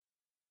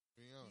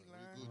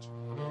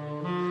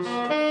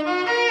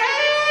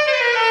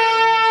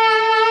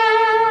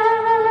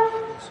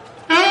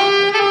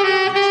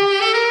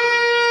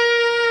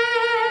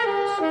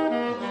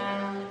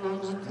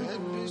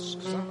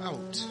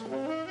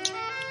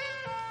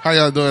How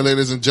y'all doing,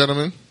 ladies and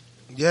gentlemen?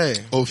 Yeah.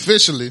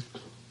 Officially,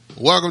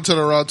 welcome to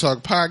the Raw Talk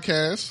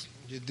Podcast.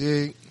 You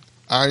dig?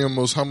 I am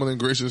most humble and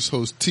gracious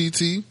host,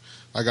 TT.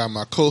 I got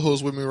my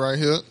co-host with me right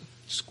here.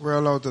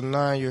 Squirrel out the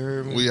 9, you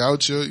heard me? We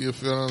out here, you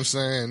feel what I'm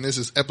saying? This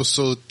is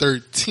episode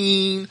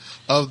 13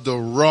 of the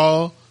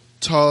Raw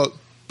Talk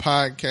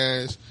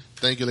Podcast.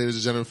 Thank you, ladies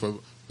and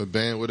gentlemen, for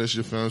being with us,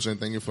 you feel what I'm saying?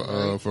 Thank you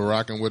for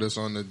rocking with us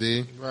on the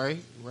day.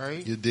 Right.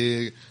 You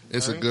dig?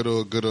 It's a good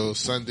old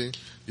Sunday.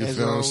 You As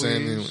feel what I'm always.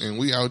 saying? And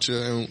we out here,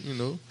 and you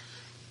know,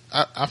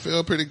 I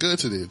feel pretty good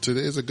today.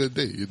 Today is a good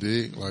day. You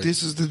dig? Like,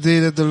 This is the day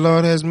that the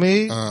Lord has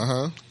made.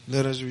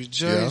 let us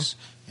rejoice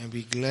and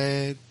be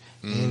glad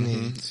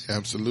in it.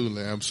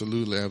 Absolutely.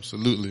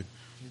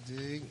 You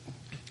dig?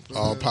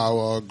 All power,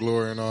 all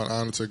glory, and all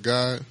honor to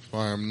God. For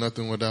I am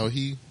nothing without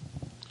He.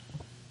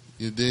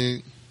 You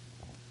dig?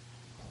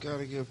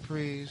 Gotta give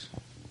praise.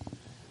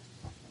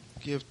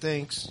 Give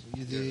thanks.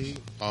 You dig?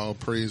 All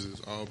praises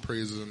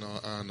and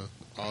all honor,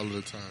 all of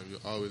the time. You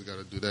always got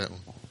to do that one.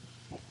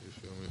 You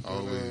feel me?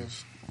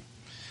 Always.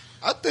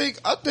 I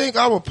think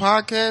our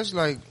podcast,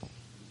 like,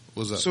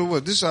 What's up? so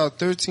what? This is our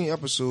 13th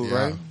episode,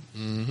 right?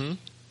 Mm-hmm.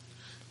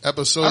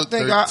 Episode I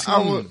think 13.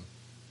 I would,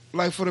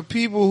 like, for the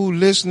people who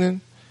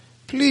listening,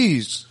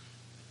 please,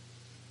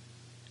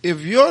 if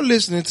you're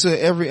listening to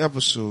every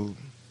episode,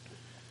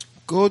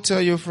 go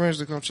tell your friends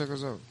to come check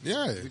us out.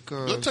 Yeah.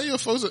 Because Look, tell your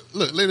folks,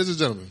 look, ladies and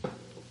gentlemen,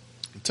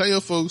 tell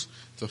your folks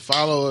to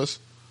follow us,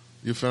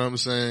 you feel what I'm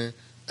saying,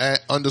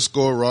 at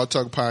 _ Raw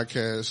Talk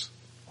Podcast,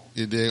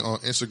 you dig, on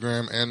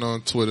Instagram and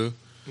on Twitter.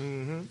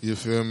 Mm-hmm. You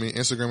feel me?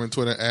 Instagram and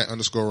Twitter at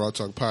 _ Raw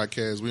Talk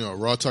Podcast. We on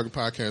Raw Talk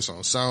Podcast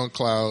on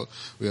SoundCloud.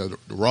 We have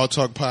the Raw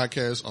Talk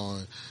Podcast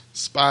on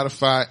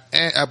Spotify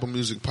and Apple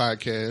Music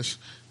Podcast.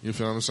 You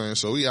feel what I'm saying?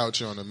 So we out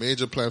here on the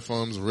major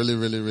platforms,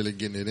 really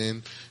getting it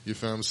in. You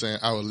feel what I'm saying?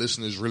 Our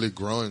listeners really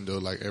growing though.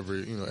 Like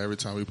every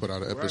time we put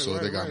out an episode,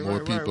 they got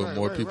more people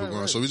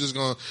growing. So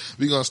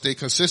we gonna stay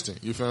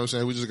consistent. You feel what I'm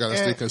saying? We just gotta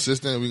stay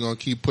consistent. And we gonna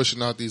keep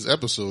pushing out these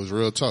episodes.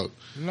 Real talk.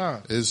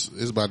 Nah. It's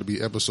about to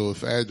be episode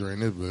 5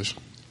 during this bush.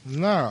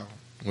 Nah.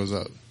 What's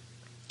up?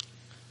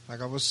 Like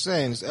I was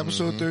saying, it's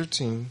episode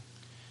 13.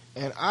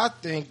 And I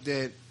think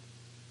that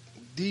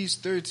these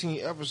 13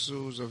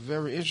 episodes are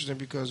very interesting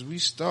because we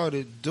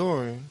started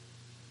during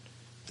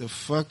the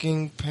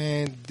fucking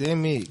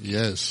pandemic.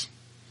 Yes,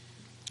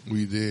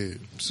 we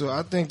did. So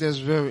I think that's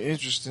very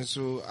interesting.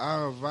 So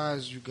I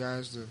advise you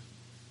guys to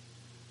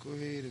go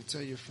ahead and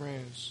tell your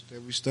friends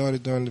that we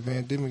started during the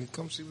pandemic and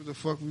come see what the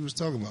fuck we was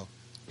talking about.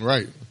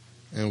 Right.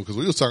 And because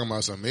we was talking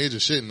about some major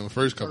shit in the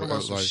first couple Talking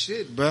of about some like,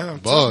 shit, bro. I'm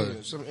telling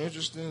you, some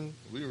interesting.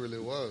 we really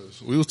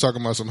was. We was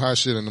talking about some hot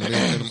shit in them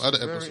other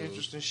Very episodes.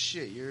 interesting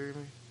shit. You hear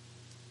me?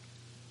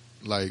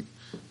 Like,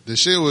 the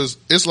shit was,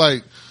 it's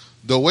like,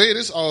 the way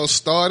this all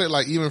started,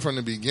 like, even from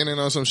the beginning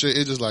or some shit,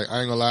 it just like, I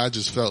ain't gonna lie, I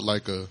just felt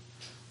like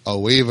a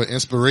wave of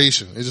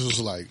inspiration. It just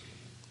was like,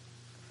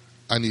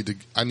 I need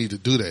to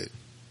do that.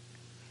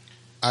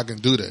 I can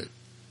do that.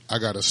 I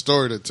got a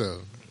story to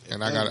tell.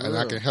 And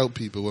I can help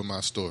people with my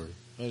story.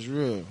 That's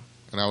real.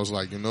 And I was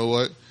like, you know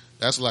what?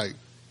 That's right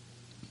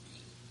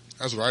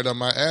up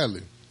my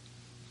alley.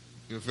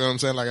 You feel what I'm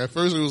saying? Like, at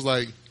first it was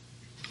like,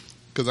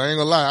 because I ain't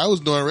gonna lie, I was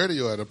doing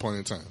radio at a point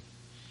in time.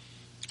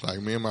 Like,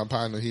 me and my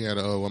partner,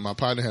 my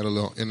partner had a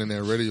little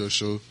internet radio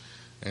show,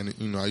 and,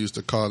 you know, I used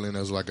to call in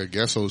as like a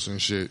guest host and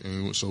shit,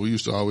 and so we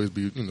used to always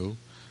be, you know,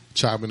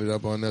 chopping it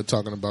up on there,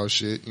 talking about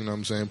shit, you know what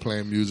I'm saying,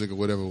 playing music or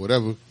whatever.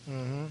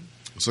 Mm-hmm.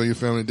 So you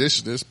feel me?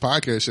 This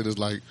podcast shit is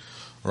like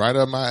right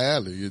up my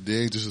alley, you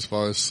dig? Just as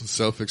far as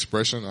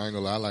self-expression, I ain't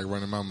gonna lie, I like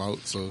running my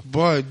mouth, so.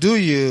 Boy, do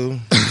you.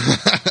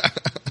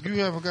 You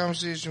have a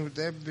conversation with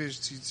that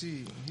bitch,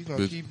 TT, he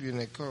gonna keep you in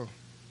that car.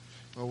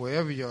 Or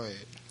wherever y'all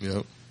at.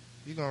 Yep.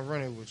 He gonna run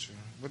it with you.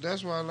 But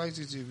that's why I like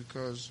TT,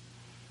 because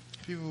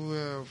people who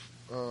have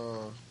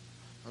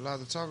a lot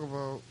to talk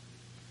about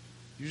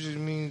usually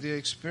mean they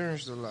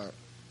experienced a lot.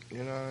 You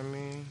know what I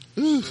mean?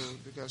 So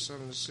they got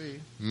something to say.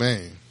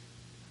 Man.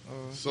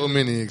 So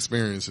many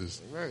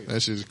experiences. Right.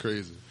 That shit is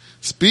crazy.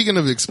 Speaking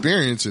of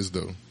experiences,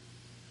 though,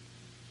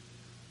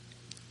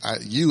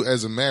 you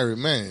as a married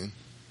man,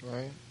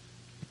 right?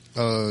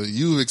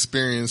 You've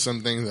experienced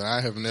some things that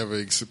I have never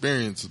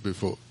experienced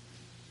before.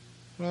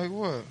 Like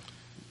what?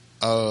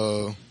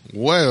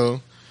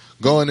 Well,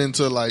 going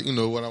into like, you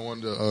know, what I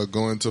wanted to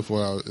go into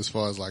as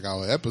far as like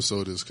our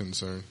episode is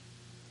concerned.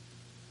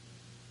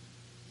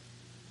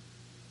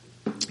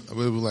 I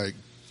would be like,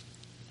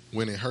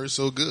 when it hurts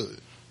so good.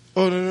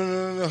 Oh,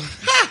 no.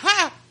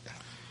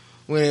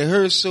 When it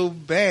hurts so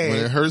bad.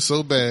 When it hurts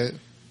so bad.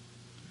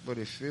 But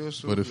it feels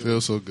so good. But it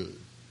feels so good.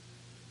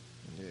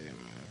 Yeah, man.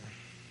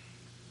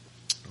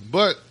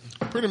 But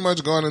pretty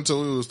much going into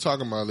what we was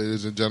talking about,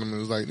 ladies and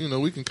gentlemen, it's like, you know,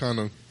 we can kind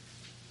of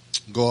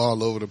go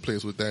all over the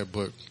place with that,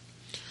 but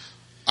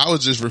I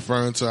was just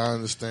referring to, I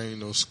understand, you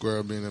know,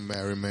 Square being a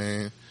married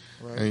man.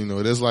 Right. And, you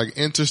know, there's like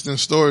interesting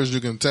stories you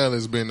can tell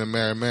as being a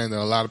married man that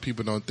a lot of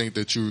people don't think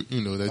that you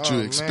know, that you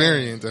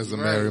experience as a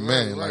married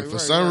man. Like, for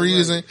some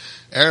reason,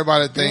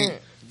 everybody think.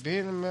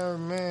 Being a married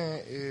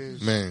man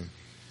is. Man.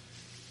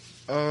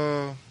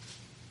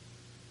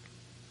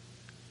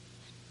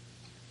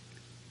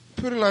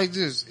 like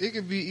this. It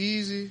could be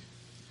easy,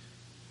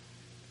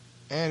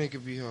 and it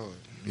could be hard.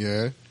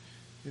 Yeah.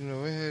 You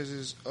know, it has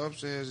its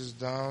ups, it has its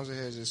downs, it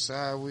has its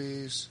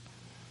sideways.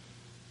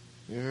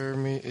 You heard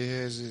me?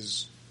 It has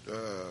its,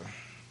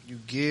 you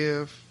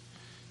give,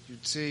 you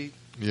take.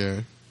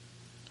 Yeah.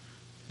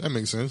 That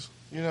makes sense.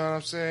 You know what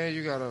I'm saying?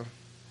 You gotta,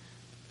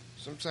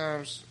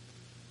 sometimes,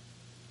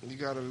 you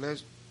gotta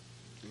let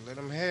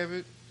them have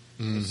it.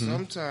 And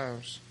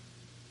sometimes,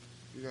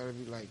 you gotta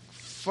be like,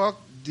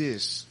 fuck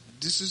this.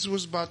 This is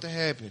what's about to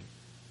happen.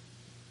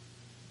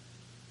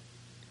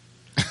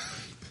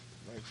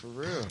 Like, for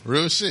real.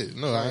 Real shit.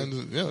 No,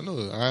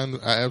 Right.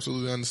 I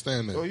absolutely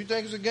understand that. Oh, you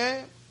think it's a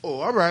game?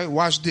 Oh, all right,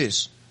 watch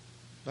this.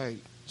 Like,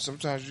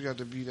 sometimes you got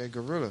to be that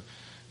gorilla.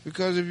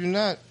 Because if you're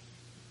not,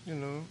 you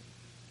know,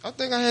 I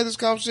think I had this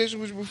conversation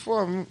with you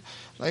before.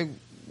 Like,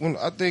 when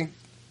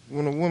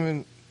a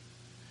woman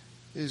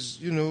is,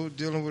 you know,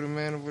 dealing with a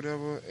man or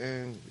whatever,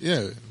 and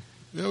Yeah,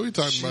 we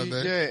talked about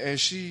that. Yeah, and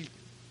she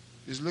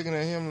is looking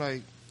at him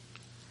like,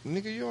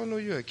 nigga, you don't know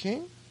you're a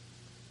king?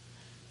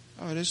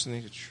 Oh, this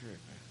nigga tripping.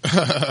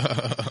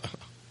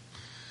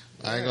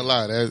 I ain't gonna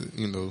lie, that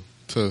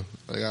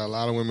they got a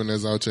lot of women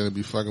that's out there that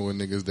be fucking with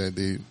niggas that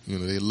they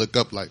look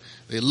up like,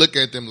 they look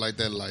at them like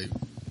that, like,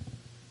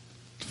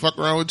 fuck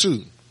around with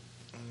you.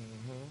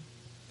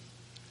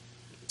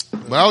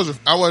 But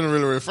I wasn't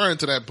really referring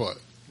to that part.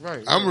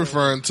 Right. I'm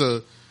referring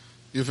to,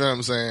 you feel what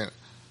I'm saying,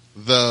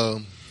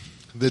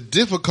 the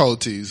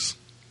difficulties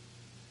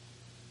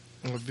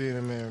Of being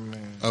a married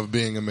man. of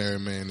being a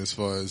married man, as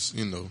far as,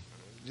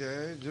 Yeah,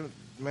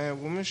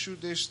 man, women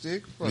shoot their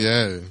stick. Right.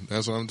 yeah,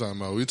 that's what I'm talking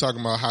about. We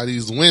talking about how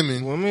these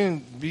women,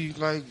 Women be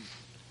like,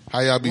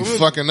 how y'all be Women-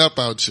 fucking up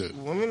out here.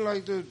 women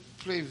like to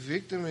play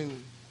victim,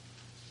 and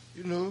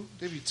you know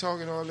they be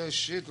talking all that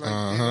shit like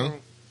Uh-huh. they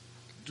don't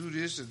do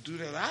this or do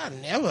that. I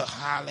never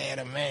holler at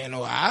a man,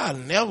 or I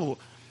never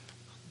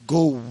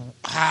go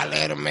holler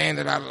at a man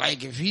that I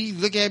like. If he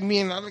look at me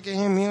and I look at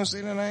him, he don't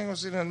say nothing. I ain't gonna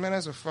say nothing. Man,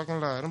 that's a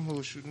fucking lie. Them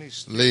hoes shooting these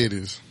stick.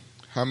 Ladies,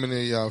 how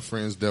many of y'all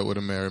friends dealt with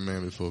a married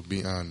man before?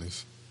 Be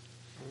honest.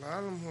 A lot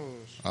of them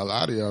hoes. A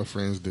lot of y'all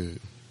friends did.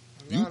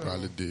 A You lot of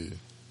probably them. did.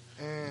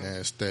 And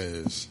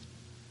Nastas.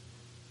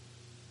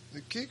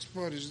 the kicks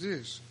part is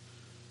this.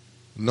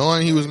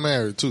 Knowing he was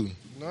married too.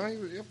 No,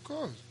 of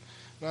course.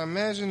 Now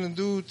imagine the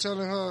dude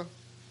telling her,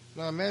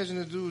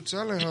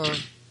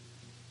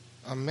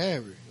 I'm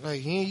married. Like,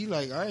 he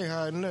like, I ain't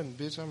hiding nothing,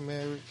 bitch, I'm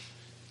married.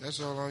 That's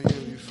all on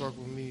you, you fuck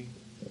with me.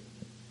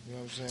 You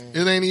know what I'm saying?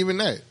 It ain't even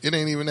that.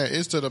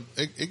 It's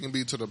it can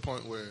be to the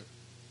point where,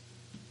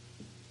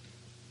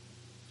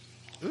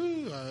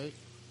 Ooh, all right.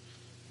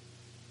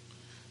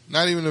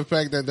 not even the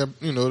fact that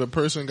the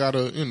person got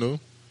a,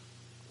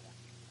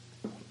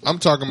 I'm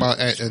talking about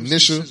at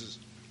initial.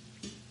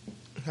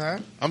 Huh?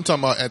 I'm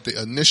talking about at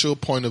the initial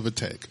point of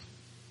attack.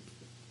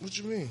 What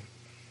you mean?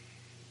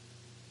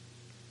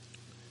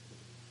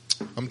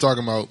 I'm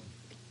talking about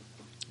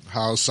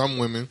how some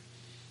women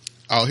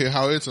out here,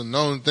 how it's a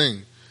known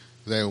thing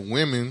that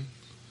women,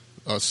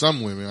 or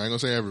some women, I ain't gonna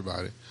say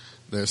everybody,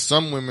 there's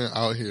some women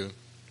out here,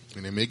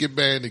 and they make it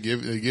bad. They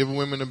give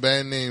women a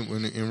bad name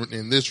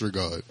in this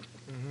regard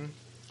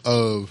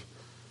of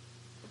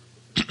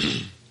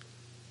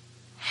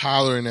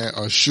hollering at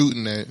or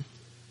shooting at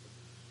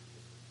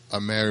a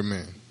married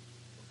man,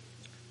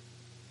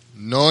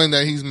 knowing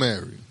that he's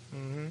married.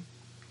 Mm-hmm.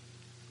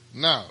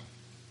 Now,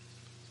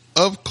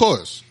 of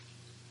course,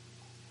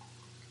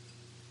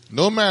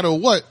 no matter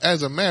what,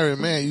 as a married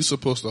man, you're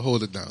supposed to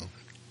hold it down.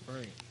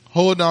 Right.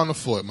 Hold down the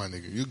fort, my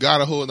nigga. You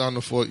gotta hold down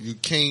the fort. You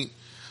can't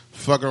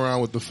fuck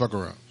around with the fuck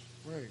around.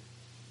 Right.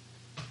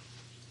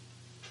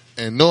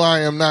 And no,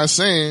 I am not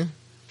saying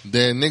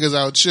that niggas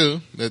out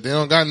here, that they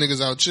don't got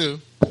niggas out here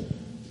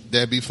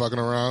that be fucking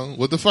around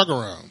with the fuck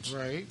arounds.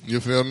 Right. You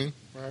feel me?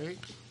 Right.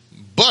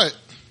 But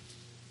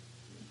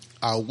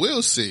I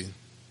will say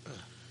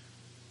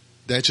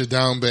that you're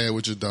down bad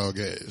with your dog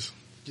ass.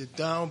 You're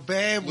down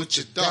bad with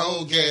your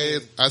dog dog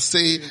ass. I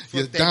say Fuck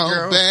you're that down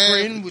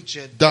girlfriend bad with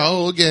your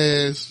dog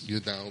ass. You're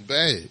down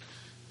bad.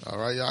 All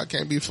right, y'all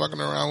can't be fucking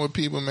around with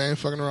people, man.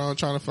 Fucking around,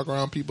 trying to fuck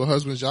around people's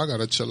husbands. Y'all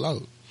gotta chill out. You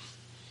know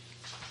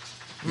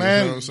what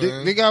Man, I'm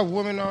saying? they got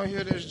women out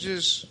here that's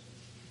just,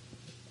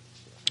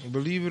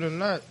 believe it or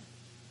not,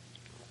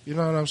 you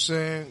know what I'm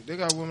saying? They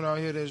got women out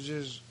here that's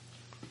just,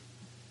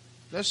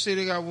 let's say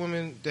they got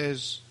women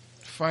that's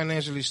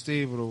financially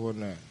stable or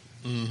whatnot,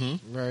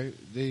 Mm-hmm. right?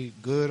 They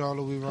good all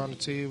the way around the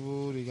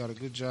table. They got a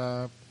good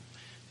job.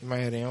 They might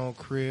have their own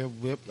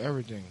crib, whip,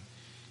 everything.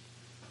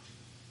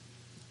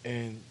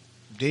 And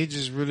they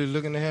just really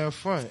looking to have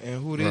fun.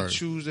 And who they Right.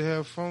 choose to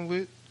have fun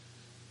with,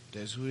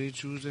 that's who they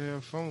choose to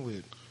have fun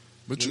with.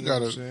 But you know what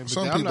gotta. I'm saying?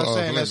 Some I'm people not are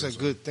saying that's a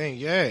limits. good thing.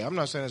 Yeah, I'm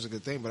not saying that's a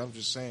good thing, but I'm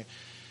just saying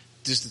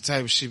just the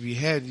type of shit we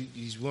had.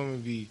 These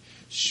women be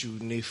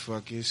shooting they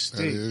fucking That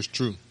stick. is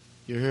true.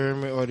 You hear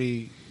me? Or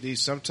they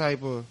some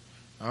type of,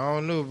 I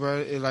don't know, bro.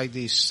 It like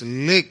they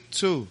slick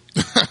too.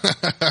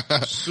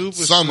 Super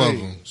Some slick. of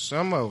them.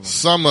 Some of them.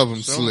 Some of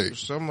them slick.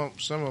 Some of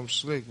them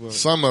slick. But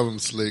Some of them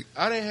slick.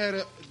 I didn't have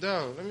a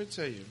dog. Let me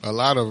tell you. A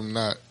lot of them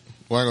not.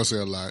 Well, I ain't gonna say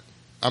a lot.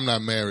 I'm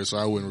not married, so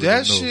I wouldn't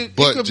That really know. shit, it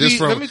But could just be-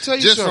 from, let me tell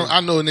you just something. from, I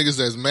know niggas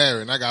that's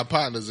married, and I got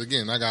partners.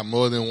 Again, I got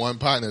more than one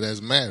partner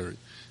that's married.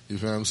 You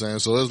feel what I'm saying?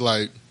 So it's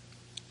like,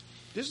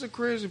 This is the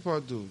crazy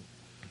part, dude.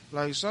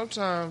 Like,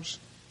 sometimes,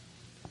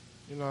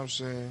 you know what I'm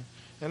saying?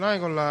 And I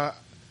ain't gonna lie,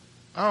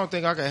 I don't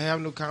think I can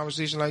have no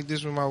conversation like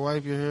this with my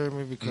wife, you hear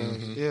me?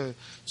 Because it'll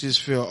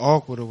just feel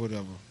awkward or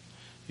whatever,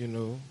 you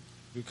know?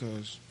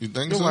 Because you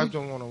think your so? wife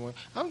don't want to win.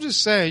 I'm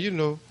just saying, you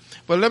know.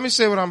 But let me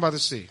say what I'm about to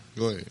say.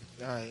 Go ahead.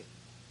 All right.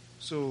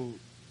 So,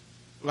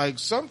 like,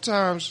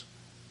 sometimes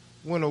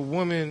when a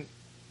woman,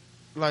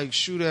 like,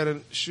 shoot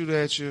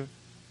at you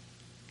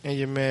and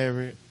you're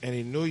married and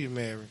they know you're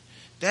married,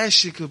 that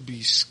shit could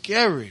be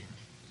scary.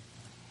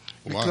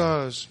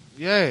 Wow.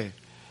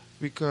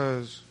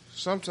 Because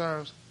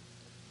sometimes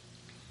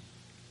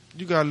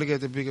you gotta look at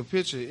the bigger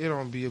picture. It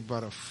don't be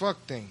about a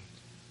fuck thing.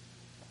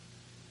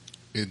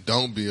 It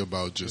don't be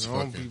about just It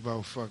don't fucking. be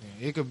about fucking.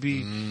 It could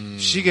be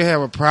she could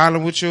have a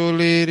problem with your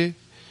lady,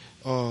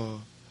 or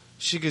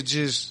she could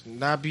just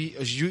not be.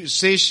 You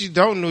say she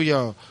don't know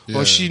y'all, Yeah.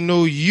 or she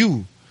know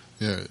you.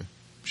 Yeah.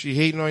 She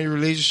hating on your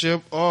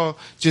relationship, or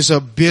just a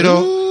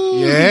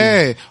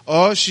bitter,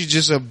 or she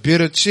just a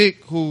bitter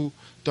chick who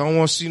don't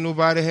want to see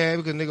nobody have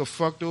because nigga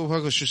fucked over her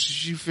because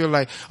she feel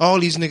like all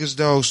these niggas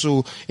dog.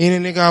 So any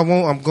nigga I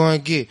want, I'm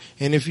going to get.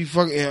 And if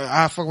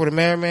I fuck with a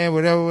married man,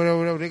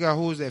 whatever. They got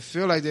hoes that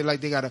feel like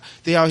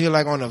they out here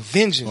like on a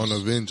vengeance. On a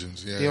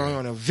vengeance, yeah. They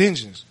on a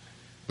vengeance.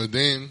 But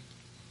then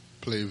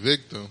play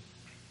victim.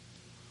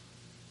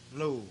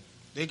 No.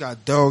 They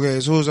got dog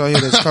ass hoes out here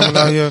that's coming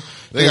out here.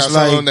 They got that's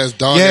someone that's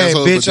dog ass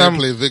hoes, but they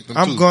play victim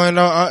I'm too. going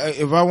out.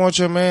 If I want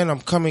your man,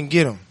 I'm coming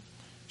get him.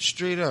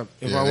 Straight up.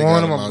 If Yeah, I they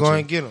want got him, him I'm out going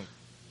you. get him.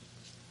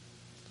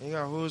 They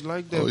got hoes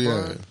like that, Oh,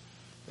 yeah. boy.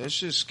 That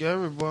shit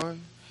scary, boy.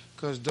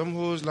 Because them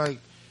hoes, like,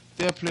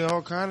 they'll play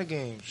all kind of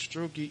games.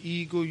 Stroke your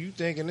ego. You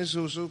thinking this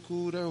hoe so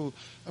cool. That hoe.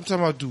 I'm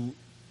talking about do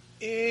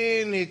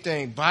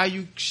anything. Buy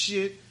you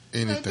shit.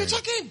 Anything. Like, bitch, I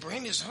can't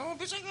bring this home.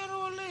 Bitch, I got an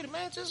old lady,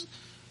 man. Just,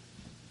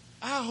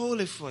 I'll hold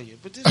it for you.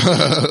 But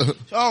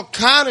this all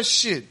kind of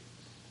shit.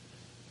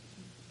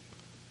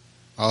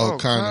 All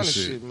kind of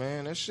shit.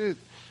 Man. That shit.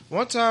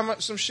 One time,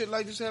 some shit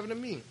like this happened to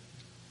me.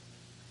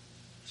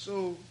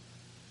 So,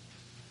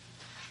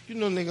 you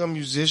know, nigga, I'm a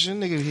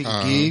musician. Nigga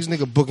hitting gigs.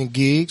 Nigga booking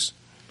gigs.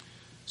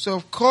 So,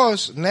 of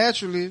course,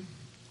 naturally,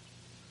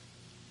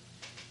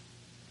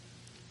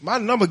 my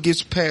number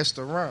gets passed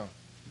around.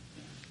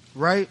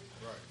 Right?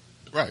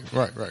 Right.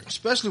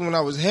 Especially when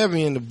I was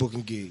heavy into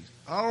booking gigs.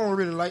 I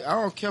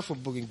don't care for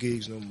booking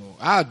gigs no more.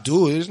 I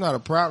do it. It's not a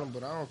problem,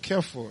 but I don't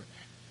care for it.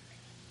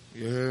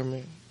 You hear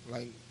me?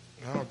 Like,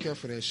 I don't care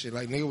for that shit.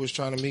 Like, nigga was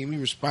trying to make me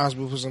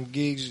responsible for some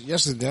gigs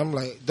yesterday. I'm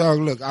like, dog,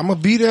 look, I'm going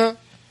to be there,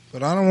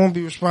 but I don't want to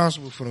be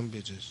responsible for them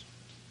bitches.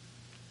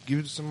 Give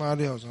it to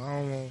somebody else.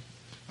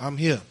 I'm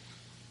here.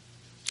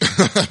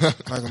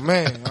 Like a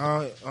man.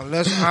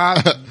 Unless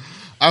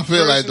I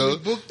feel like though, I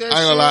ain't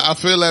gonna lie, I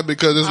feel like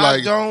because it's like,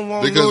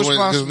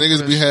 because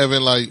niggas be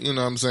having like, you know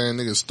what I'm saying,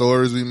 niggas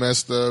stories be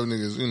messed up,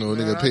 niggas, you know,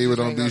 nigga payment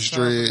don't be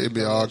straight, it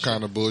be all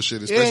kind of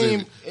bullshit,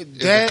 especially if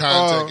the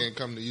contact ain't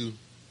come to you.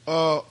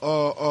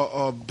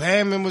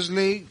 Band members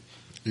late.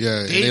 Yeah,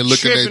 and they they looking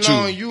tripping at you.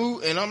 on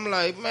you, and I'm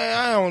like, man,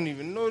 I don't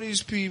even know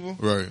these people.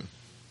 Right.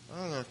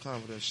 I don't got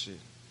time for that shit.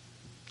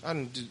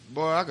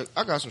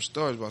 I got some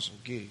stories about some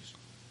gigs.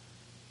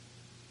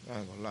 I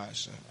ain't gonna lie,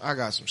 son. I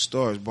got some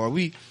stories,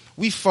 boy.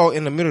 We fought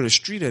in the middle of the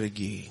street at a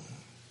gig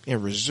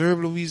in Reserve,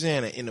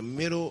 Louisiana, in the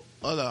middle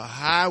of the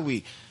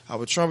highway.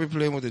 Our trumpet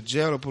player went to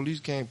jail. The police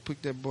came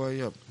pick that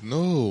boy up.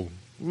 No.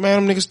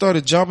 Man, them niggas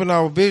started jumping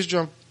our bass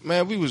drum.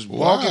 Man, we was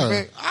walking Why?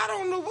 back. I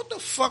don't know what the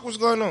fuck was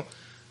going on.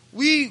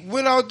 We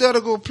went out there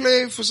to go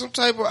play for some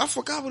type of, I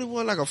forgot what it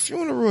was, like a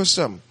funeral or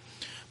something.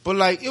 But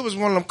like, it was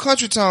one of them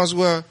country towns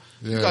where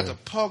you got to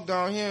park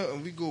down here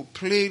and we go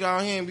play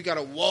down here and we got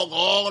to walk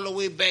all the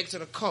way back to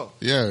the car.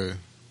 Yeah.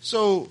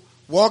 So,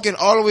 walking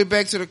all the way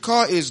back to the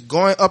car is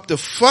going up the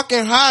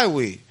fucking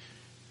highway.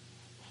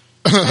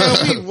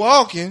 And we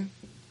walking.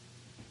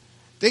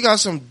 They got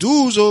some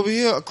dudes over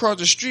here across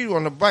the street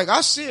on the bike.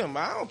 I see them.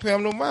 I don't pay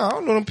them no mind. I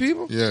don't know them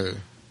people. Yeah.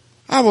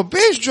 Our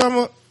bass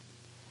drummer,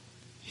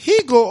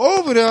 he go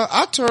over there.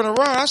 I turn around.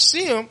 I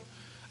see him.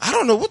 I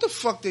don't know what the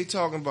fuck they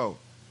talking about.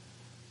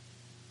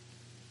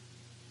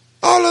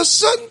 All of a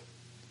sudden,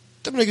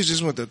 them niggas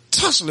just went to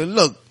tussling.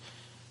 Look.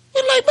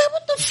 We're like, man,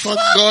 what the fuck?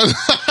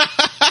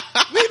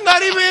 We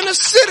not even in the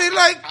city.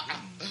 Like,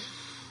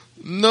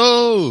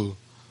 no.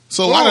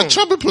 So why the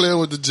trumpet player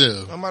with the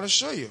jail? I'm about to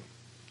show you.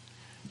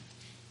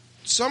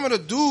 Some of the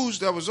dudes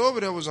that was over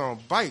there was on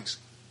bikes.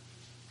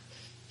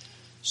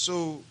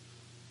 So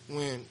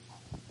when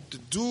the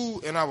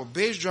dude and our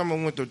bass drummer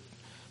went to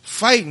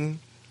fighting,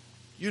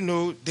 you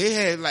know, they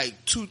had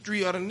like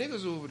 2-3 other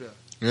niggas over there.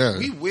 Yeah.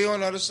 We way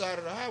on the other side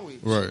of the highway.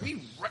 Right.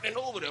 We running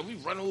over there. We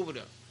run over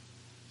there.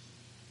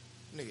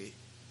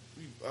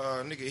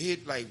 Nigga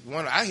hit like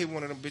one. I hit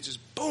one of them bitches.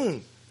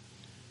 Boom.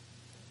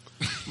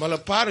 My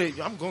little potty,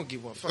 I'm gonna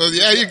get one. Fuck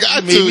Yeah, you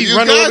got to. We You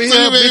run got over to.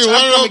 here, You made bitch. me run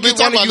I'm over, gonna get bitch.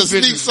 I'm one about of to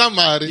you sneak bitches.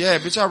 somebody. Yeah,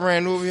 bitch, I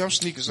ran over here. I'm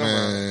sneaking somebody.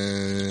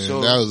 Man,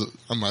 So- that was.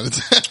 I'm out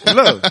of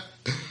Look,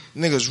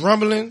 niggas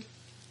rumbling.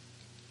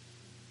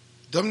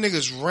 Them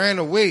niggas ran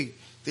away.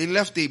 They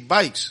left their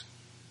bikes.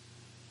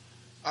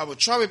 Our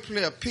trumpet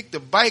player picked the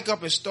bike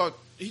up and start.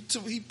 He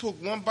took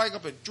one bike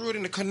up and threw it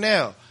in the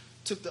canal.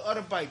 Took the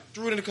other bike,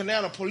 threw it in the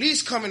canal. The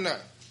police coming out.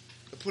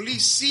 The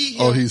police see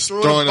him. Oh, he's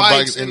throwing the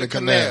bikes in the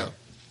canal.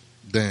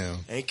 Damn.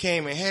 And he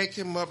came and hacked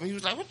him up, and he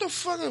was like, "What the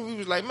fuck?" And we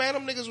was like, "Man,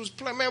 them niggas was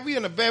playing. Man, we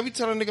in the band. We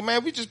telling nigga,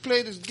 man, we just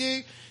played this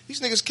gig. These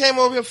niggas came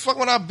over here fucking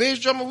with our bass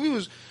drummer. We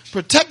was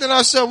protecting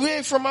ourselves. We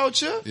ain't from out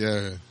here."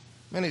 Yeah.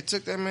 Man, they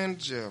took that man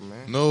to jail,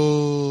 man.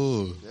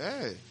 No.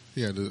 Yeah.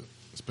 He had to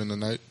spend the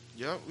night.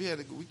 Yup.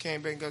 We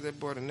came back and got that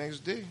boy the next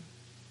day.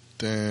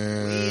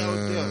 Way out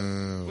there.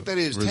 Damn. What that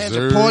is?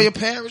 Reserve? Tangipahoa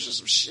Parish or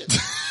some shit?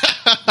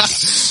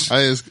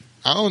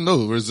 I don't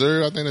know.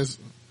 Reserve. I think that's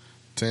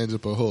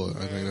Tangipahoa.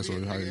 I think that's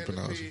how you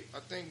pronounce it. I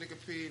think they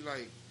could pay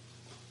like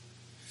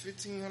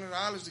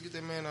 $1,500 to get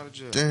that man out of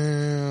jail.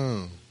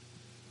 Damn.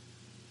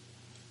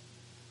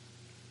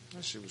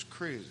 That shit was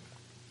crazy.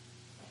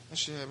 That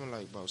shit happened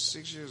like about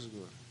 6 years ago.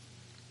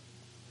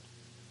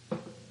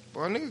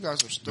 Boy, nigga got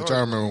some stories. Which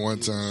I remember one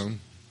time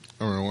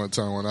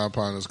when our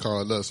partners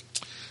called us.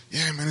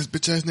 Yeah, man, this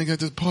bitch ass nigga at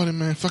this party,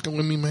 man, fucking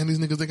with me, man. These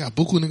niggas, they got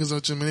buku niggas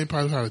out here, man. They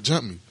probably try to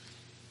jump me.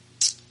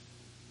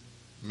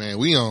 Man,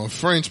 we on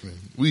Frenchman.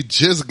 We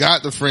just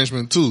got the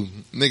Frenchman too.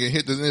 Nigga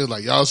hit the niggas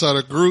like, y'all saw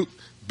the group?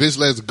 Bitch,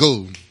 let's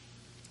go.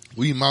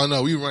 We mount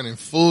up. We running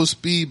full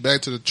speed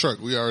back to the truck.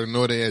 We already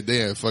know they had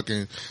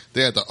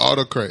the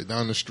autocrat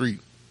down the street.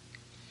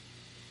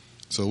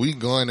 So we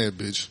go in that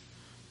bitch.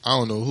 I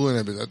don't know who in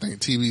that bitch. I think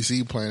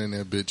TBC playing in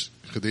that bitch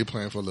because they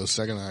playing for a little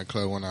second line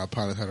club when our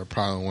pilot had a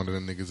problem with one of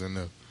the niggas in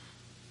there.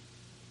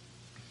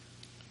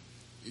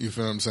 You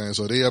feel what I'm saying?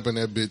 So they up in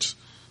that bitch.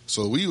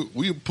 So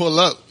we pull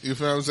up. You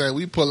feel what I'm saying?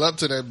 We pull up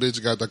to that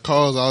bitch. Got the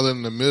cars all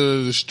in the middle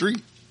of the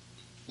street,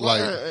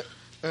 like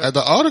at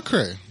the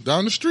autocrat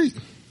down the street.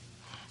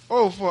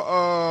 Oh,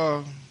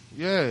 for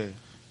yeah.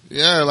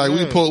 Yeah, like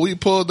Yeah. we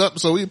pulled up.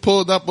 So we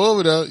pulled up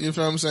over there. You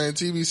feel what I'm saying?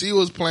 TBC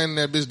was playing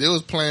that bitch. They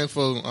was playing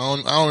for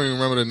I don't even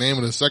remember the name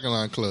of the second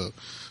line club,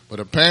 but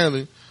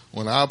apparently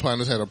when our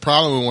partners had a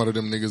problem with one of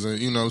them niggas, and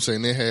you know what I'm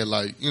saying, they had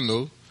like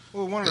Oh,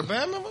 one of the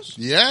band members?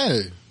 yeah.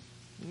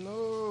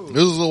 No.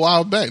 This was a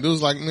while back. This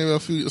was like maybe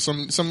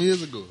some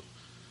years ago.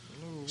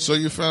 So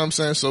you feel what I'm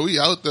saying? So we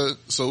out there.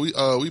 So we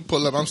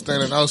pull up. I'm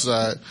standing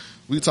outside.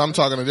 I'm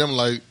talking to them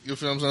like, you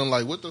feel what I'm saying?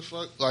 Like, what the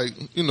fuck? Like,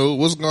 you know,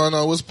 what's going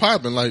on? What's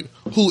popping? Like,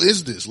 who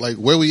is this? Like,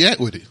 where we at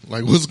with it?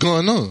 Like, what's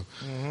going on?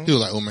 Mm-hmm. He was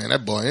like, oh man,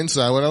 that boy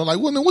inside. Whatever. Like,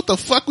 well, then what the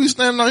fuck we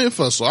standing out here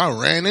for? So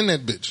I ran in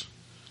that bitch.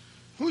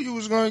 Who you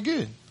was gonna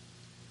get?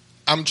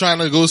 I'm trying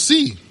to go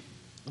see.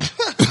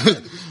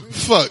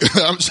 Fuck.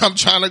 I'm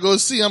trying to go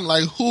see. I'm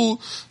like, who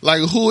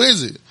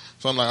is it?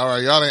 So I'm like, all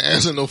right, y'all ain't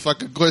answer no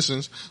fucking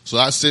questions. So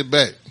I sit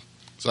back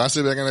in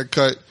the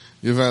cut.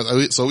 You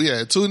feel? So we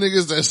had two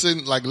niggas that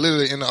sitting like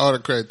literally in the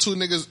autocrat. Two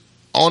niggas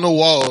on the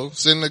wall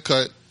sitting in the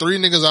cut. Three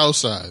niggas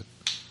outside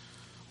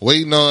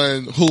waiting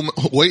on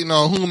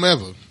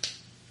whomever.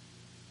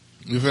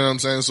 You feel what I'm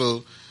saying?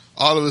 So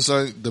all of a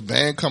sudden the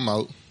band come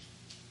out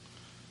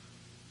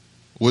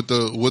with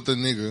the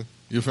nigga.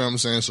 You feel what I'm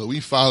saying? So we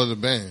follow the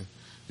band.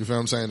 You feel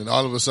what I'm saying? And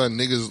all of a sudden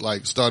niggas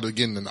like started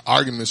getting in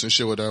arguments and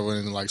shit, whatever,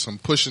 and like some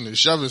pushing and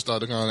shoving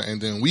started going on,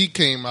 and then we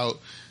came out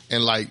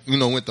and like, you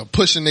know, went to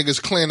pushing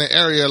niggas, clearing the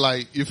area,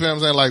 like, you feel what I'm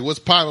saying? Like, what's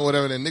popping,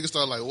 whatever. Then niggas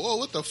started like, whoa,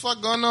 what the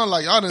fuck going on?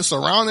 Like, y'all done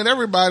surrounded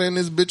everybody in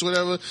this bitch,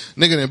 whatever.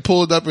 Nigga done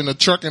pulled up in the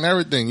truck and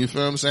everything. You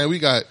feel what I'm saying? We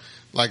got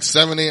like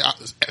 7, 8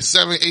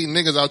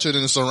 niggas out here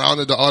that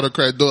surrounded the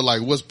autocrat door.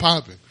 Like, what's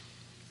popping?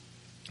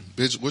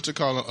 Bitch, what you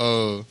call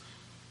it?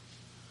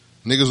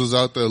 Niggas was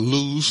out there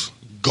loose,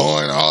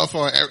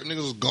 niggas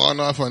was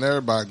going off on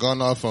everybody,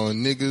 going off on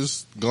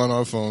niggas, going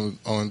off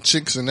on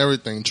chicks and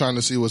everything, trying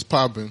to see what's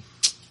popping.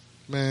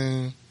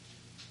 Man,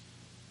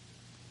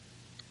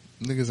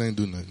 niggas ain't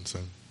do nothing,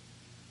 son.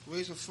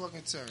 Waste of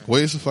fucking time.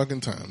 Waste of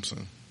fucking time,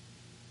 son.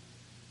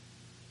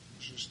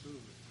 Shit stupid.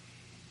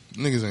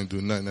 Niggas ain't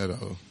do nothing at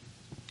all.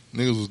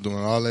 Niggas was doing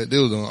all that. They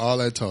was doing all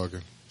that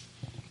talking.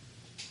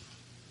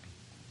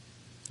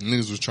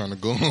 Niggas was trying to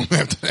go home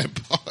after that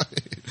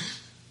party.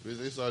 Because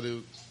they saw they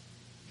was...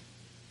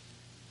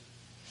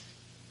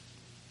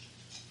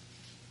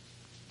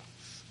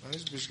 Man,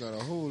 this bitch got a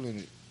hole in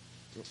it.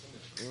 Oh,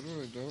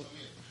 no, it don't.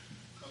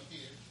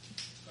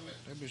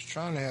 That bitch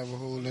trying to have a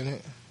hole in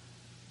it.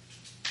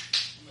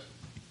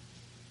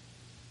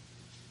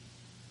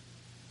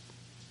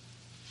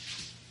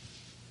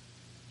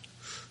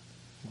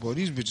 Boy,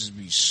 these bitches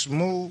be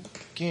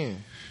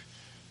smoking.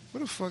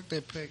 Where the fuck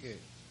that pack at?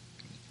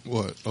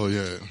 What? Oh,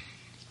 yeah.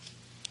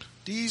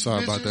 These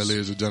Sorry bitches, about that,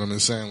 ladies and gentlemen.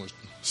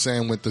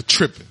 Sam went to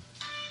tripping.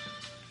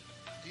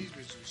 These bitches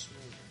be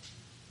smoking.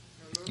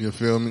 Hello? You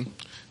feel me?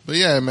 But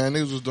yeah, man,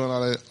 niggas was doing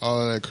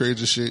all that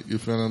crazy shit. You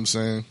feel what I'm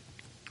saying?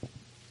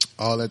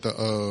 All at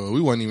we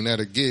wasn't even at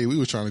a gig. We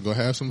was trying to go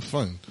have some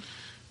fun.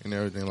 and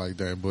everything like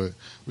that. But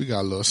we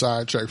got a little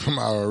sidetrack from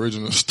our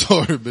original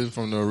story,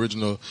 from the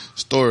original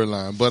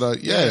storyline.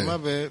 But yeah, my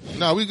bad.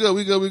 No, we good.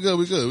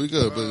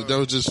 But that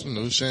was just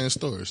sharing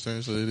stories. So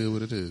it is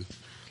what it is.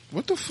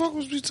 What the fuck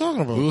was we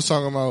talking about? We was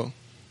talking about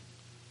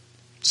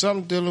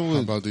something dealing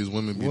with about these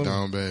women be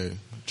down bad,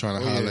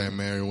 trying to holler at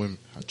married women,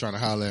 trying to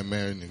holler at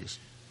married niggas.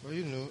 Well, I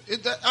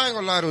ain't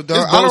gonna lie though, dog.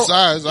 It's both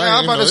sides.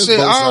 I'm about to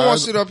say, I don't want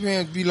to sit up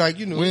here and be like,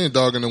 we ain't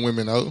dogging the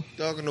women out.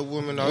 Dogging the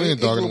women out. We ain't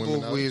dogging the goes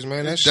women both out. ways,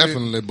 man. It's that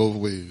definitely both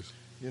ways.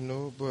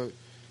 But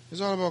it's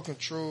all about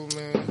control,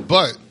 man.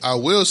 But I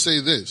will say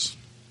this: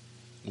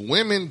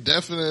 women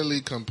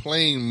definitely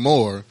complain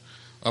more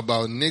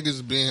about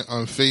niggas being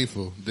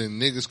unfaithful than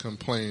niggas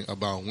complain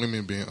about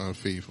women being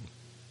unfaithful.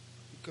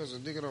 Because a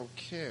nigga don't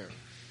care.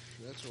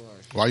 That's why.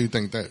 Why you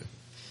think that?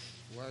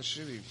 Why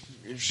should he?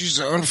 If she's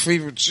an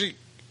unfaithful chick,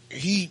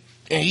 he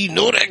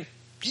know that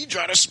he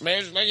try to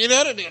smash like any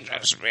other nigga try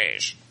to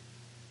smash.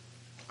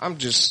 I'm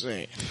just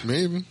saying.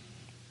 Maybe.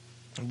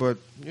 But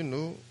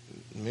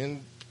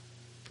men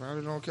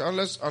probably don't care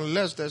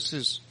unless that's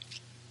his.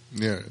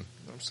 Yeah. You know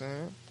what I'm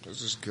saying?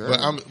 That's his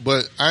girl.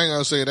 But I ain't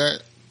gonna say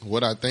that.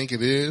 What I think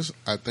it is,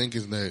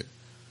 that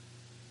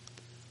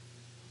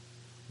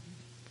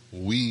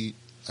we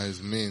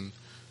as men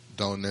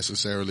don't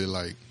necessarily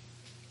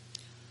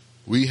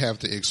we have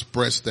to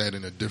express that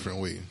in a different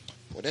way.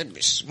 Well, that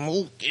be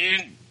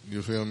smoking.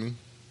 You feel me?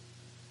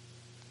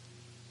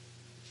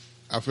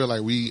 I feel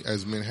like we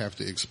as men have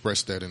to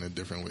express that in a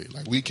different way.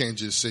 Like, we can't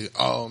just say,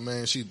 oh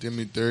man, she did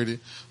me dirty,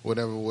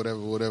 whatever.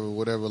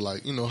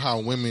 Like, how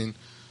women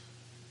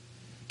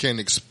can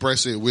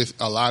express it with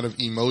a lot of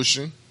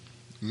emotion.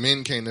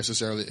 Men can't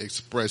necessarily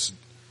express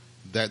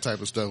that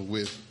type of stuff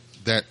with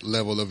that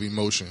level of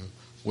emotion,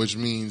 which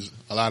means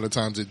a lot of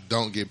times it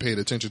don't get paid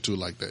attention to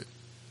like that.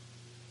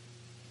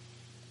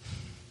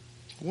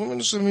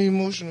 Women are some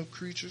emotional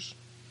creatures.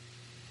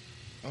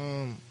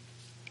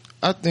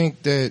 I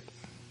think that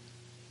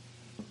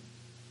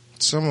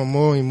some are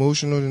more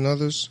emotional than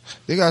others.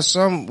 They got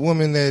some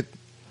women that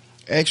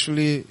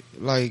actually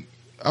I'm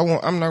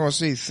not gonna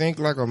say think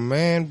like a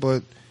man,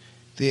 but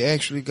they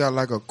actually got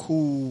like a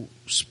cool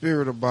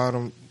spirit about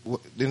them.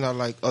 They're not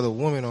like other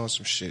women on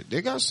some shit.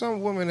 They got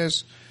some women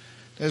that's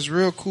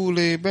real cool,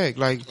 laid back.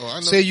 Like,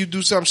 say you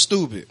do something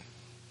stupid.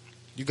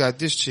 You got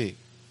this chick.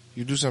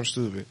 You do something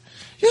stupid.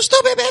 You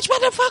stupid bitch,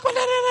 what the fuck?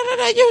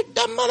 You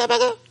dumb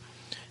motherfucker.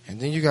 And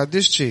then you got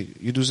this chick.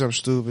 You do something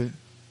stupid.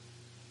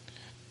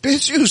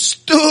 Bitch, you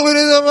stupid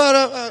as a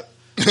motherfucker.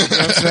 You know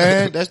what I'm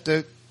saying? That's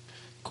the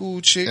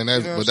cool chick. And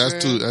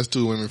that's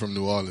two women from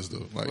New Orleans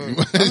though. Like,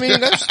 I mean,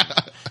 that's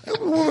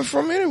a woman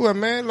from anywhere,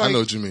 man. Like, I know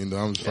what you mean though.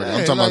 I'm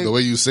talking about the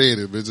way you said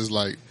it, but it's just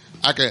like,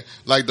 I can,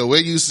 like, the way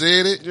you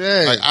said it,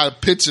 like, I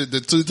pictured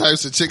the two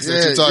types of chicks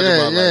that you're talking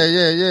about.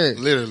 Yeah.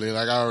 Literally,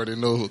 like, I already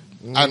know,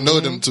 I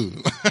know them too.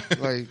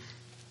 Like,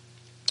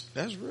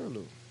 that's real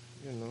though,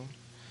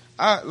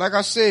 like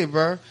I said,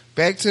 bro,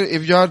 back to,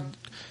 if y'all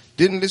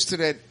didn't listen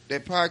to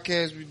that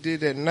podcast we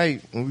did that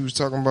night when we was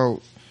talking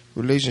about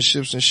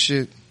relationships and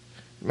shit,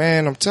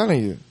 man, I'm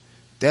telling you,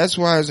 that's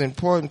why it's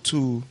important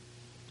to,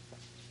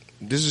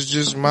 this is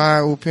just my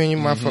opinion,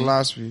 my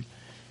philosophy,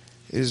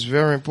 it's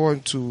very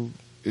important to,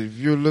 if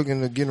you're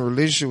looking to get in a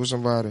relationship with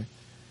somebody,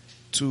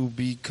 to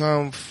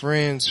become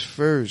friends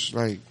first.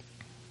 Like,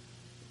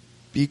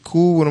 be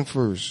cool with them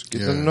first. Get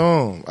to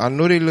know them. I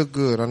know they look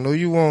good. I know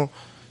you won't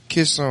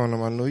kiss on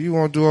them. I know you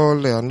won't do all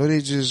that. I know they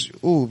just,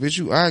 ooh, bitch,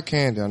 you eye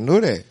candy. I know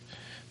that.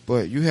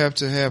 But you have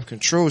to have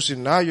control. See,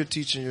 now you're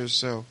teaching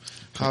yourself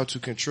how to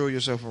control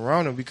yourself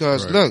around them.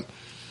 Because, look,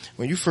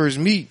 when you first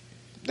meet,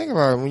 think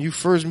about it. When you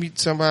first meet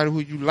somebody who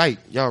you like,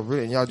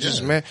 y'all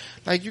just man,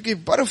 like, you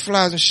get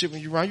butterflies and shit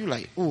when you around. You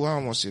like, ooh, I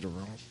don't want to say the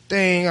wrong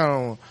thing. I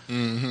don't want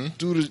to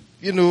do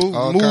the,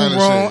 all move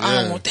wrong. Shit,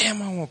 I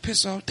don't want to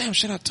piss off. Damn,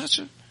 should I touch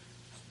her?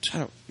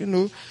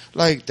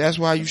 Like, that's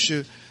why you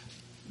should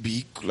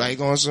be like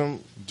on some,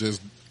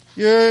 just,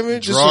 you know what I mean?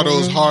 Draw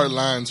those hard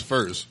lines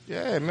first.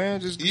 Yeah, man.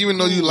 Just even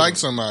though you like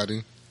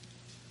somebody,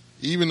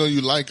 even though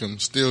you like them,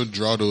 still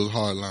draw those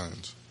hard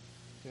lines.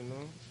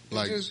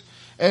 Like.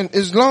 And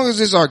as long as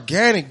it's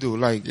organic, dude,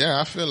 like, yeah,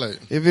 I feel like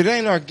if it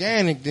ain't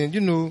organic,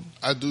 then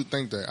I do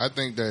think that. I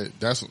think that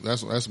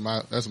that's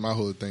my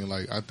whole thing.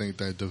 Like, I think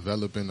that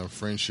developing a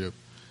friendship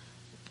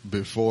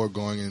before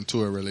going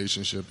into a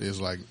relationship is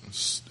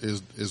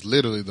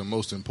literally the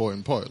most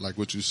important part. Like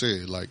what you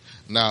said. Like,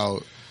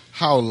 now,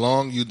 how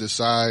long you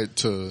decide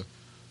to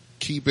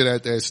keep it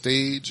at that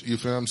stage, you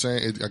feel what I'm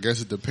saying? I guess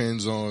it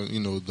depends on,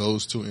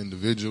 those two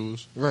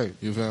individuals. Right.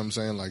 You feel what I'm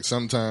saying? Like,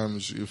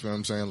 sometimes, you feel what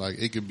I'm saying? Like,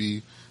 it could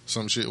be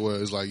some shit where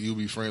it's like you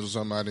be friends with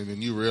somebody and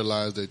then you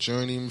realize that you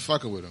ain't even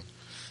fucking with them.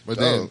 But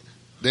then,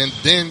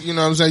 you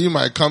know what I'm saying, you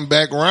might come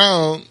back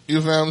around, you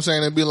feel what I'm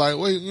saying, and be like,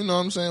 wait, you know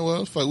what I'm saying,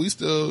 well, fuck, we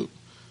still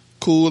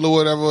cool or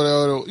whatever,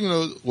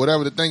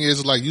 whatever the thing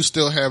is, like, you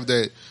still have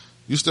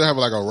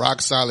like a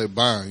rock solid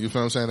bond, you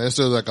feel what I'm saying? There's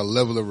still like a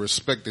level of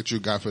respect that you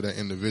got for that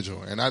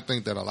individual. And I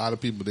think that a lot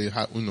of people, they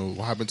hop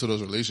into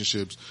those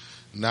relationships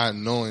not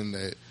knowing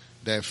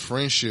that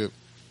friendship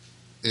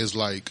is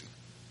like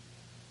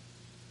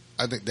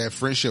I think that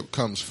friendship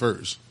comes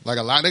first. Like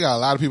they got a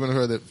lot of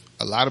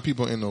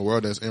people in the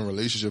world that's in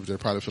relationships that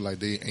probably feel like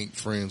they ain't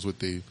friends with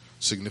their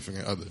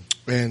significant other.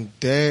 And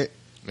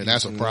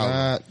that's a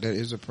problem. That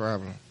is a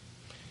problem.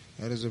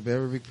 That is a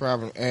very big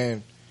problem.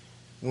 And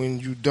when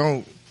you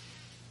don't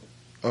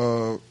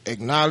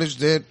acknowledge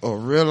that or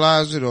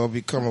realize it or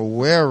become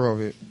aware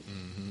of it,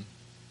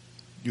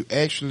 you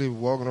actually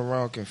walking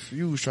around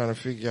confused trying to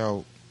figure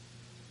out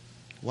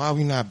why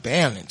we not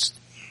balanced.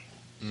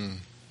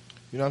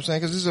 You know what I'm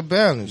saying? Because it's a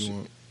balance.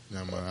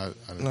 Nah, man,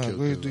 I No,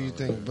 go ahead, do your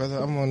thing, brother.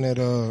 I'm on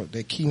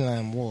that key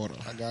lime water.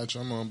 I got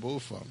you. I'm on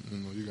both of them. You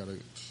know, you gotta.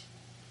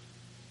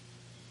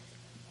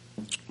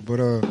 But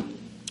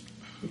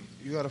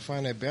you gotta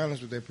find that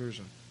balance with that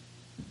person.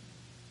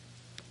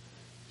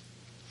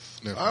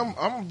 I'm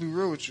gonna be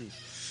real with you.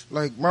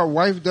 Like my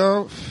wife,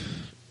 dog,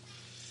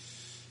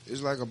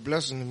 is like a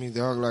blessing to me,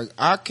 dog. Like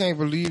I can't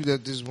believe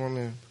that this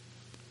woman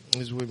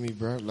is with me,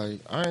 bro. Like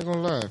I ain't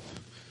gonna lie,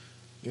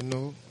 you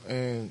know.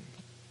 And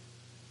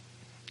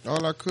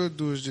all I could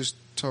do is just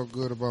talk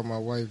good about my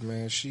wife,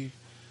 man.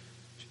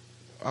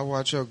 I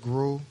watch her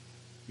grow,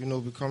 you know,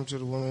 become to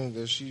the woman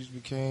that she's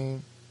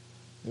became.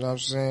 You know what I'm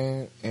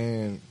saying?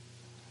 And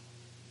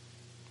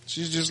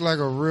she's just like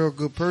a real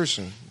good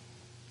person.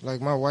 Like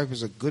my wife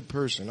is a good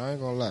person. I ain't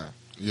gonna lie.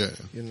 Yeah.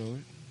 You know,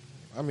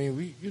 I mean,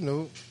 we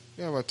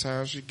have our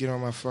times she get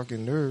on my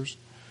fucking nerves.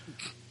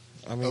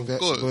 I mean,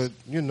 but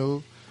you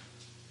know,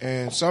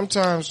 and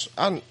sometimes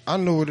I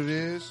know what it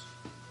is,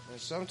 and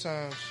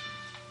sometimes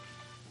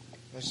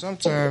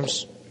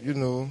you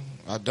know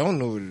I don't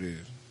know what it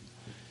is.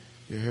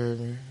 You heard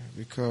me?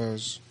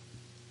 Because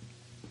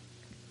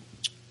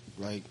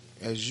like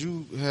as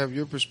you have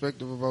your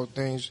perspective about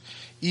things,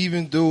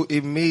 even though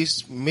it may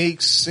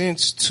make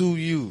sense to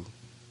you,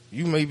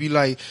 you may be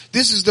like,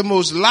 this is the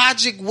most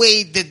logic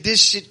way that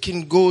this shit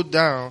can go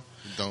down.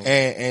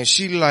 And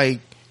she like,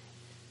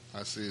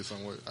 I see it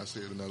some way. I see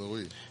it another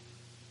way.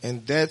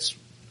 And that's,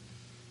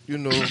 you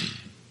know.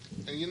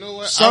 And you know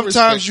what?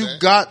 Sometimes you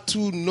got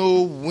to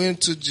know when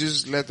to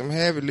just let them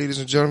have it, ladies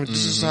and gentlemen.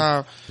 This is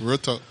how. Real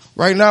talk.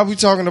 Right now we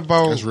talking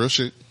about. That's real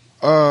shit.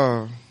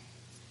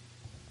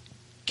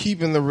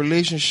 Keeping the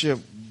relationship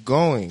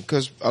going,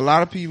 because a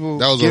lot of people.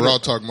 That was a raw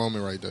talk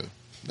moment right there.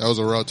 That was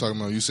a raw talk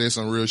moment. You say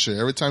some real shit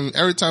every time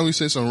we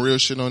say some real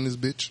shit on this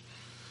bitch.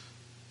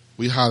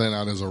 We hollering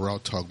out as a raw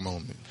talk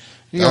moment.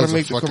 You gotta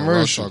make the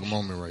commercial. Raw talk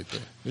moment right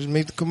there. Just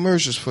make the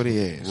commercials for the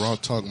ass. Raw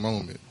talk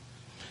moment.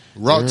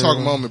 Raw talk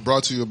moment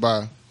brought to you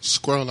by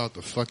Squirrel Out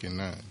the Fucking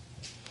Nine.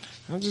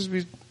 I'll just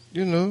be,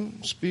 you know,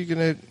 speaking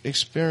that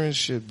experience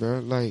shit, bro.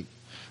 Like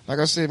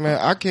I said, man,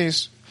 I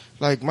can't.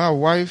 Like my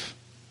wife.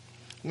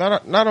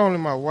 Not only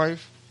my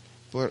wife,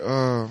 but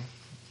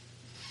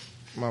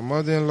my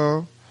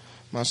mother-in-law,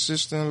 my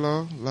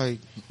sister-in-law, like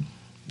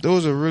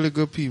those are really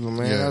good people,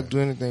 man. Yeah. I'll do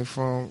anything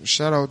for them.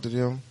 Shout out to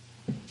them.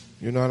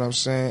 You know what I'm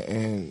saying?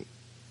 And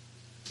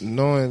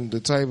knowing the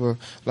type of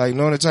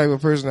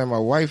person that my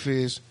wife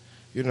is,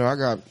 you know, I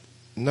got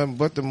nothing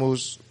but the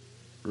most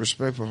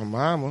respect for her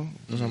mama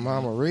because her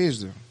mama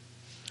raised her.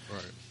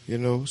 Right. You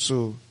know,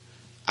 so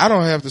I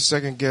don't have to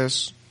second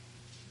guess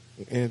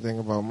anything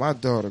about my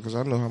daughter because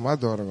I know how my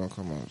daughter gonna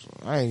come out. So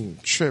I ain't even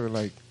tripping.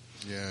 Like,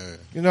 yeah,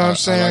 you know what I'm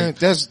saying? Like,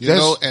 that's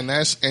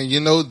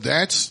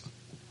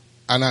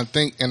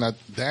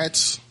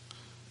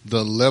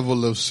the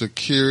level of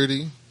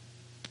security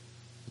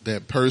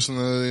that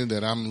personally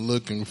that I'm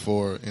looking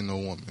for in a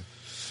woman.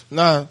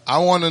 Nah, I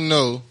want to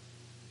know.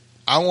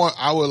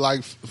 I would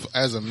like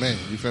as a man.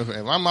 You feel me?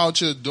 If I'm out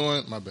here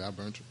doing my bad, I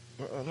burnt you.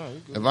 No, you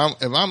good.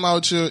 If I'm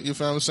out here, you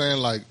feel what I'm saying?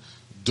 Like.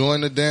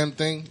 Doing the damn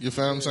thing, you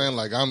feel what I'm saying?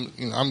 Like I'm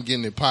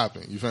getting it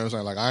popping. You feel what I'm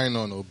saying? Like I ain't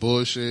on no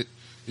bullshit.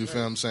 You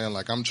feel what I'm saying?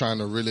 Like I'm trying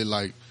to really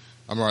like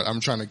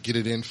I'm trying to get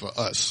it in for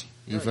us.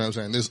 You feel what I'm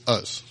saying? This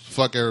us.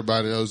 Fuck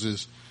everybody else.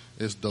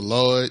 It's the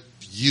Lord,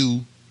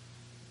 you,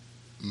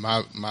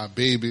 my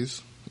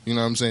babies. You know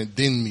what I'm saying?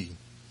 Then me.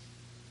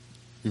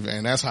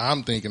 And that's how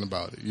I'm thinking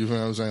about it. You feel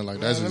what I'm saying? Like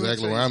that's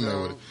exactly where I'm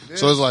at with it.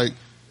 So it's like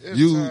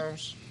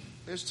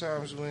there's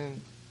times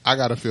when I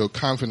gotta feel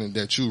confident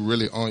that you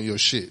really on your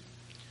shit.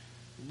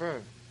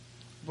 Bro,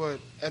 but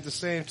at the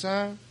same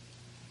time,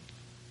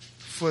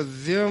 for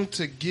them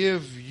to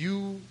give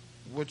you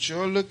what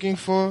you're looking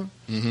for,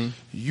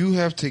 you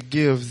have to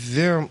give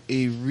them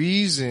a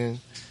reason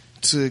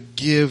to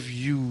give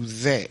you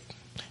that.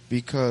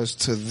 Because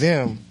to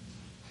them,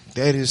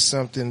 that is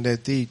something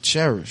that they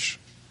cherish.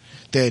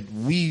 That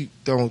we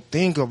don't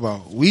think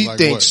about. We like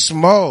think what?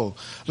 Small.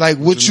 Like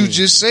what you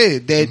just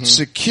said, that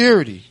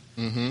security.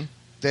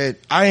 That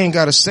I ain't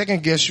got to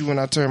second guess you when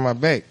I turn my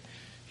back.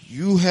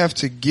 You have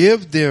to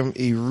give them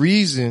a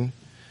reason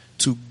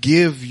to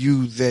give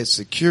you that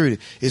security.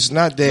 It's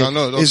not that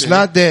it's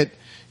not that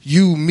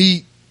you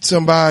meet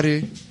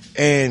somebody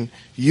and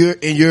you're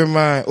in your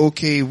mind,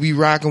 okay, we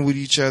rocking with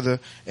each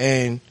other,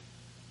 and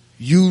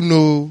you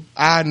know,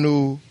 I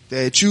know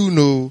that you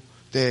know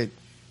that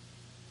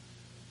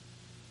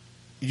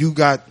you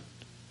got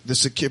the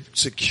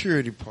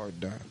security part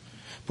down.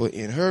 But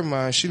in her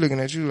mind, she looking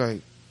at you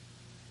like,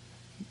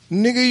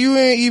 Nigga, you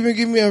ain't even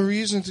give me a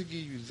reason to give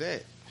you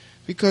that.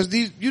 Because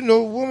these,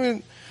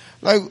 women,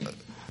 like,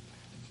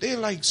 they're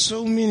like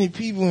so many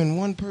people in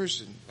one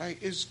person.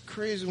 Like, it's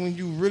crazy when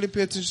you really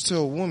pay attention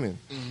to a woman.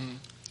 Mm-hmm.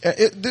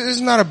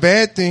 It's not a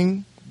bad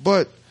thing,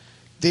 but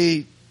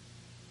they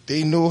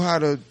know how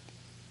to,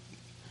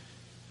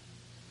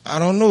 I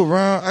don't know,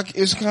 Ron,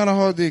 it's kind of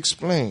hard to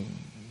explain.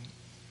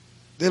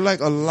 They're like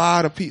a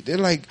lot of people. They're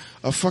like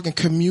a fucking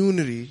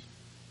community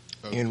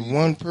in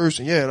one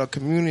person. Yeah, a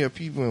community of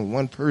people in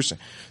one person.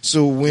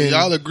 So when do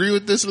y'all agree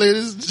with this,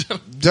 ladies?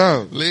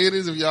 Dog.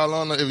 Ladies, if y'all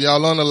on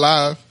the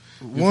live,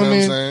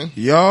 women,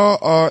 y'all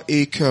are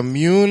a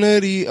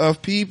community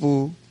of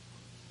people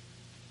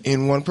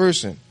in one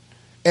person.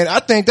 And I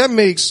think that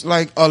makes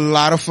like a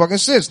lot of fucking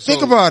sense. So,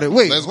 think about it.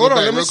 Wait, hold on.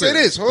 Let me say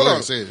this. Hold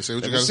on. Say what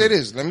you say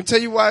this. Let me tell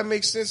you why it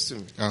makes sense to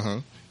me.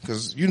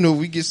 Because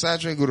we get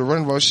sidetracked, go to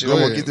Runball shit. I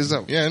want to get this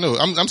up. Yeah, no,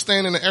 I'm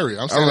staying in the area.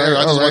 I just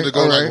wanted to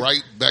go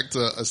right back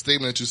to a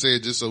statement that you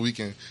said just so we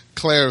can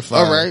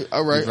clarify.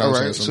 All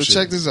right. So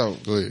check this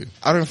out. Go ahead.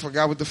 I didn't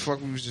forgot what the fuck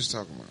we was just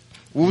talking about.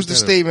 What was the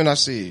statement I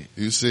said?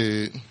 You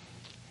said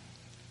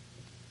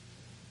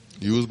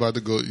you was about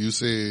to go. You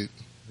said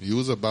you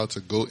was about to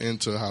go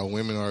into how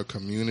women are a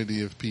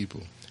community of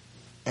people.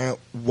 And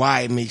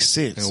why it makes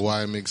sense.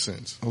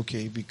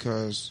 Okay,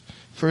 because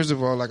first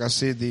of all, like I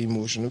said, the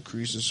emotional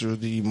creases, so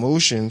the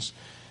emotions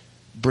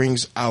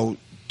brings out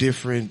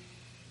different,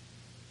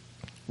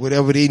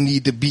 whatever they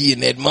need to be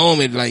in that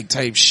moment, like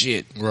type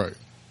shit. Right.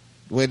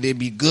 Whether they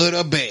be good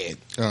or bad.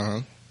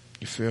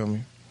 You feel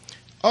me?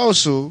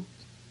 Also,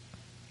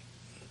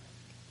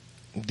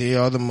 they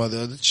are the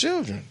mother of the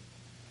children.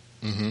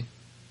 Mm-hmm.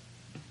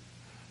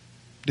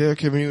 They're a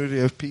community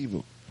of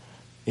people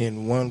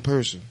in one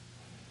person.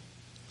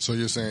 So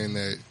you're saying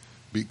that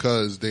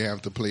because they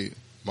have to play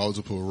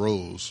multiple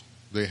roles,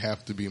 they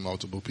have to be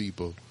multiple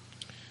people.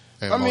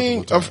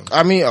 Obviously,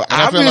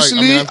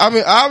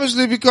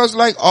 because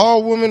like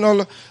all women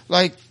are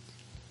like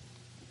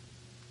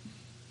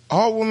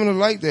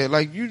that.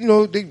 Like you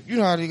know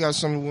how they got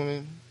some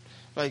women,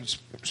 like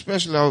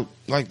especially out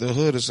like the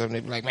hood or something.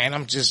 They be like, man,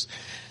 I'm just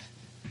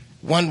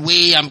one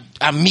way.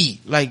 I'm me.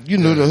 Like the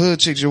hood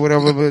chicks or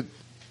whatever, but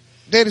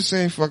they the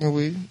same fucking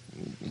way.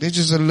 They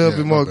just a little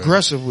bit more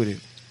aggressive with it.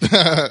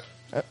 I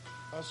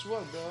swear,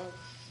 dog.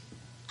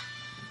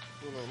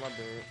 Hold on, my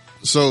bad.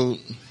 So,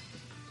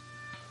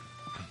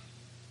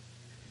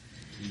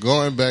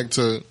 going back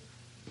to,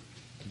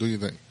 do you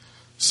think?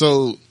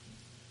 So,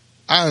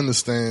 I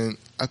understand.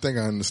 I think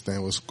I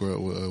understand what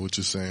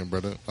you're saying,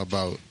 brother,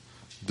 about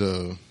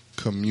the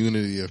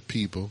community of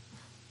people.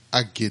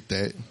 I get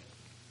that,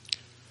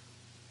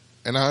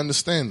 and I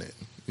understand that.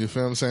 You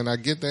feel what I'm saying? I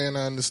get that and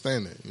I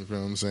understand that. You feel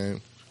what I'm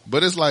saying?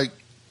 But it's like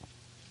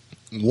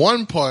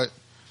one part.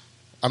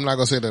 I'm not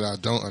gonna say that I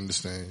don't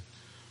understand.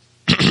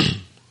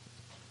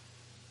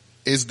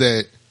 Is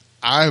that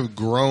I've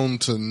grown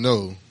to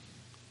know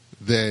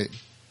that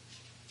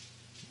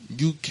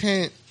you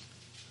can't.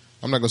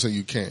 I'm not gonna say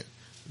you can't.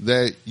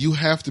 That you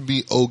have to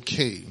be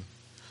okay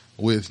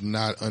with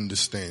not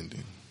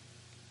understanding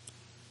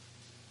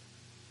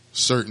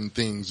certain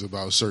things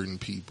about certain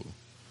people.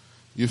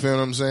 You feel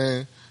what I'm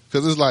saying?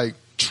 Because it's like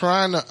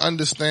trying to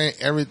understand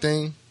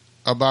everything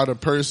about a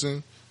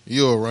person,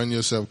 you'll run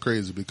yourself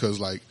crazy because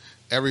like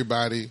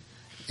everybody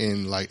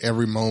in like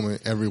every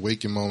moment, every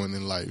waking moment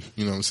in life,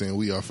 you know what I'm saying?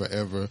 We are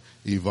forever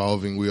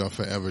evolving. We are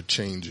forever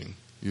changing.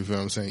 You feel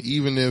what I'm saying?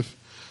 Even if,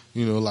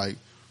 like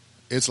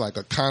it's like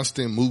a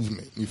constant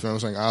movement. You feel what I'm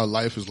saying? Our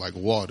life is like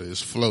water. It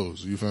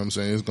flows. You feel what I'm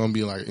saying? It's going to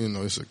be like,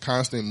 it's a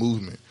constant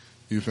movement.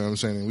 You feel what I'm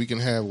saying? And we can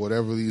have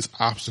whatever these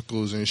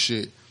obstacles and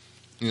shit,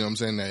 you know what I'm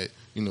saying, that,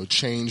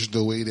 change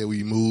the way that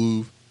we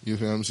move. You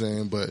feel what I'm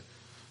saying? But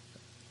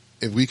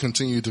if we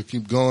continue to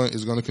keep going,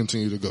 it's going to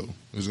continue to go.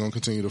 It's going to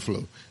continue to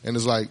flow. And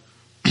it's like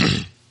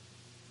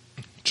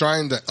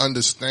trying to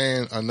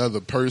understand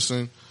another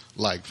person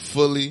like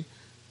fully,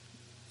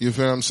 you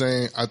feel what I'm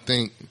saying? I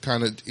think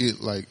kind of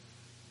it like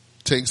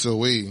takes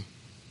away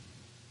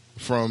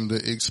from the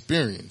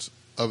experience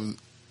of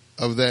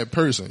that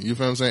person. You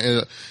feel what I'm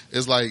saying?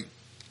 It's like,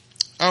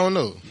 I don't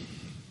know.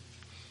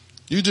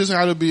 You just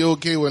have to be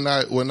okay with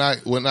not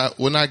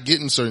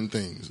getting certain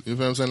things. You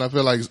feel what I'm saying? I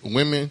feel like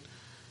women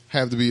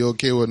have to be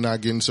okay with not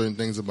getting certain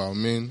things about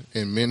men,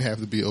 and men have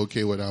to be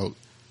okay without,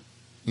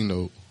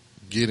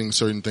 getting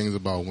certain things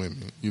about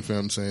women. You feel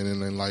what I'm saying?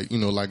 And then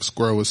like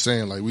Squirrel was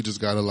saying, like you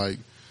just gotta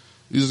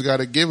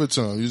give it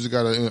to them. You just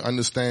gotta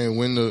understand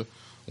when to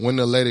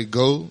let it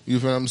go. You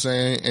feel what I'm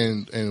saying?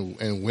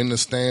 And when to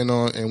stand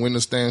on and when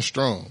to stand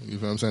strong. You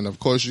feel what I'm saying? Of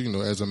course,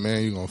 as a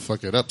man, you're gonna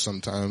fuck it up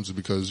sometimes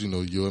because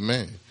you're a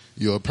man.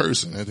 You're a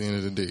person at the end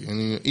of the day.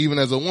 And even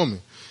as a woman,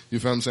 you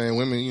feel what I'm saying?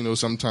 Women,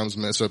 sometimes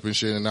mess up and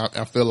shit. And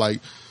I feel like,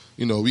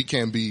 we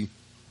can't be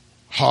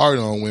hard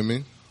on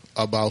women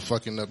about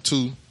fucking up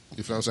too.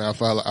 You feel what I'm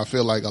saying? I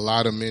feel like a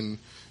lot of men,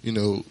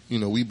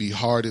 we be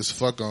hard as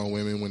fuck on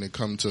women when it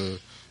comes to,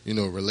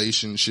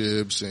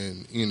 relationships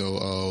and,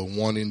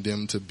 wanting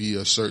them to be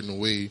a certain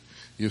way.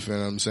 You feel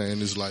what I'm saying?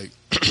 It's like,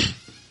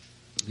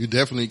 You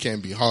definitely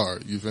can't be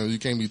hard. You feel me? You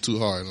can't be too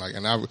hard. Like,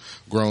 and I've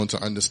grown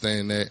to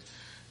understand that,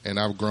 and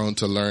I've grown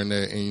to learn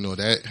that, and you know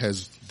that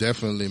has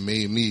definitely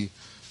made me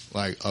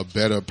like a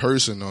better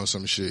person on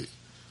some shit.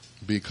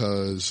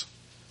 Because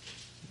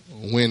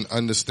when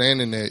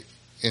understanding that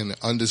and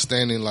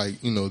understanding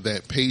like, you know,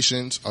 that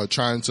patience, or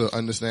trying to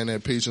understand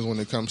that patience when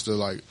it comes to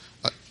like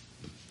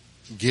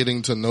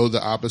getting to know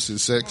the opposite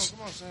sex,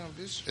 come on, Sam,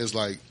 bitch. it's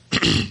like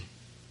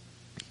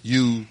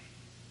you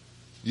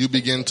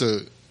begin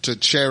to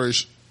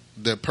cherish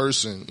that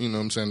person, you know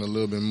what I'm saying, a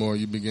little bit more.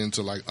 You begin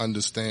to like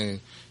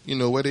understand, you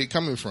know, where they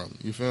coming from.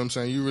 You feel what I'm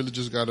saying? You really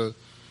just gotta,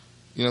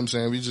 you know what I'm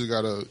saying, we just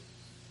gotta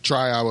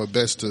try our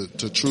best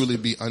to truly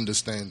be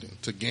understanding,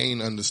 to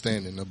gain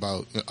understanding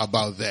about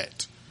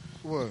that.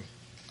 What?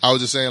 I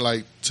was just saying,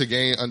 like, to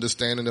gain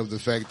understanding of the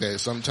fact that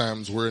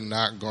sometimes we're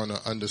not gonna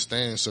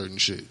understand certain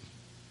shit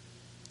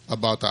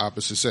about the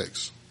opposite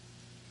sex.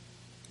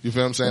 You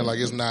feel what I'm saying? Like,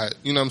 it's not,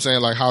 you know what I'm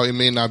saying, like how it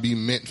may not be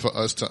meant for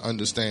us to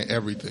understand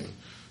everything.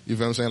 You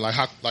feel what I'm saying? Like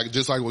how, like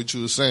just like what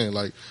you were saying,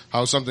 like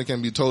how something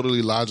can be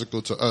totally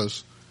logical to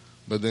us,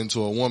 but then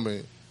to a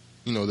woman,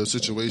 you know, the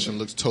situation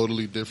looks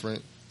totally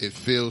different. It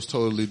feels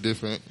totally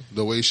different.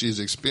 The way she's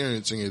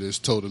experiencing it is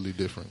totally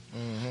different.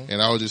 Mm-hmm.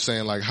 And I was just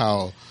saying, like,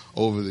 how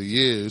over the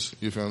years,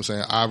 you feel what I'm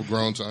saying, I've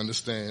grown to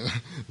understand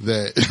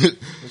that that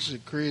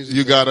shit crazy.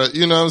 You gotta,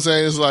 you know what I'm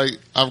saying? It's like,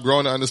 I've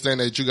grown to understand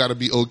that you gotta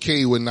be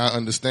okay with not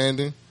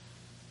understanding.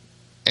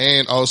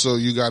 And also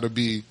you gotta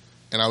be,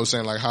 and I was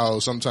saying like how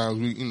sometimes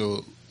we, you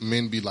know,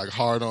 men be like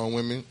hard on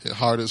women,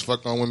 hard as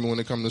fuck on women when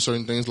it comes to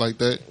certain things like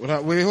that.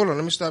 Wait, hold on.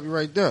 Let me stop you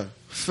right there.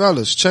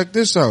 Fellas, check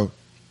this out.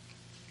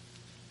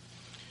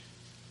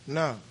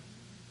 Now,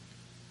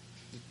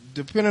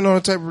 depending on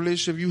the type of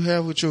relationship you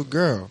have with your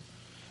girl,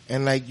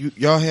 and like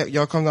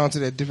y'all come down to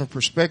that different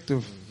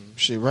perspective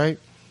shit, right?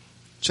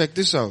 Check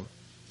this out.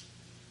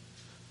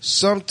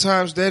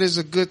 Sometimes that is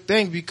a good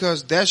thing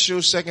because that's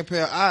your second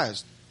pair of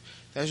eyes.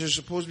 That's your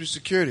supposed to be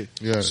security.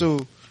 Yeah.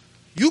 So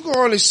you can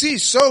only see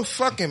so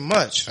fucking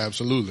much.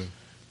 Absolutely.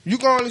 You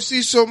can only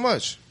see so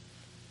much.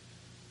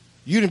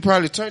 You didn't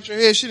probably turn your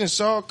head, she done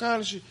saw all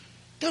kind of shit.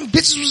 Them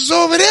bitches was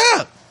over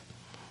there.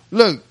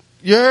 Look,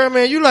 you heard,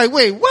 man? You like,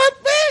 wait,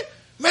 what, man?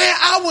 Man,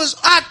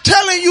 I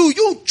telling you,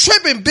 you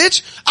tripping,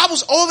 bitch. I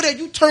was over there.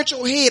 You turned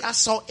your head. I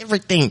saw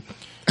everything.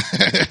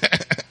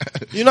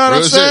 You know what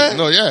I'm saying?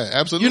 No, yeah,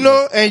 absolutely. You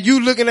know, and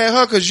you looking at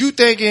her because you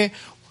thinking,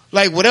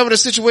 like, whatever the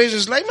situation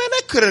is, like, man,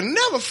 that could have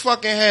never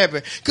fucking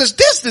happened. Because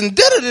this and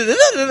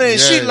da-da-da-da-da-da. And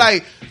she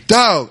like,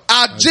 dog,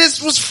 I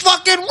just was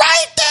fucking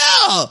right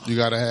there. You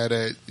gotta have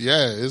that.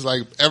 Yeah, it's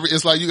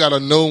like you gotta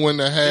know when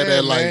to have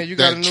that, like, man,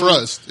 that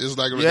trust. It's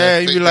like, yeah,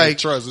 you be like,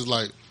 trust. It's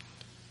like,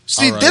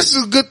 see, right. This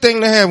is a good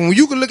thing to have. When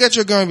you can look at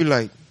your girl and be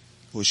like,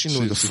 well, she knew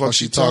what the fuck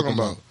she talking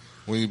about.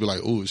 When you be like,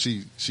 oh,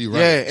 she right.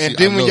 Yeah, and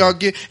then when y'all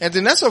get, and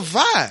then that's a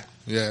vibe.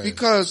 Yeah.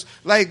 Because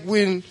like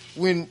when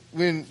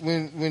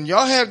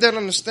y'all have that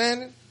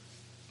understanding,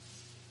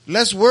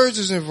 less words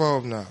is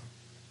involved now.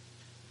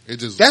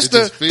 That's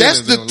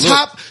the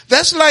top.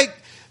 That's like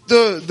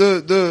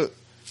the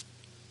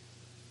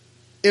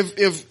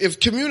if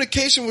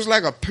communication was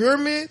like a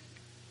pyramid,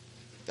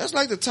 that's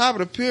like the top of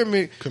the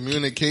pyramid.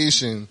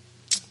 Communication.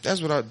 That's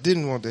what I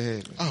didn't want to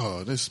happen.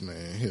 Oh, this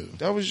man here.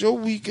 That was your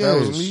weak ass. That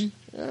was me.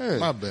 Yeah.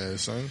 My bad,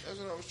 son. That's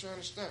what I was trying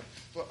to stop.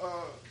 But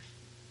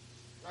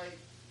like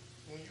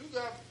when you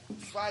got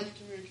fire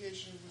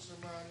communication with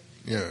somebody,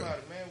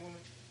 anybody, man, woman,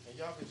 and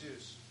y'all could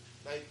just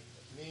like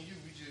me and you,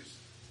 we just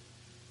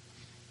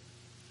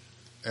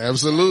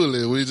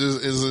absolutely, we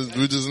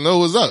just know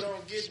what's up. You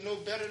don't get no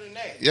better than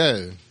that. Yeah.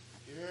 You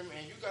hear me?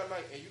 And you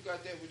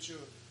got that with your,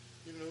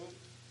 you know,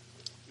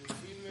 your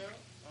female.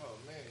 Oh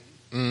man.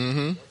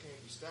 Mm-hmm.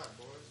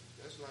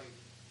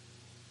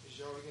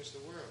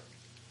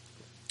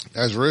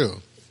 That's real. You know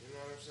what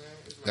I'm saying?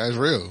 It's like, that's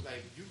real.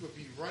 Like you could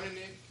be running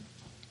it,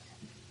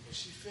 and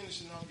she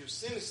finishing off your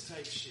sentence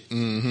type shit.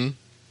 Mm-hmm.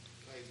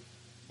 Like,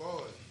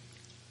 boy,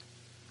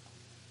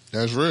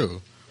 that's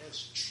real.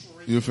 That's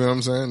true. You feel what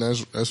I'm saying?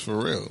 That's for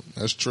real.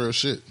 That's true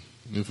shit.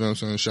 You feel what I'm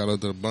saying? Shout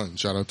out to the bun.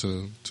 Shout out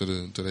to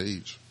the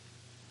H.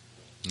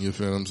 You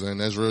feel what I'm saying?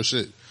 That's real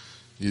shit.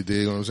 You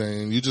dig what I'm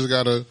saying? You just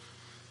gotta.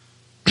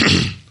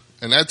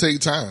 And that take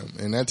time,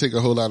 and that take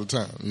a whole lot of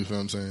time. You feel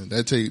what I'm saying?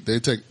 That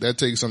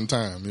take some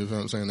time. You feel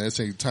what I'm saying? That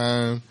take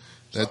time.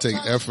 That take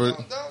effort.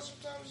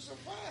 Sometimes it's a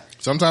vibe.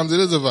 Sometimes it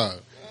is a vibe.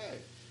 Yeah.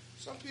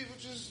 Some people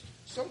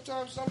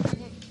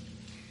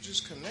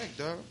just connect,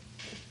 dog.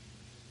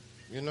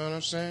 You know what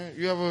I'm saying?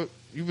 You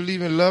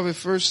believe in love at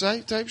first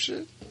sight type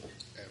shit?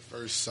 At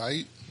first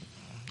sight?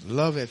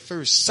 Love at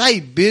first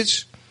sight,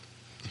 bitch.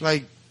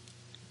 Like,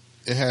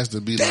 it has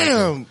to be.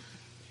 Damn, like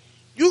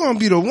you gonna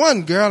be the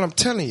one, girl. I'm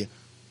telling you.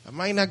 I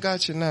might not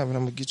got you now, but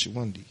I'm gonna get you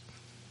one day.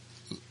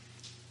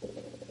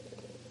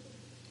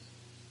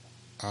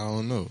 I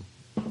don't know.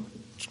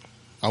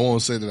 I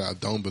won't say that I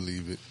don't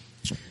believe it.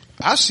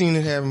 I've seen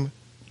it happen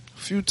a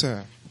few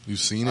times. You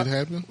seen it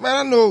happen?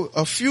 Man, I know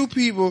a few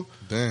people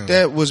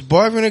that was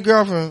boyfriend and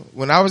girlfriend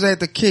when I was at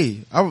the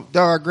K.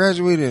 I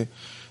graduated.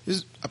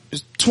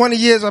 it's 20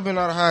 years I've been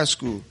out of high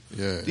school.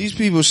 Yeah. These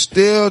people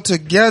still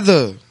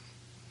together.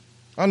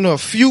 I know a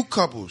few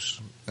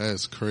couples.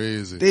 That's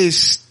crazy. They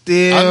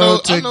still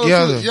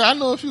together. I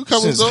know a few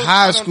couples Since though.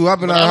 high school. I've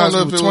been out of high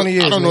school for 20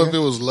 years. I don't know nigga. if it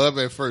was love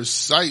at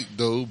first sight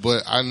though,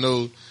 but I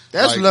know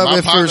That's like, love my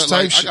at partner, first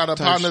type like, shit. I got a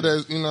type partner shit.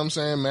 that's, you know what I'm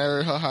saying,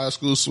 married her high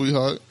school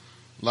sweetheart.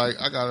 Like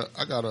I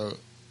got a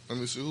let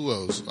me see who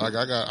else. Like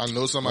I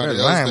know somebody That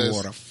else lime that's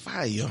water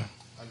fire.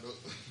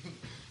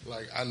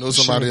 I know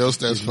somebody else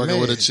that's Get fucking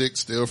with a mad. chick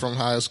still from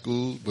high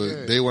school, but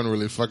Yeah. they weren't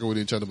really fucking with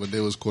each other, but they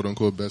was quote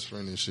unquote best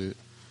friend and shit.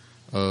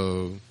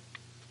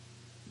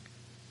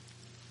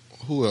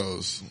 Who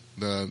else?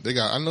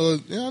 I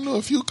know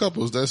a few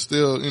couples that's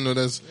still, you know,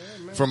 that's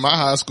from my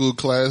high school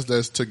class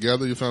that's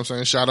together. You feel what I'm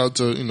saying? Shout out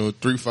to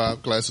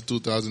 3-5 class of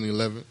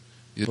 2011.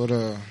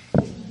 But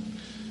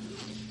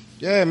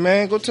yeah,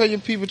 man, go tell your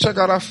people, check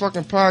out our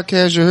fucking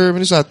podcast. You heard me?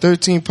 This is our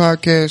 13th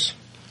podcast,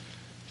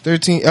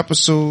 13th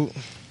episode,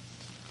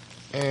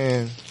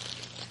 and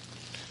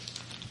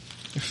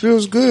it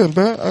feels good,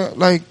 bro.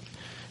 Like,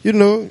 you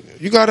know,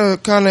 you gotta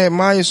kind of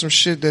admire some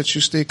shit that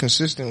you stay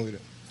consistent with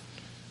it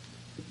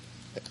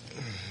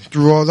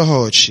through all the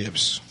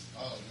hardships.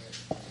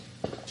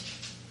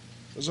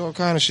 There's all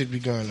kind of shit be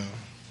going on.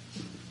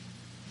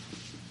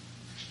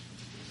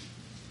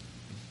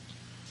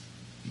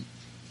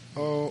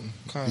 Oh,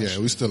 kind of Yeah,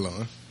 shit. we still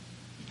on.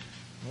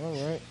 All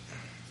right.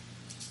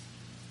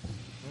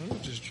 Let me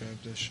just drop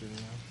that shit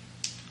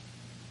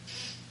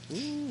now.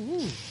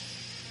 Ooh.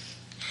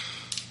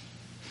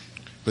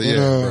 But yeah,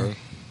 bro.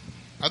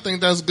 I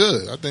think that's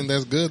good. I think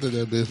that's good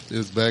that bitch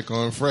is back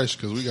on fresh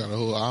because we got a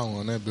whole hour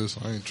on that bitch,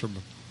 so I ain't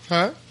tripping.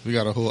 Huh? We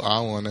got a whole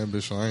hour on that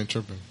bitch, so I ain't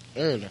tripping.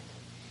 Early.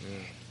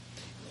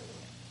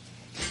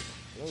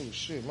 Oh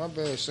shit, my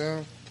bad,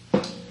 Sam.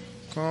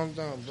 Calm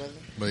down, brother.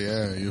 But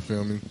yeah, you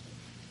feel me?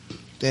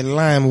 That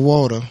lime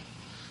water.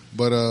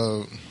 But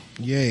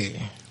Yeah.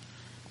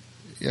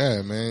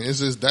 yeah, man, it's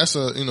just that's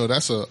a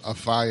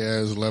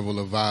fire ass level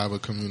of vibe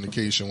of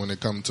communication when it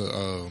comes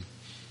to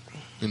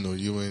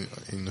you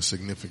and the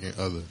significant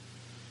other.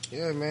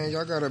 Yeah, man,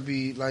 y'all gotta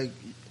be like,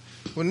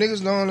 when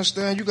niggas don't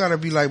understand, you gotta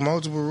be like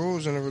multiple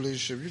roles in a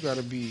relationship. You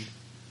gotta be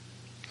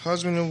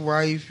husband and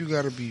wife, you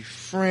gotta be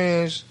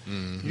friends,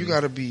 Mm-hmm. you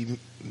gotta be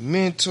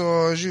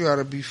mentors, you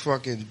gotta be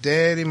fucking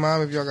daddy,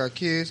 mom if y'all got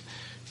kids,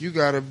 you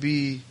gotta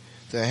be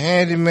the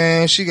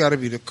handyman, she gotta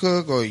be the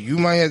cook, or you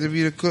might have to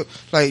be the cook.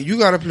 Like, you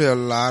gotta play a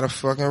lot of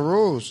fucking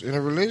roles in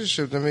a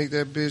relationship to make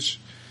that bitch,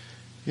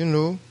 you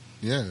know,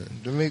 Yeah,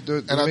 to make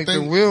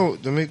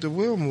the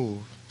wheel move.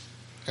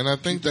 and I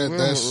think Keep the that wheel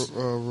that's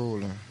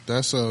rolling.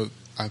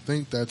 I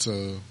think that's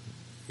a,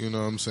 you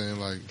know what I'm saying,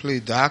 like Play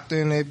doctor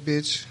in that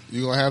bitch.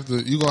 you gonna have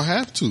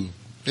to.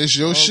 It's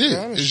your All shit.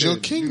 kind of It's shit. your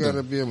kingdom. You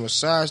gotta be a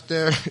massage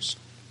therapist.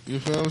 You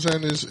feel what I'm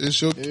saying?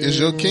 It's your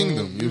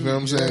kingdom. You feel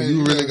what I'm saying? Yeah,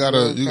 You really do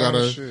all you kind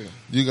of gotta shit.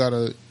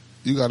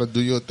 you gotta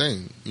do your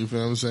thing. You feel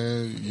what I'm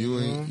saying? You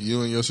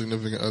Mm-hmm. and your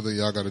significant other,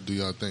 y'all gotta do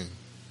your thing.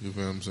 You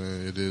feel what I'm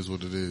saying? It is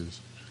what it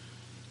is.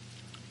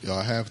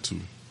 Y'all have to,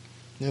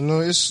 You know,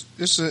 it's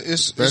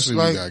especially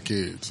like, if you got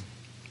kids.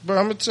 but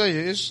I'm gonna tell you,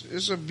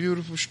 it's a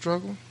beautiful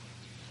struggle.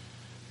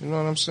 You know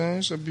what I'm saying?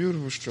 It's a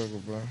beautiful struggle,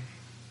 bro.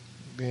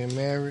 Being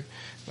married,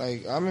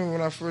 like I remember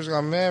when I first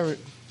got married,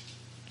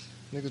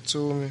 nigga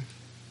told me,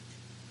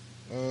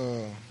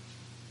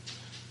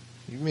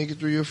 you make it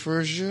through your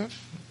first year,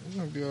 it's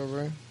gonna be all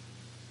right.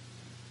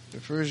 The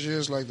first year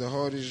is like the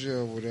hardest year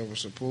or whatever,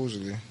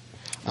 supposedly.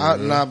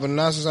 Mhm. But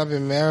not since I've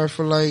been married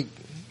for like,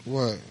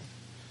 what,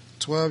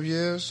 12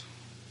 years?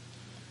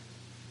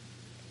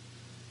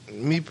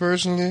 Me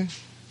personally,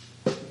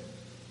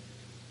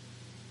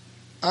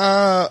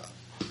 I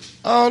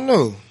don't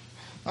know.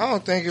 I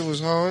don't think it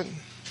was hard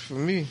for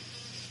me.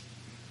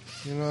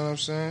 You know what I'm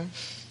saying?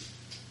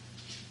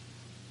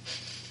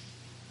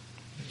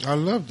 I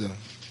loved her.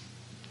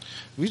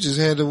 We just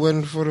had the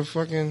wedding for the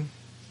family.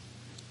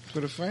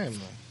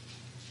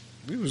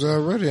 We was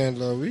already in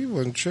love. We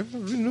wasn't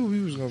tripping. We knew we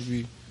was gonna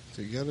be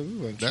together. We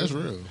wasn't tripping. That's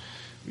real.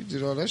 We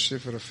did all that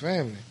shit for the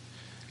family.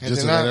 And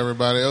Just to then let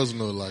everybody else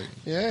know, like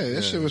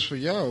that shit was for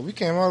y'all. We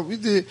came out,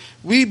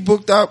 we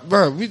booked out,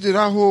 bro. We did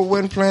our whole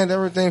wedding, planned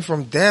everything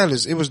from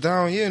Dallas. It was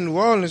down here in New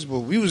Orleans, but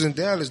we was in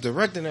Dallas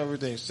directing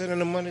everything, sending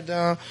the money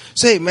down.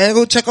 Say, man,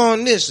 go check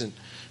on this and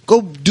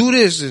go do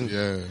this, and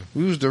yeah.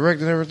 we was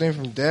directing everything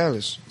from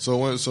Dallas. So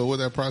what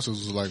that process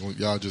was like when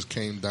y'all just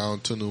came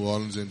down to New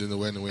Orleans and then the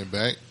wedding went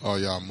back, or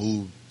y'all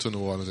moved to New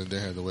Orleans and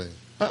then had the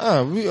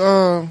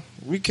wedding?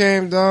 We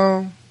came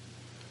down.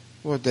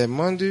 What, that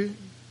Monday?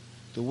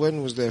 The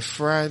wedding was that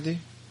Friday.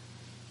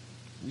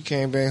 We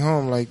came back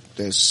home like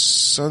that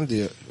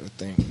Sunday, I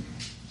think.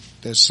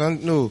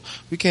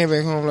 We came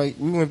back home like,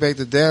 we went back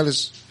to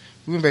Dallas.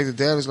 We went back to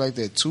Dallas like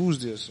that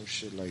Tuesday or some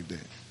shit like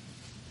that.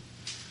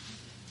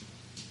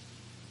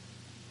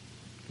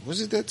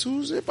 Was it that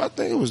Tuesday? I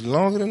think it was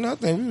longer than that. I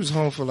think we was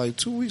home for like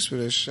 2 weeks for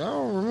that shit. I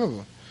don't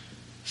remember.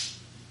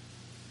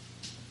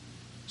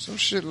 Some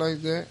shit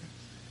like that.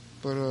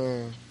 But,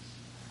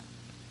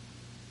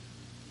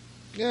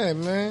 Yeah,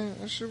 man.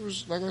 That shit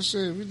was, like I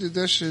said, we did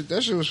that shit.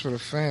 That shit was for the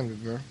family,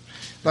 bro.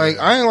 Like,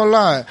 I ain't gonna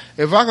lie.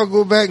 If I could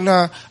go back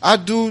now, I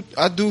do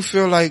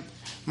feel like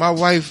my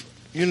wife,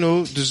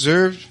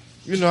 deserved,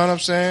 you know what I'm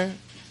saying?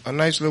 A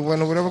nice little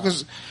wedding or whatever.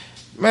 Cause,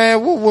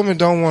 man, what woman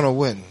don't want a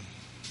wedding?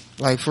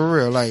 Like, for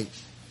real. Like,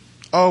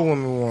 all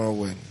women want a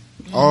wedding.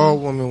 All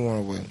women want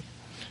a wedding.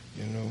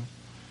 You know?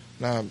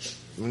 Now,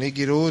 when they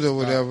get older or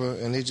whatever,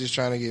 and they just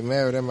trying to get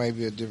married, that might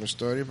be a different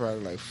story. They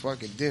probably like,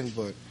 fuck it then,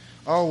 but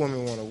all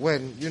women want a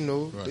wedding,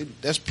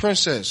 that's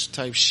princess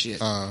type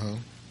shit.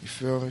 You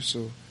feel me?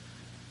 So,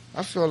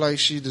 I feel like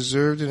she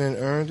deserved it and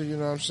earned it, you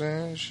know what I'm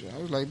saying? I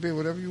was like, babe,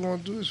 whatever you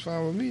want to do is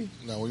fine with me.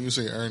 Now, when you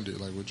say earned it,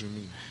 like, what you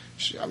mean?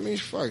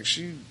 Fuck,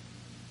 she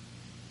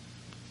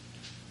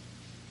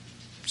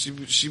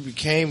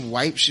became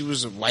wife. She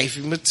was a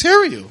wifey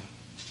material.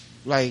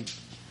 Like,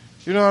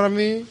 you know what I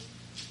mean?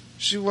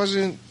 She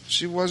wasn't,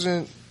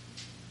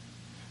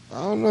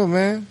 I don't know,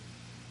 man.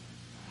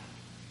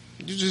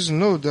 You just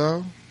know,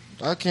 dog.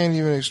 I can't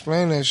even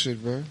explain that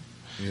shit, bro.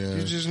 Yeah.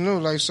 You just know,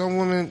 like, some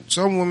women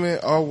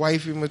are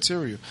wifey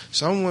material.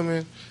 Some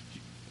women,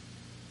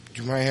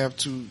 you might have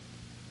to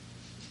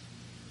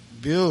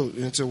build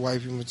into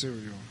wifey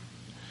material.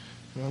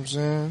 You know what I'm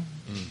saying?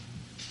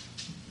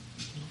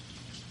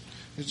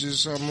 It's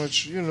just how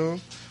much,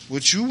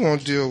 what you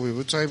want to deal with,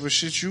 what type of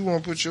shit you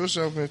want to put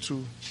yourself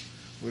into.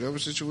 Whatever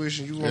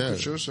situation you want to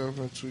put yourself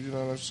into, you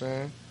know what I'm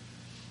saying?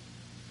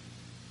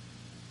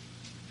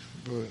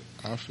 But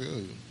I feel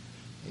you.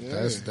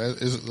 Yeah. That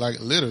is like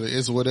literally,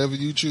 it's whatever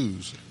you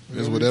choose.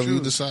 It's whatever you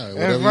decide.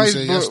 And whatever you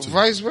say yes to.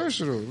 Vice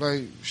versa though.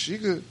 Like, she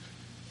could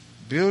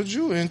build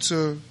you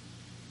into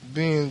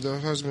being the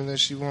husband that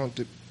she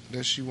wants.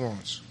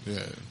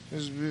 Yeah.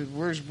 It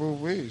works both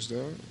ways,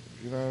 though.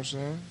 You know what I'm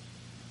saying?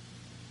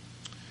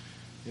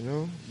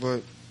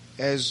 But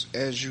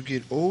as you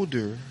get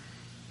older,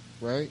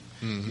 right?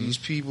 These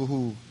people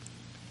who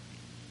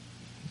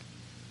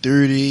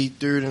 30,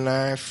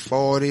 39,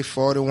 40,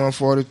 41,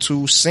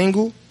 42,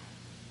 single,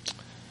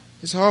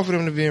 it's hard for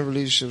them to be in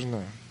relationships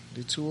now.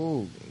 They too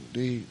old.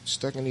 They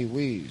stuck in their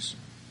ways.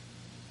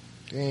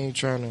 They ain't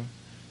trying to,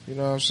 you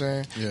know what I'm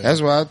saying? Yeah.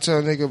 That's why I tell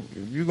a nigga,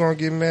 if you gonna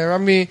get married, I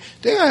mean,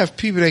 they gotta have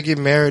people that get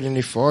married in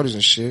their 40s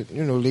and shit,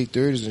 late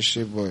 30s and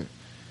shit, but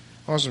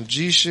on some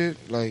G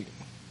shit, like,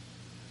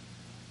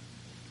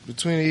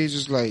 between the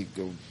ages, like,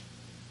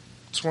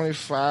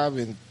 25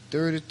 and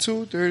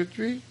 32,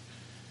 33,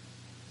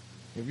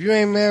 if you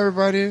ain't married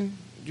by then,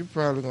 you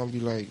probably gonna be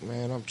like,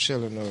 man, I'm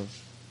chilling, or,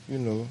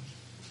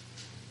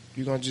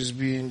 you're gonna just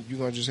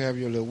have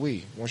your little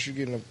way. Once you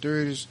get in the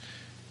 30s,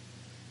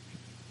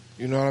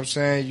 you know what I'm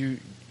saying?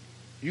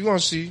 You gonna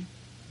see.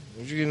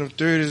 Once you get in the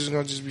 30s, it's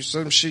gonna just be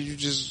some shit you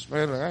just,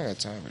 man, like, I ain't got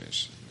time for that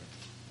shit.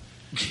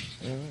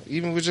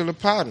 Even with your little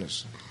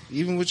partners.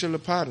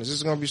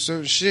 It's gonna be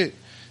certain shit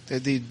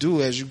that they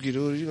do as you get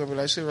older. You're gonna be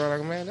like, shit, right,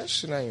 like, man, that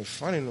shit not even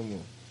funny no more.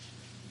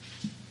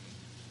 I'm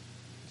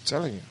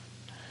telling you.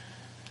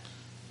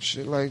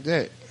 Shit like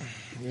that.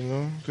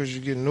 Because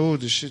you're getting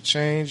older, shit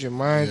change, your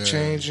mind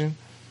changing.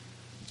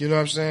 You know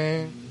what I'm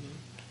saying?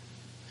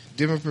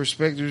 Different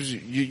perspectives.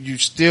 You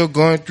still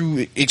going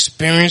through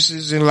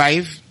experiences in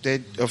life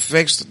that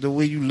affects the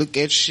way you look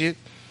at shit.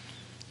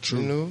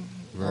 True.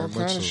 Very all much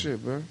kind so. of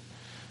shit, bro.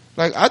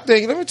 Like, I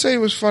think, let me tell you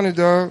what's funny,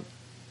 dog.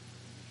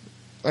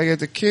 Like, at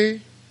the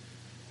K,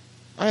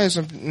 I had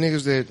some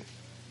niggas that,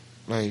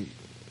 like,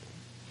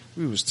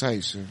 we was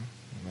tight, sir.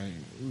 Like,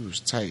 we was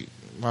tight.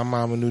 My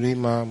mama knew their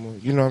mama.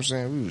 You know what I'm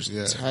saying? We was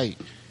tight.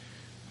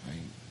 Like,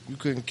 you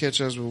couldn't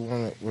catch us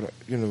with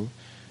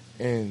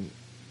and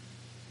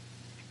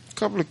a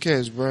couple of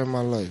cats, bro, in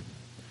my life.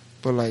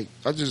 But, like,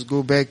 I just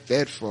go back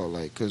that far,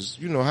 like, cause,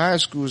 high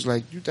school is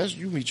like,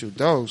 you meet your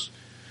dogs.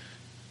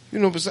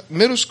 But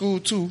middle school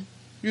too,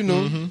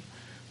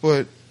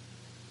 But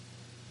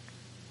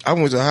I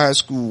went to high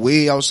school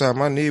way outside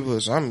my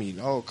neighborhood, so I'm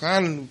meeting all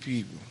kind of new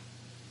people,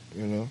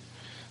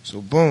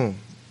 So, boom.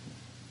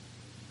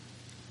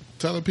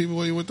 Tell the people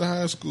where you went to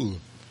high school.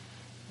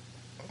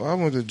 Well, I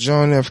went to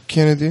John F.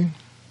 Kennedy.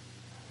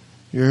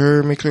 You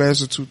heard me,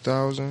 class of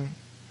 2000.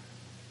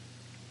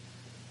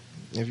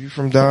 If you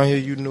from down here,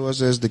 you know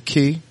us as the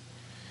Key.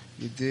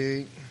 You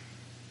dig?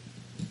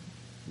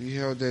 We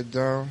held that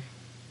down.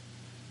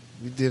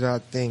 We did our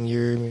thing, you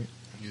heard me?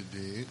 You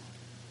did.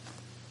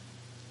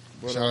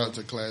 But, Shout out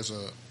to class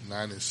of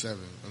 97.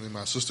 I mean,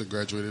 my sister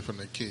graduated from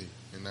the Key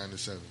in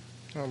 97.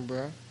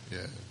 Bro.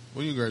 Yeah.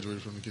 When you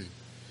graduated from the Key?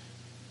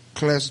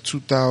 Class of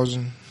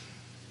 2000.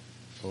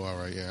 Oh, all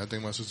right. Yeah, I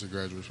think my sister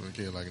graduated from the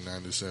Key in like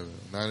 97.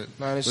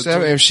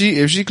 97. If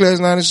she class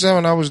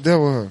 97, I was there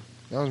with her.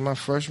 That was my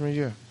freshman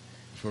year.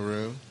 For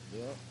real?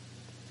 Yeah.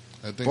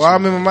 I think. Well, I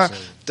remember my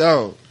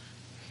dog.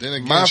 Then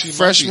again, my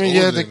freshman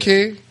year at the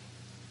Key.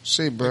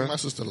 Say, I bro. think my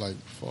sister like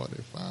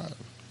 45.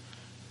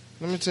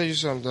 Let me tell you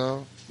something,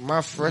 dog.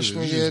 My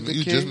freshman year at the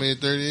You Key. just made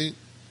 38?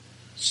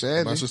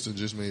 Sadly. My sister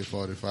just made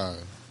 45.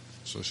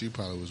 So she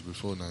probably was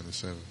before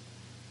 97.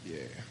 Yeah.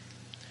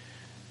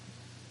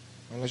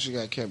 Unless you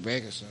got kept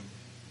back or something.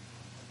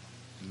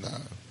 Nah.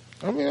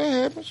 I mean,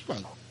 that happens.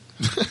 Fuck.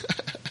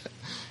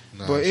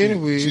 But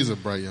anyway, she's a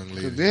bright young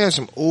lady. There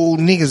some old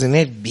niggas in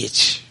that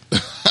bitch.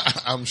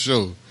 I'm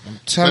sure. I'm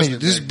telling you,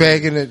 this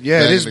back in the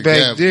this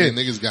back then.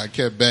 Niggas got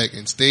kept back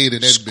and stayed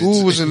in that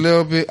School bitch. was a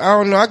little bit, I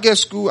don't know,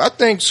 I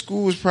think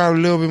school was probably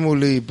a little bit more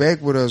laid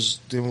back with us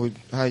than with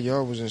how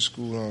y'all was in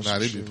school. On nah,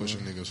 they be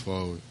pushing niggas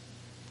forward.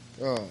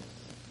 Oh.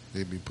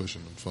 They be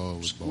pushing them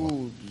forward.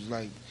 School was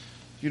like,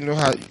 you know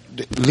how,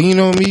 lean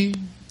on me?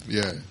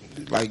 Yeah.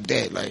 Like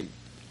that, like.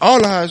 All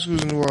the high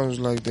schools in New Orleans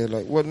like that,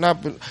 like what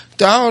not, but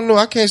I don't know.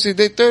 I can't say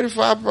they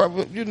 35,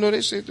 but you know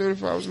they say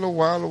 35 was a little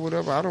wild or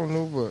whatever. I don't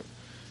know, but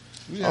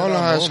all the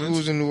high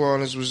schools in New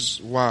Orleans was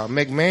wild.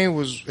 McMahon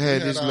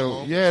had this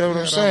little, moments. that's what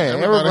I'm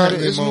saying. Everybody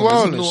is New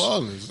Orleans. New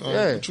Orleans.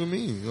 Yeah. What you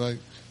mean? Like,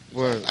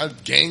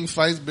 what? Gang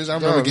fights, bitch. I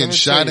remember getting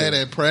shot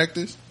at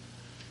practice.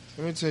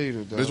 Let me tell you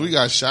though, dog. Bitch, we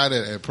got shot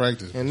at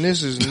practice. And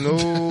this is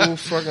no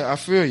fucking. I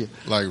feel you.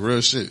 Like real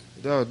shit,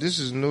 dog. This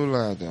is no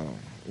lie, dog.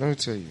 Let me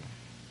tell you.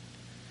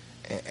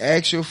 And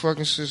ask your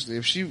fucking sister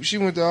if she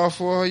went to all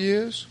 4 of her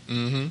years.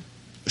 Mm-hmm.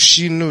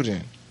 She knew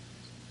then.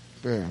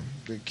 Bam.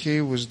 The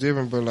kid was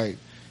different, but like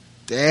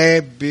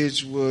that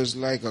bitch was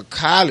like a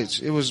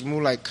college. It was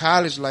more like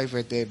college life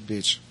at that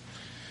bitch.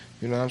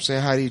 You know what I'm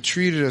saying? How they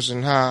treated us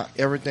and how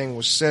everything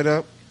was set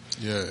up.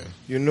 Yeah.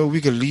 You know,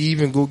 we could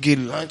leave and go get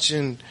lunch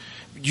and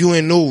you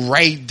ain't know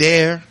right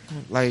there.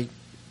 Like,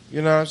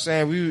 you know what I'm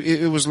saying?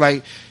 It was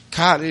like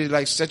college,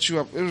 like set you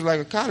up. It was like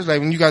a college, like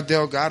when you got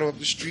Delgado up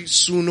the street,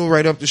 Suno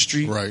right up the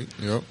street. Right.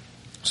 Yep.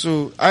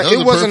 So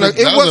it wasn't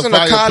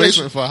a college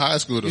for high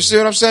school. Though. You see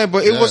what I'm saying?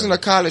 But it wasn't a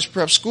college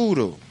prep school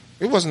though.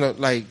 It wasn't a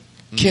like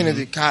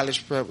Kennedy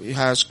college prep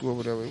high school or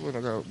whatever. It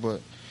wasn't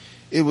but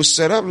it was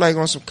set up like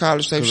on some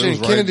college type shit.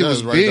 Right Kennedy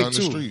was right big down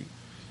too. The street.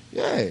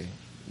 Yeah,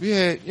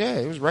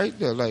 it was right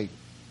there. Like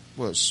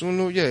what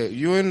Suno? Yeah,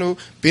 UNO,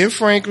 Ben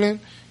Franklin,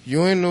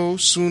 UNO,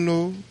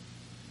 Suno,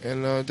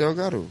 and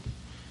Delgado.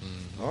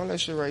 All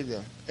that shit right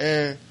there.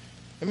 And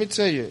let me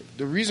tell you,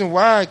 the reason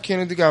why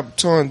Kennedy got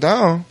torn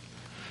down,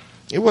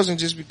 it wasn't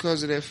just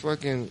because of that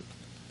fucking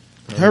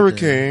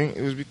hurricane.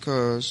 It was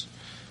because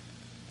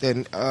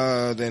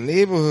that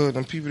neighborhood,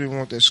 them people didn't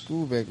want that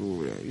school back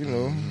over there. You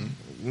know,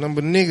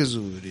 number of niggas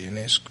over there in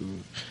that school.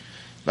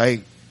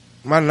 Like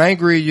my 9th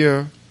grade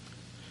year,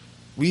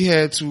 we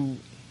had to,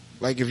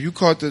 like, if you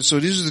caught so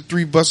these are the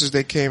 3 buses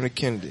that came to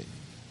Kennedy: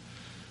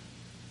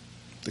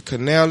 the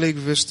Canal Lake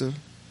Vista,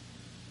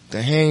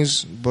 the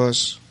Haynes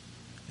bus,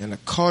 and the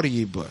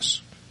Cartier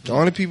bus. The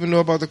only people know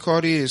about the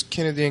Cartier is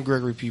Kennedy and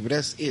Gregory people.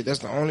 That's it. That's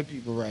the only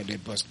people ride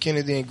that bus.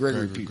 Kennedy and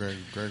Gregory people.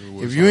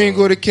 Gregory if you ain't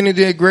go to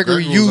Kennedy and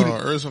Gregory, you was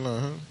on Ursula,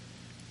 huh?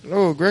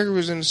 No, Gregory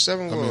was in the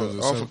 7th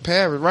ward off of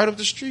Paris, right up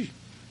the street.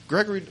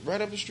 Gregory,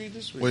 right up the street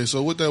this way. Wait,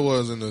 so what that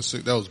was in the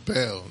 6th? That was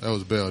Bell. That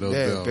was Bell.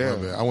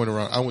 Bell.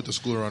 I went to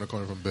school around the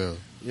corner from Bell.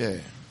 Yeah,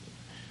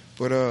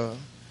 but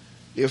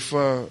if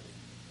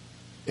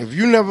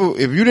you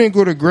didn't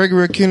go to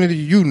Gregory or Kennedy,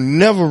 you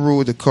never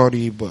rode the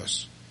Cartier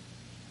bus.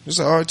 It's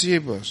an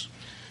RTA bus.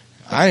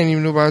 I didn't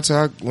even know about it until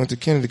I went to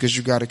Kennedy because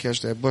you got to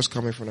catch that bus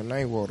coming from the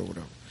 9th ward or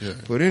whatever. Yeah.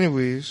 But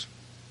anyways,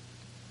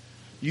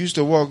 you used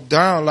to walk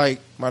down, like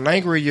my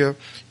 9th grade year,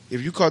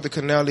 if you caught the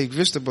Canal Lake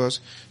Vista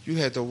bus, you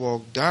had to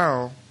walk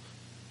down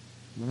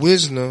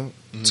Wisner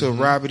to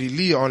Robert E.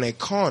 Lee on that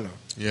corner.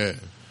 Yeah.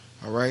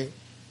 All right?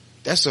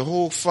 That's a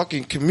whole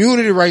fucking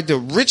community right there.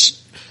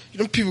 Rich,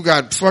 people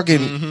got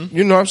fucking,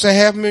 you know what I'm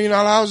saying, $500,000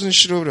 houses and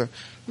shit over there.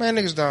 Man,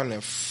 niggas down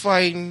there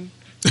fighting,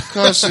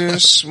 cussing,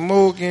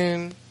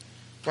 smoking,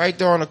 right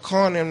there on the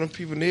corner in them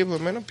people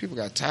neighborhood. Man, them people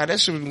got tired. That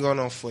shit was been going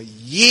on for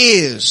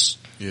years.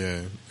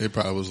 Yeah, it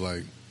probably was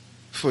like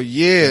for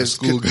years.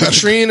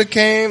 Katrina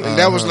came, and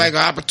that was like an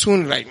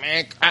opportunity. Like,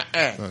 man,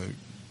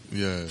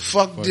 yeah,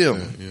 fuck them.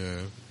 That,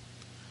 yeah.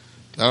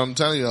 I'm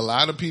telling you, a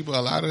lot of people,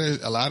 a lot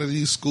of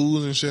these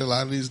schools and shit, a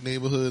lot of these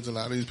neighborhoods, a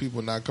lot of these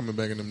people not coming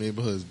back in them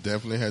neighborhoods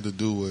definitely had to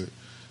do with,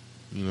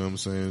 you know what I'm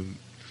saying,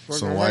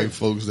 some white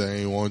folks that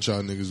ain't want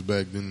y'all niggas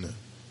back, didn't they?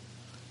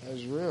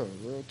 That's real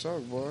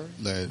talk, boy.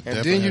 And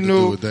then you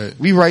know,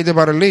 we right there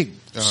by the lake,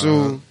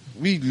 so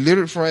we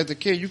literally from at the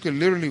K, you could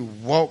literally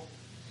walk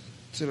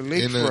to the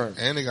lakefront,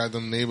 and they got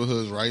them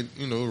neighborhoods right,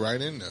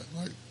 right in there,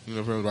 like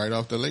from right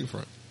off the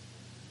lakefront.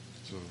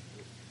 So,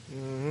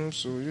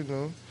 so you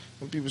know.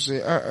 When people say,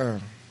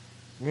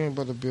 we ain't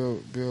about to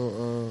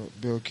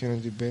build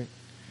Kennedy back.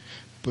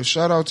 But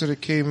shout out to the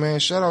K, man.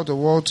 Shout out to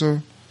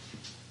Walter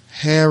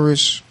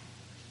Harris,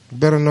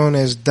 better known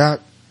as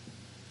Doc,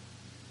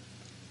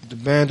 the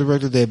band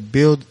director that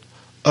built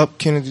up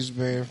Kennedy's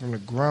band from the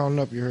ground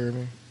up, you heard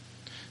me?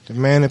 The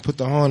man that put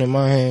the horn in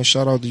my hand.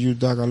 Shout out to you,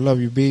 Doc. I love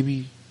you,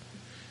 baby.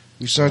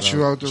 We sent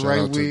you out the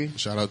right way.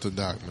 Shout out to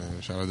Doc, man.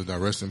 Shout out to Doc.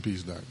 Rest in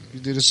peace, Doc. Man. We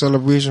did a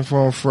celebration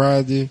for him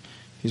Friday.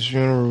 His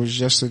funeral was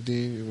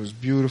yesterday. It was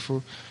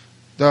beautiful.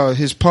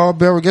 His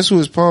pallbearer, guess who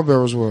his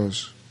pallbearers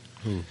was?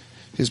 Who?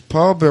 His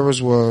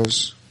pallbearers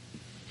was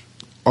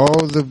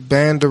all the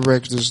band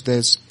directors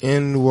that's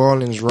in New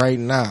Orleans right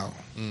now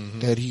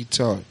that he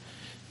taught.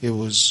 It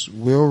was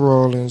Will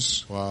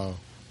Rawlins, wow,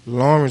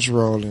 Lawrence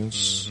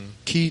Rawlins,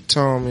 Keith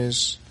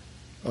Thomas,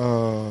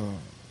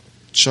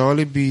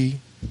 Charlie B,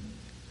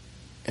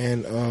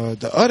 and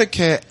the other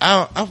cat.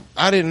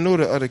 I didn't know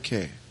the other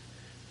cat.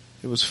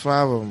 It was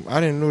 5 of them. I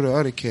didn't know the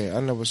other cat. I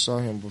never saw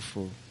him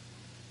before.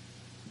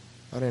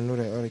 I didn't know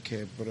that other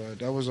cat, but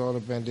that was all the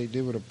band.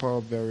 They were the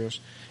pallbearers,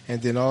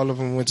 and then all of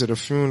them went to the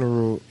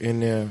funeral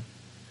in their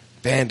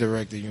band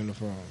director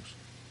uniforms.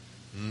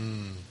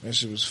 That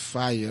shit was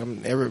fire.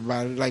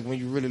 Everybody, like, when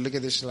you really look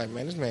at this shit, like,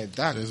 man, this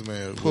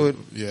man put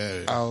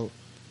out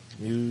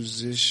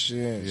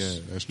musicians.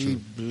 Yeah, that's true. He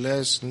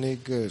blessed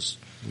niggas.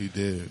 He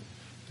did.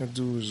 That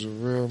dude was a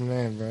real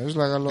man, bro. It's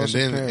like I lost a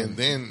parent. And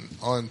then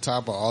on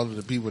top of all of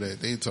the people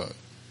that they taught.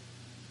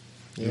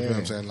 You know what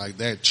I'm saying? Like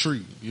that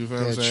tree. You feel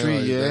what I'm saying?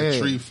 Like that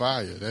tree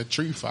fire. That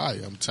tree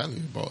fire. I'm telling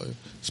you, boy.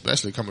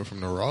 Especially coming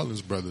from the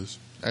Rollins brothers.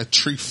 That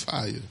tree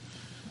fire.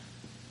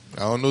 I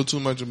don't know too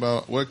much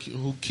about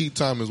who Keith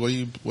Thomas. Where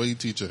you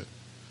teach at?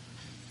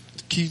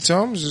 Keith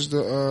Thomas is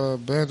the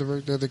band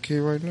director at the K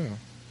right now.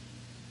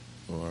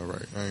 Oh, all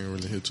right. I ain't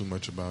really hear too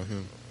much about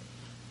him.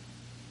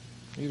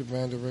 He the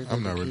band director.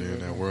 I'm not really in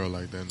that world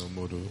like that no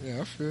more, though. Yeah,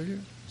 I feel you.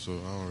 So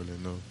I don't really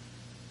know.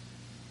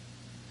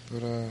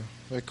 But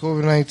that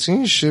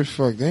COVID-19 shit,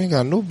 fuck, they ain't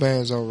got no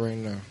bands out right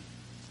now.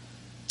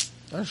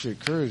 That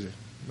shit crazy.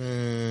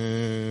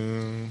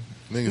 Man,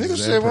 niggas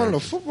said one of the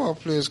football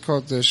players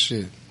caught that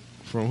shit.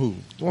 From who?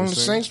 One of the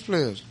Saints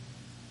players.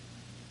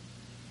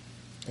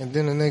 And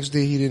then the next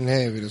day he didn't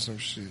have it or some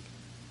shit.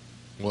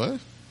 What?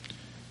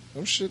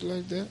 Some shit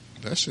like that.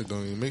 That shit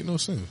don't even make no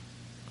sense.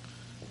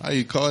 How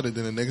you caught it,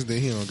 then the next day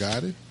he don't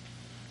got it?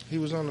 He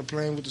was on the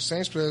plane with the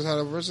Saints players. How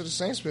the rest of the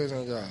Saints players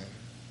ain't got it?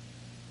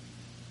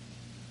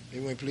 They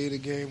went play the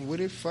game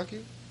with it, fuck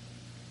it.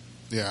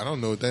 Yeah, I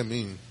don't know what that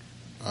means.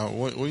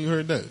 When you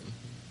heard that?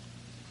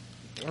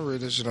 I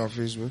read that shit on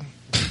Facebook.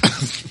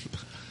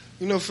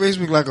 You know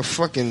Facebook like a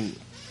fucking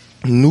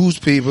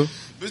newspaper.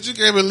 But you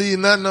can't believe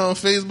nothing on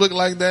Facebook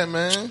like that,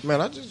 man.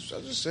 Man, I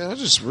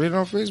just read it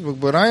on Facebook,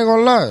 but I ain't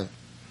gonna lie.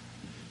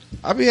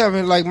 I be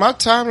having, like, my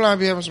timeline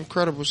be having some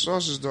credible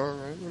sources, dog.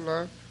 I ain't gonna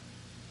lie.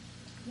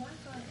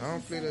 I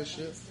don't play that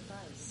shit,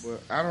 but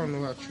I don't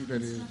know how true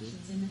that is, dude.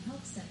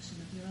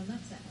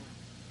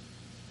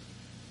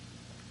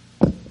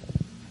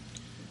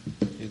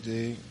 You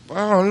dig? But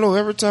I don't know.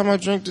 Every time I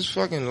drink this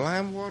fucking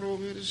lime water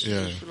over here, this shit,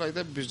 I feel like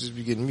that bitch just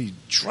be getting me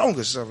drunk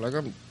or something. Like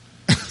I'm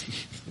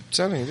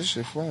telling you, this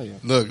shit fire.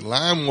 Look,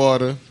 lime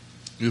water,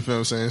 you feel what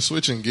I'm saying?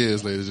 Switching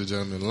gears, ladies and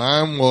gentlemen.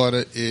 Lime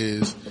water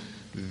is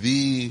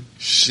the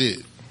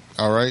shit.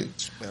 All right?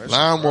 Yeah,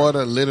 lime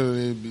water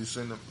literally be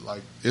sending,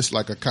 like, it's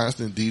like a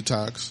constant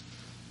detox.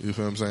 You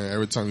feel what I'm saying?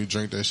 Every time you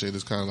drink that shit,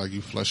 it's kind of like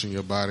you flushing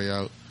your body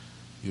out.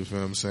 You feel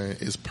what I'm saying?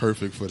 It's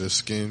perfect for the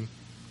skin.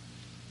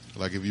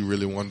 Like, if you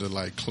really want to,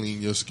 like,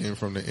 clean your skin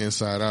from the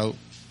inside out,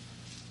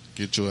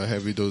 get you a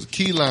heavy dose.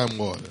 Key lime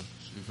water.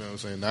 You feel what I'm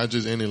saying? Not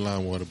just any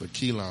lime water, but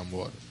key lime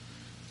water.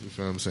 You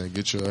feel what I'm saying?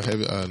 Get you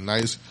a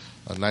nice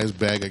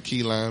bag of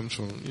key limes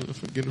from,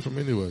 get it from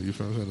anywhere. You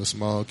feel what I'm saying? The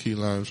small key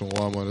limes from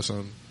Walmart or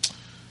something.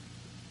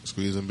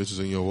 Squeeze them bitches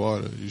in your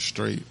water. You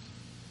straight.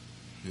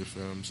 You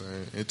feel what I'm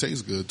saying? It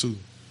tastes good, too.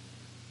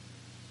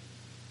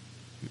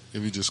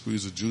 If you just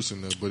squeeze the juice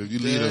in there. But if you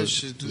leave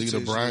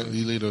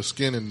the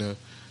skin in there,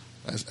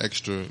 that's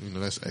extra,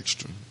 that's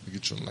extra. You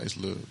get you a nice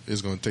little,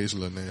 it's going to taste a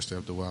little nasty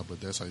after a while, but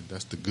that's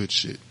the good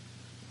shit.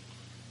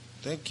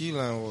 That key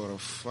lime water,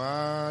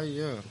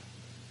 fire.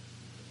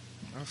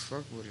 I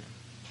fuck with it.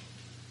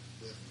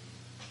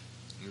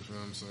 You feel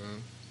what I'm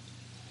saying?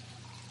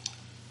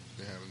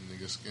 They have a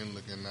nigga skin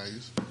looking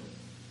nice.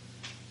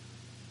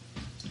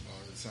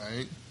 All the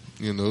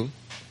time,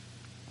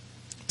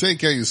 Take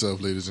care of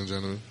yourself, ladies and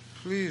gentlemen.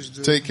 Please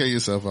do. Take care of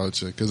yourself out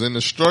here. Because in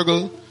the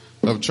struggle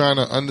of trying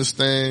to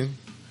understand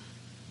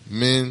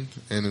men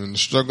and in the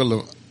struggle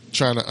of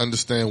trying to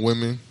understand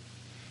women,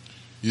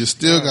 you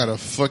still gotta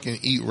fucking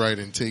eat right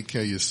and take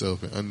care of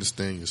yourself and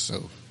understand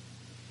yourself.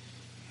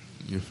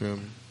 You feel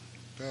me?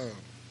 Damn.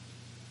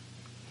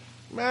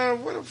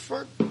 Man, what the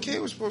fuck? Kay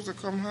was supposed to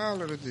come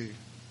holler today.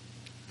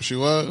 She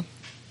was?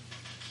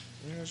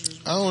 Yeah,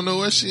 I don't know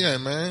where she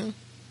at, man.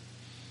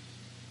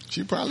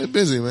 She probably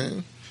busy,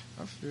 man.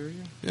 I feel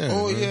you. Yeah.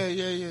 Oh, man.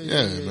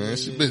 Yeah, man.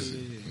 She busy.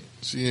 Yeah.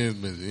 She is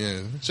busy,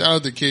 yeah. Shout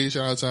out to Key.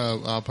 Shout out to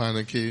our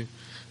partner Key.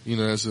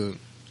 That's you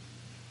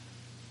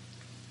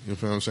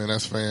feel what I'm saying?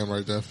 That's fam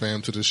right there.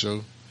 Fam to the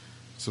show.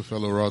 It's a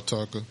fellow raw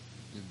talker.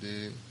 You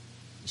dig?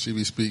 She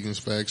be speaking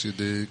facts, you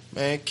dig?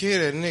 Man, Key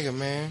that nigga,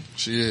 man.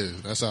 She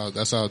is. That's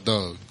our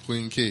dog.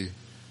 Queen Key.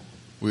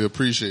 We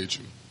appreciate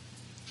you.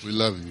 We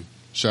love you.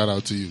 Shout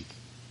out to you.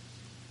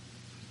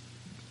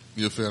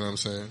 You feel what I'm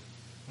saying?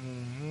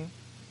 Mm-hmm.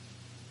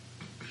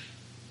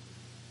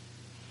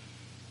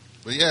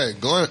 But yeah,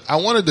 I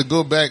wanted to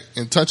go back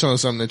and touch on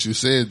something that you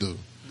said though.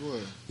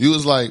 What? You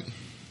was like,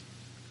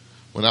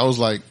 when I was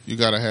like, you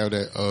gotta have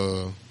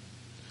that,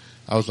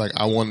 I was like,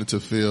 I wanted to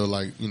feel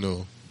like,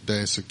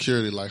 that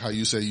security, like how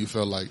you say you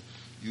felt like,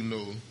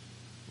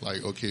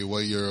 like, okay,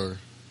 well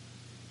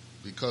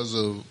because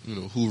of,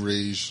 who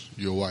raised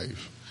your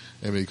wife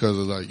and because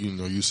of like,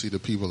 you see the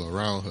people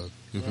around her,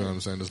 you feel what I'm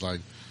saying? It's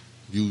like,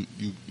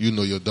 you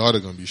know your daughter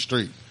gonna be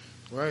straight.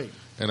 Right.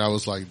 And I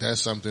was like,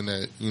 that's something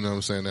that, you know what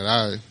I'm saying, that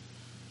I,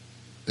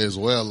 as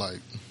well, like,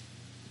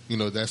 you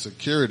know, that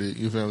security,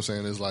 you feel what I'm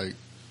saying, is like,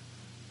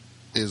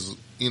 is,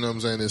 you know what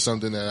I'm saying, is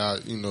something that I,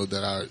 you know,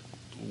 that I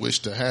wish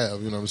to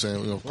have, you know what I'm saying,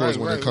 you know, of course,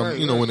 when it comes,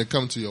 you know, when it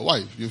comes to your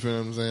wife, you feel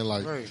what I'm saying,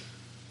 like,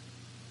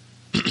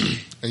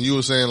 and you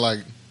were saying, like,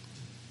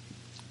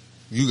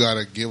 you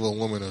gotta give a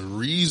woman a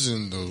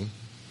reason, though.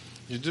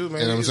 You do,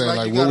 man. You know what I'm saying?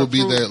 Like what would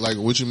be that, like,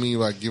 what you mean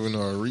by giving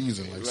her a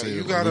reason? Like, say,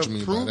 you gotta what you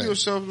mean prove by that?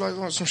 yourself, like,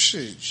 on some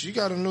shit. She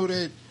gotta know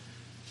that,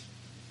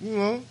 you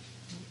know,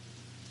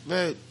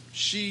 that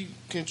she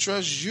can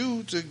trust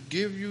you to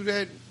give you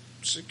that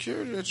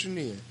security that you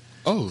need.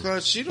 Oh,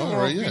 because she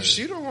don't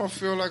she don't want to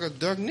feel like a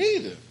duck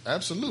neither.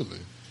 Absolutely,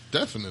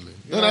 definitely.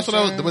 You No, that's what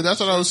I was. But that's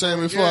what I was saying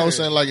before. I was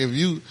saying, like, if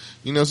you,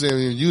 you know, what I'm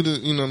saying, if you the,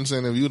 you know, what I'm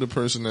saying, if you the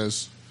person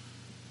that's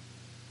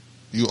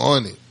you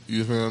on it,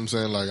 you feel what I'm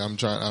saying? Like,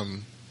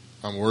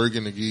 I'm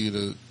working to give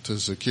you to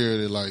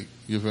security, like,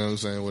 you feel what I'm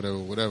saying,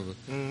 whatever.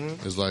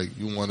 Mm-hmm. It's like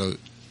you want to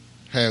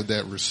have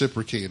that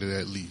reciprocated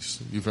at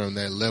least. You feel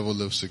that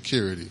level of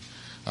security.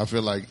 I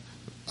feel like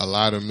a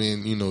lot of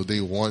men, you know,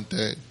 they want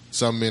that.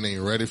 Some men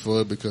ain't ready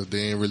for it because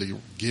they ain't really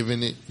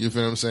giving it. You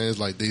feel what I'm saying? It's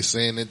like they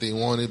saying that they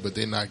want it, but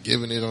they're not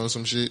giving it on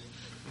some shit.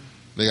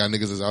 They got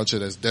niggas that's out here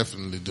that's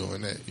definitely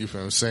doing that. You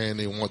feel what I'm saying?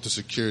 They want the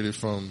security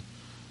from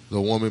the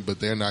woman, but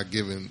they're not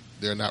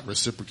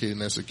reciprocating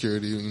that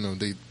security. You know,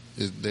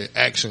 their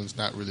actions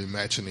not really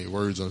matching their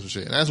words on some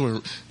shit. And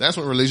that's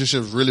when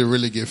relationships really,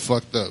 really get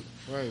fucked up.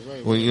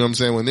 Right. When, you know what I'm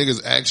saying? When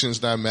niggas'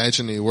 actions not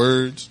matching their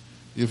words,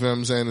 you feel what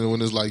I'm saying? And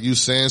when it's like you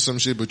saying some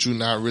shit, but you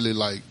not really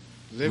like,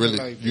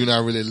 you're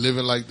not really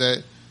living like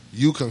that.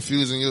 You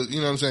confusing, you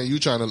know what I'm saying? You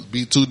trying to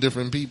be two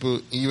different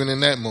people even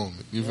in that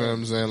moment. You feel what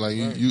I'm saying? Like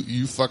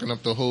you fucking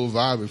up the whole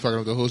vibe and fucking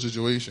up the whole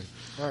situation.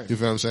 Right. You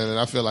feel what I'm saying? And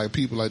I feel like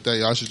people like that,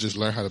 y'all should just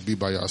learn how to be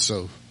by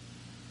yourself.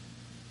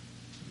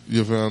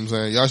 You feel what I'm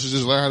saying? Y'all should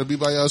just learn how to be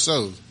by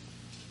yourselves.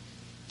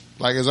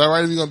 Like, it's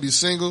alright if you're gonna be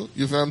single,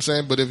 you feel what I'm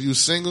saying? But if you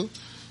single,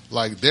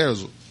 like,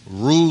 there's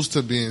rules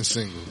to being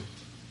single.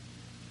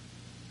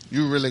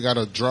 You really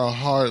gotta draw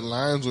hard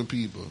lines with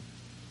people.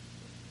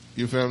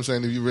 You feel what I'm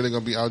saying? If you really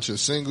gonna be out here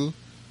single,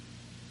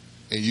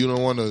 and you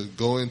don't wanna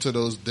go into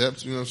those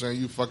depths, you know what I'm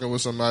saying? You fucking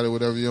with somebody,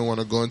 whatever, you don't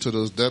wanna go into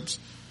those depths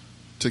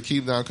to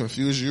keep down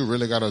confusion, you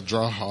really gotta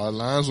draw hard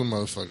lines with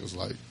motherfuckers,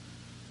 like.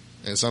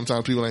 And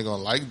sometimes people ain't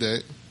gonna like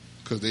that,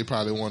 cause they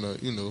probably wanna,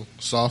 you know,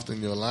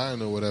 soften your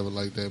line or whatever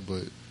like that,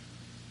 but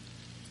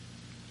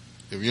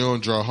if you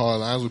don't draw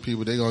hard lines with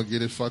people, they gonna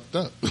get it fucked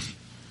up.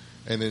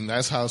 And then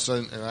that's how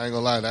and I ain't gonna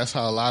lie, that's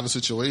how a lot of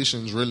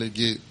situations really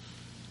get,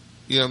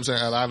 you know what I'm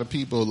saying, a lot of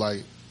people,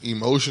 like,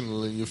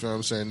 emotionally, you feel what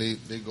I'm saying,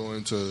 they go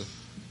into,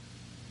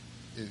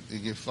 they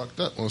get fucked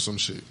up on some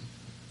shit.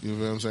 You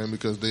feel what I'm saying?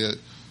 Because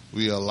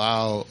we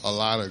allow a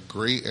lot of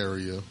gray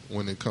area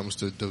when it comes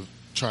to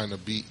trying to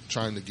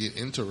get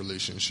into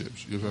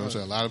relationships. You feel what I'm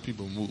saying? A lot of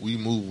people, we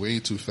move way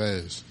too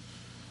fast.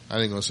 I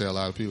ain't gonna say a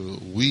lot of people,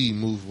 we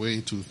move way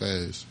too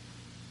fast.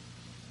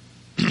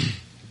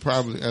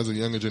 Probably as a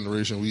younger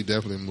generation, we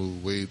definitely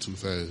move way too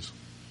fast.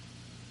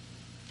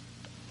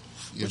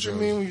 What you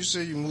mean when you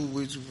say you move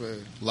way too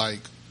fast? Like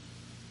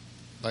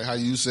how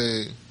you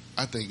said,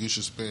 I think you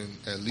should spend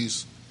at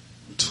least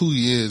 2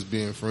 years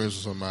being friends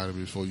with somebody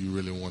before you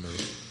really want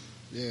to.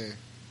 Yeah.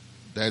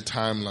 That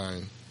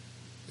timeline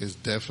is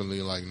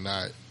definitely like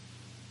not.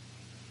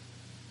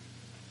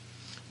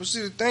 Well,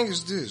 see, the thing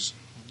is this.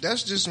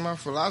 That's just my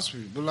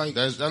philosophy. But like,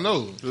 I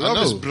know.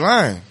 Love is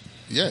blind.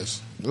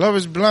 Yes. Love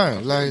is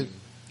blind. Like,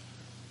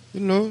 you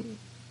know,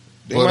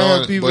 they might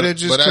have people that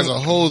just. But as a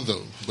whole,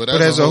 though. But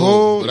as a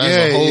whole,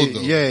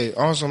 though. Yeah,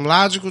 on some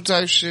logical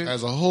type shit.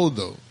 As a whole,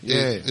 though.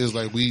 Yeah. It's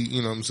like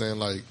you know what I'm saying?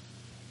 Like,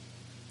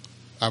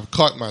 I've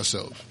caught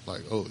myself.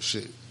 Like, oh,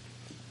 shit.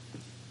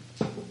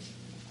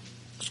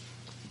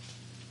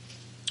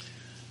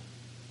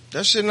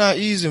 That shit not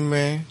easy,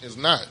 man. It's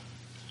not.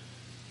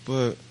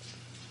 But.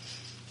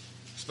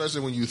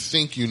 Especially when you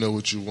think you know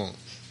what you want.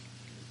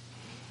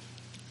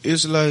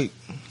 It's like.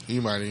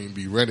 You might even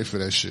be ready for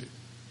that shit.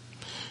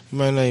 You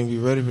might not even be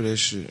ready for that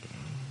shit.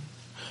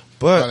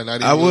 But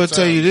I will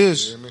tell you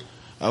this.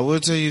 I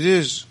will tell you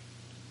this.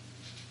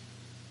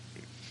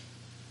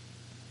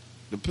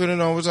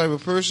 Depending on what type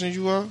of person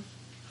you are,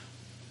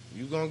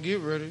 you gonna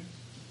get ready.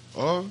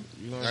 Or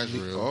you gonna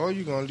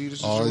leave the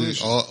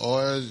situation.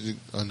 Or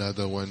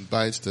another one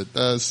bites the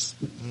dust.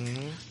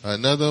 Mm-hmm.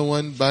 Another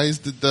one bites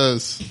the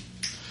dust.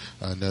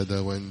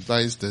 Another one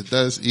bites the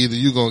dust. Either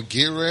you gonna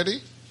get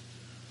ready.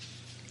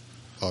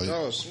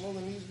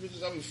 Smoking these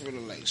bitches, I be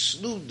feeling like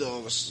Snoop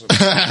Dogg or something.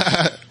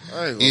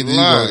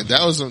 That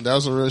was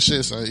some real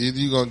shit, son. Either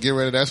you gonna get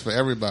ready. That's for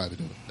everybody,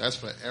 though. That's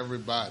for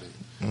everybody.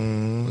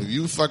 Mm-hmm. If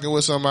you fucking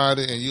with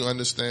somebody and you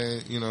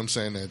understand, you know what I'm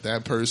saying,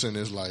 that person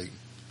is like,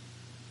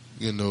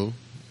 you know,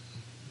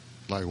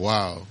 like,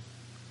 wow.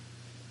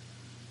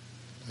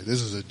 Like,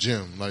 this is a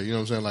gym. Like, you know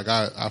what I'm saying? Like,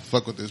 I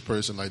fuck with this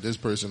person. Like, this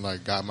person,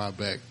 like, got my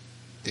back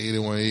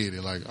 8180,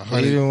 like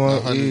 100,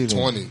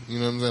 120. You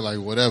know what I'm saying? Like,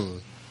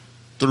 whatever.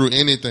 through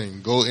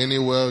anything. Go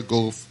anywhere.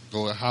 Go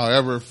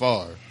however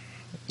far.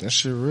 That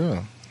shit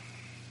real.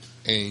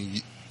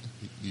 And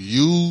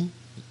you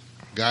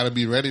got to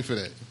be ready for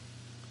that.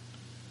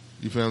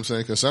 You feel what I'm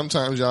saying? Because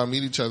sometimes y'all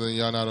meet each other and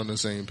y'all not on the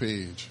same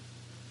page.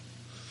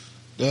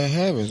 That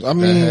happens. I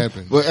mean,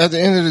 but at the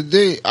end of the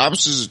day,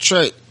 opposites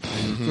attract.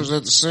 Because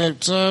at the same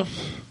time,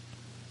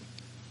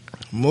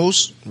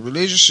 most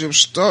relationships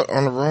start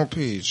on the wrong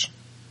page.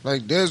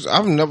 Like,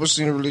 I've never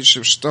seen a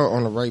relationship start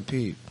on the right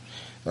page.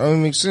 That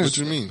don't make sense. What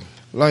you mean?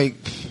 Like,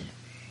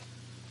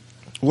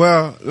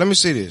 well, let me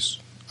say this.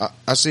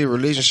 I say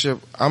relationship,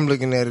 I'm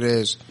looking at it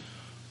as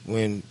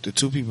when the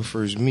two people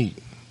first meet.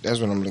 That's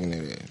what I'm looking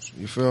at it as.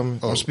 You feel me?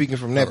 I'm speaking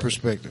from that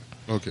perspective.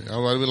 Okay. I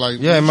would be like,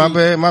 yeah, my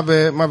bad. I'm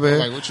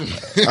like, what you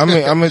I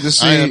meant to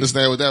see. I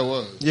understand what that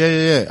was.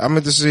 Yeah. I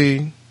meant to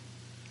see,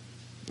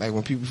 like,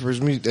 when people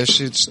first meet, that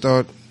shit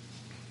start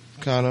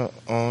kind of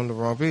on the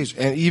wrong page.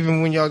 And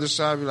even when y'all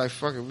decide, be like,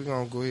 fuck it, we're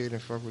going to go ahead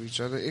and fuck with each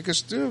other, it could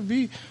still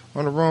be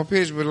on the wrong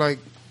page. But, like,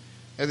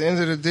 at the end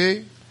of the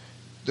day,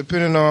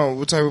 depending on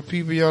what type of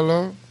people y'all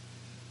are,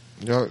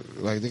 y'all,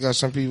 like, they got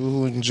some people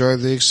who enjoy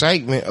the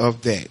excitement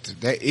of that.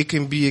 That it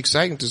can be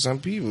exciting to some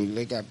people.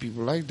 They got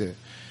people like that.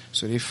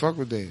 So they fuck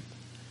with that.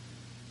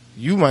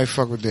 You might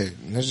fuck with that.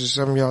 And that's just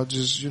some of y'all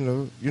just, you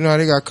know how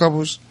they got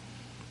couples.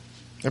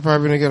 They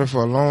probably been together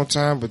for a long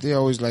time, but they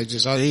always like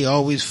they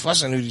always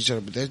fussing with each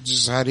other. But that's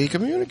just how they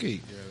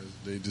communicate. Yeah,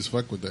 they just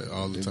fuck with that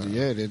all the time.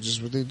 Yeah, that's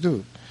just what they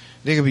do.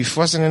 They could be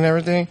fussing and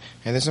everything,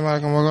 and then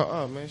somebody come walk up,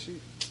 oh man, she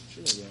ain't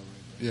got right.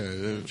 Yeah,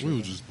 we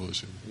were just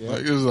bullshitting. Yeah.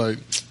 Like, it was like,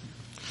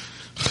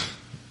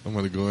 I'm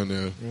gonna go in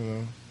there. You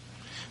know,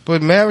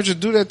 but marriage will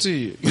do that to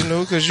you. You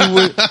know, because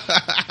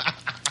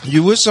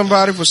you with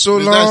somebody for so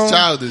long. That's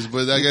childish,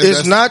 but I guess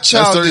it's not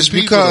childish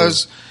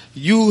because though.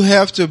 You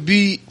have to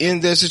be in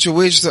that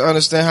situation to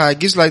understand how it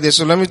gets like that.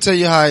 So let me tell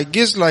you how it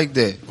gets like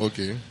that.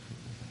 Okay,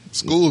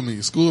 school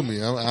me.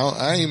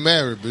 I ain't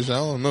married, bitch. I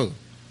don't know.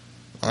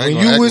 When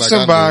you with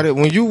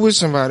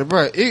somebody,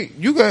 bro,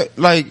 you got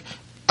like,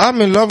 I'm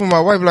in love with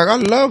my wife. Like, I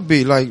love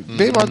B. Like,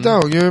 babe, my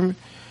dog. You hear me?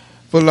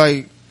 But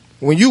like,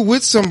 when you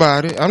with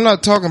somebody, I'm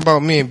not talking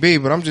about me and B,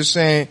 but I'm just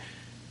saying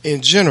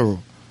in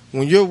general.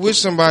 When you're with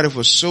somebody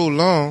for so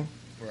long,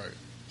 right,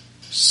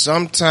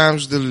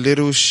 sometimes the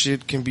little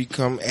shit can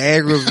become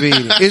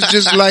aggravating. It's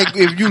just like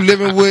if you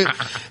living with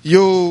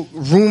your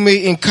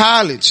roommate in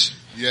college.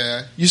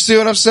 Yeah. You see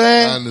what I'm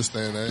saying? I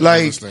understand that.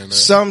 Like,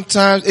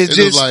 sometimes it's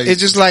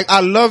just like, I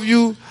love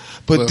you,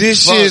 but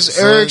this shit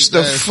irks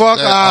the fuck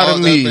out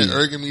of me. That's been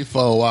irking me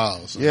for a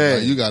while. So yeah.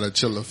 Like, you gotta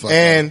chill the fuck out.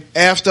 And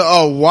after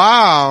a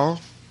while,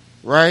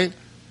 right,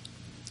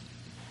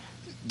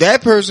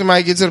 that person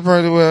might get to the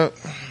point where,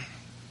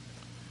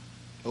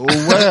 oh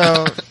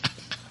well.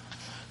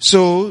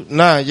 So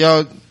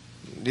y'all,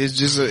 it's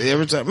just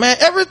every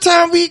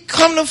time we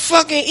come to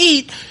fucking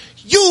eat,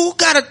 you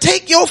gotta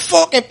take your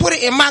fork and put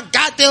it in my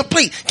goddamn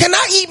plate. Can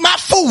I eat my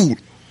food?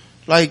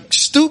 Like,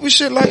 stupid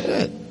shit like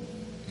that.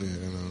 Yeah,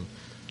 I know.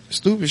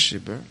 Stupid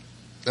shit, bro.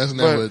 That's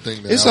never a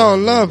thing. It's all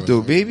love,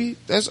 though, baby.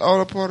 That's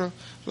all a part of,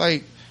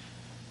 like,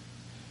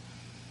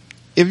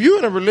 if you're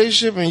in a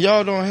relationship and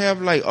y'all don't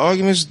have, like,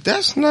 arguments,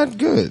 that's not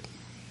good.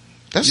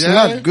 That's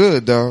not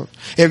good, dog.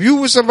 If you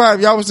with somebody,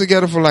 if y'all was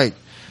together for like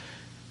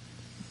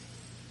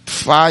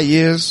 5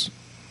 years,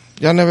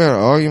 y'all never had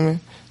an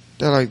argument,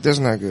 they're like, that's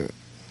not good.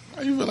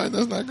 Why you feel like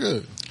that's not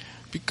good?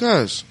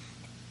 Because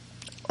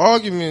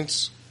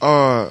arguments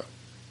are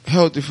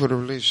healthy for the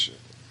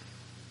relationship.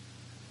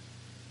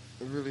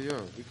 They really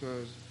are.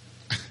 Because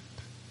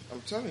I'm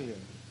telling you,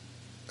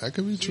 that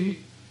could be true.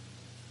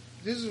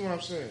 This is what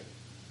I'm saying.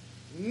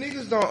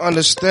 Niggas don't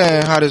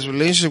understand how this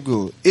relationship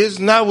goes. It's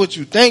not what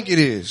you think it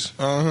is.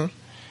 Uh-huh.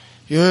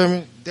 You hear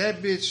me?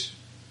 That bitch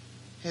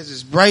has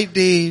his bright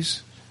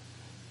days,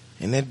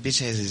 and that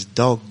bitch has his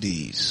dark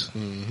days.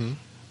 Mm-hmm.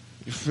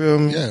 You feel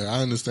me? Yeah,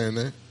 I understand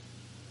that.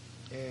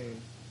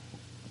 And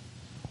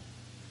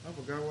I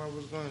forgot where I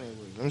was going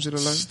anyway. Let me see the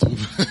light.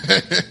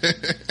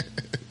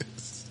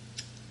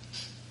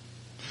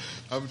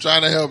 I'm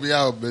trying to help you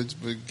out, bitch,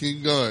 but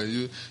keep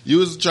going. You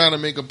was trying to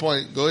make a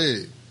point. Go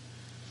ahead.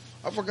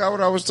 I forgot what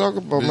I was talking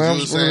about, man.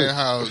 You were saying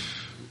how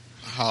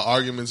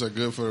arguments are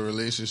good for a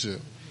relationship.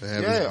 They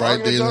have his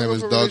bright days and have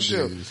his dark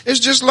days.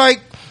 It's just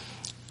like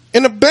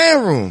in the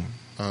bedroom.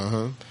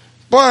 Uh-huh.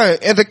 Boy,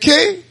 at the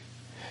K,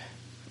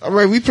 all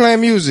right, we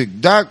playing music.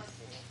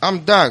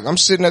 I'm Doc. I'm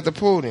sitting at the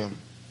podium.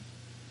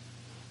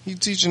 He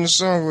teaching the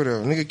song with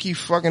her. Nigga keep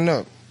fucking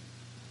up.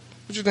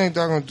 What you think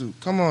Doc gonna do?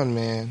 Come on,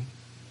 man.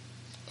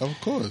 Of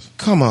course.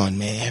 Come on,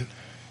 man.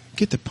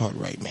 Get the part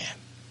right, man.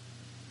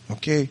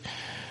 Okay?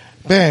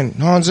 Ben,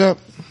 horns up.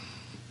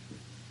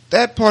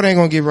 That part ain't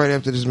gonna get right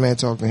after this man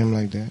talk to him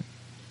like that.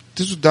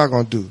 This is what Doc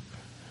gonna do.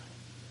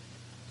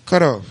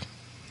 Cut off.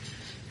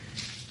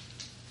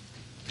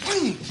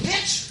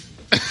 Bitch!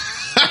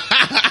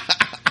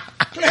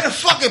 Play the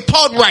fucking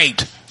part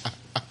right.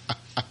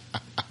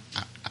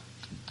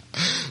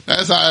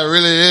 That's how it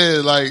really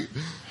is. Like,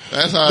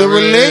 that's how the it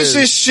really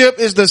relationship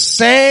is the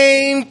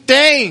same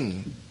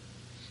thing.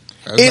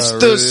 It's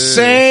the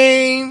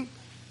same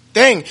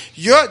thing.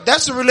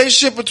 That's a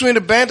relationship between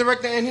the band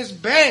director and his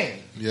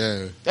band.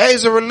 Yeah. That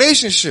is a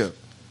relationship.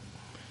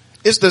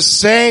 It's the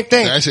same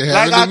thing. That shit like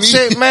happened I to me.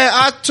 said, man,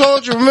 I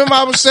told you, remember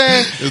I was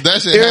saying. If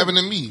that shit happened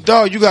to me.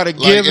 Dog, you gotta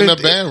give in it.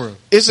 the band room.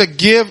 It's a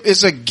give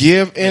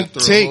and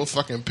threw take. a whole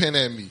fucking pen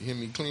at me. Hit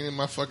me cleaning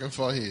my fucking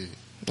forehead.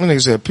 That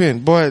nigga said pen.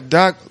 Boy,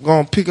 Doc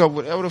gonna pick up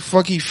whatever the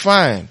fuck he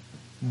find.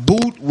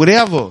 Boot,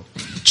 whatever.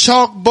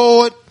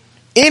 Chalkboard,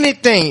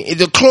 anything.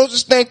 The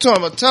closest thing to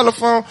him, a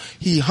telephone,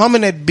 he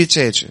humming that bitch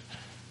at you.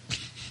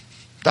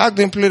 Doc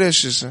didn't play that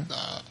shit, son.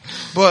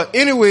 But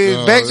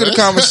anyways, back to the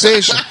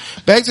conversation.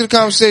 Back to the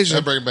conversation.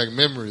 That bring back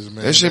memories,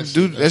 man. That shit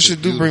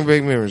do bring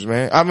back memories,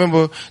 man. I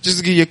remember, just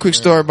to give you a quick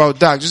story about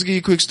Doc.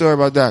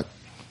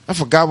 I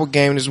forgot what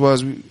game this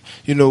was.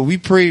 We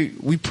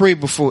pray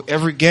before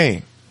every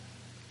game.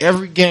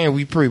 Every game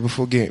we pray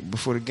before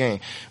the game.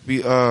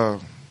 We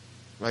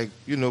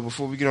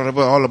before we get on the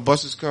bus, all the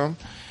buses come.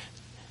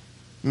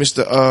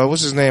 Mr.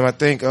 What's his name? I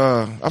think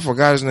I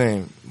forgot his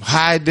name.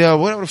 Hydell,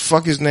 whatever the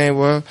fuck his name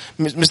was.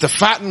 Mr.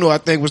 Fontenot, I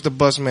think, was the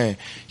bus man.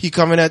 He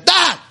coming there,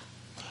 Doc!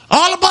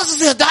 All the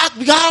buses here, Doc!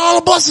 We got all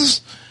the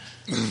buses!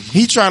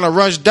 He trying to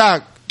rush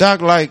Doc.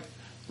 Doc like,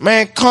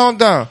 man, calm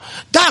down.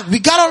 Doc, we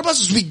got all the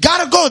buses. We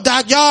gotta go,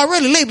 Doc. Y'all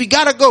already late. We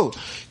gotta go.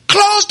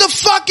 Close the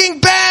fucking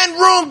band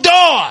room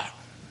door!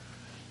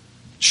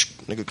 Shh,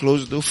 nigga,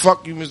 close the door.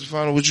 Fuck you, Mr.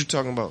 Fontenot. What you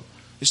talking about?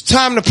 It's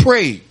time to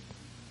pray.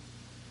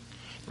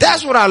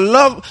 That's what I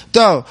love,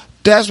 dog.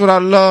 That's what I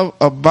love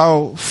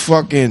about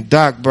fucking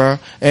Doc, bro.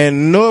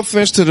 And no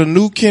offense to the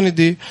new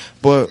Kennedy,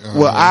 but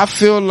what I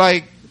feel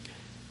like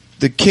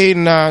the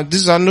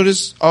K9, I know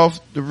this off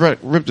the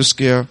rip the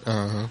scale.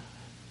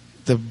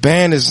 The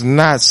band is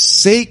not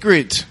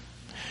sacred.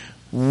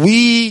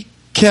 We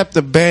kept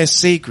the band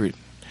sacred.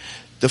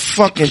 The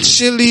fucking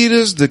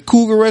cheerleaders, the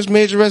Cougarettes,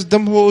 Majorettes,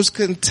 them hoes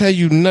couldn't tell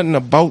you nothing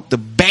about the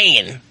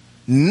band.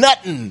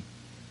 Nothing.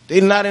 They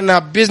not in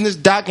our business.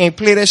 Doc ain't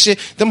play that shit.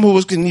 Them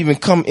hoes couldn't even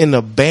come in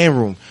the band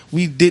room.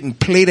 We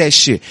didn't play that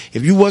shit.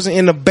 If you wasn't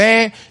in the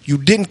band, you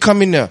didn't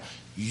come in there.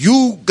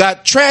 You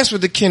got transferred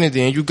to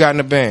Kennedy and you got in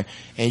the band.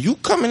 And you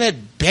come in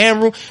that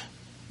band room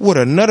with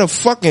another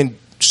fucking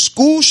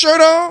school shirt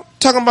on,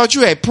 talking about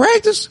you at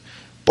practice?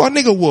 Boy,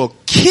 nigga will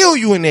kill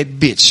you in that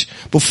bitch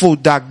before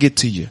Doc get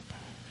to you.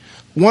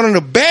 One of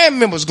the band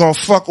members gonna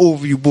fuck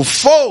over you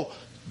before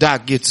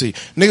Doc get to you.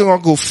 Nigga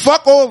gonna go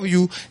fuck over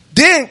you,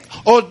 then,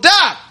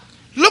 Doc,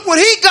 look what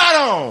he got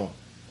on.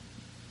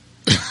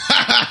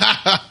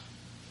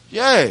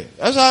 Yeah,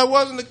 that's how it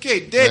was in the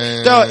K.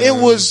 Dog, it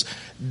was,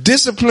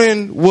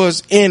 discipline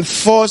was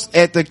enforced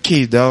at the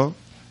K, dog.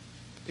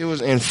 It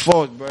was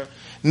enforced, bro.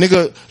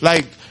 Nigga,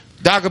 like,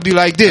 Doc would be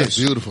like this. That's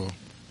beautiful.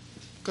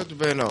 Cut the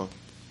band off.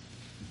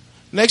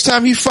 Next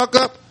time he fuck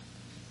up,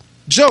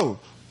 Joe,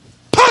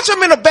 punch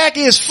him in the back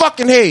of his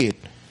fucking head.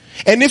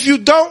 And if you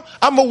don't,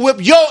 I'm gonna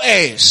whip your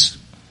ass.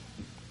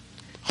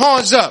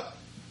 Horns up.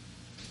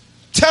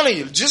 Telling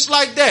you, just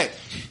like that.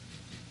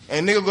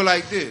 And nigga go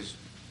like this.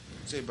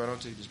 Say, bro,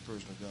 don't take this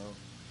personal, dog.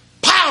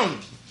 Pound!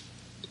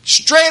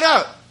 Straight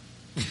up.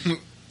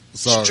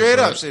 Sorry, Straight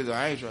up. Say,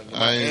 I ain't trying to get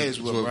my ass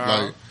whipped,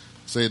 like,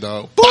 say,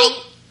 dog. Boom!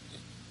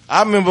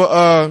 I remember,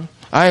 I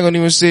ain't gonna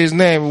even say his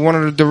name, but one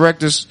of the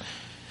directors,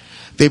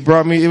 they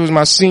brought me, it was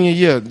my senior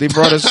year. They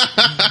brought us.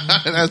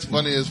 That's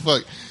funny as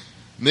fuck.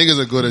 Niggas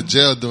will go to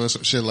jail doing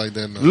some shit like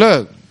that now.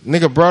 Look,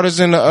 nigga brought us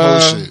in the,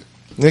 shit.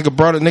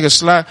 Nigga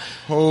slide.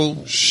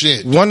 Whole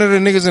shit. One of the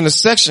niggas in the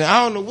section,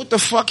 I don't know what the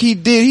fuck he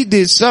did. He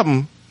did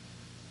something.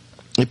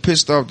 It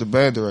pissed off the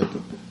band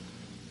director.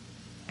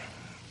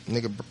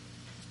 Nigga,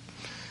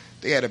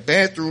 they had a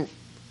bathroom,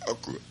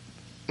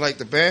 like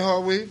the band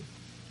hallway.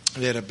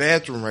 They had a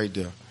bathroom right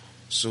there.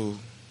 So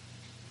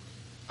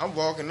I'm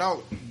walking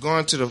out,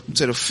 going to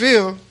the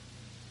field,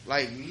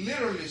 like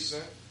literally,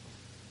 son.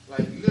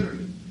 Like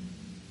literally.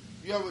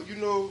 You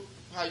know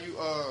how you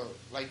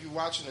like you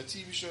watching a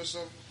TV show or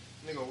something,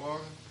 nigga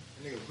walking,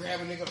 a nigga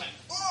grab a nigga like,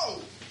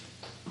 whoa,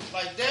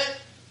 like that,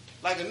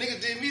 like a nigga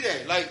did me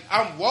that. Like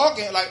I'm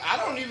walking, like I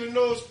don't even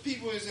know if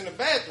people is in the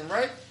bathroom,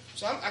 right?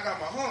 So I got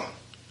my horn,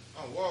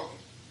 I'm walking,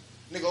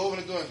 nigga open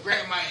the door and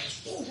grab my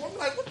ass. Ooh, I'm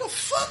like, what the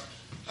fuck?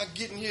 I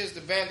get in here as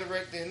the band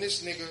director and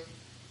this nigga,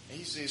 and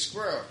he said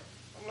squirrel.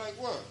 I'm like,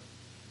 what?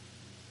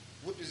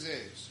 Whip his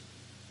ass.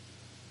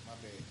 My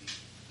bad.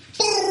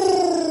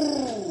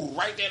 Ooh,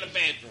 right there in the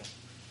bathroom.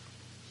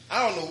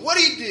 I don't know what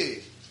he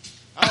did.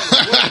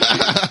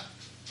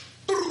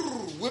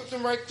 Whipped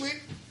him right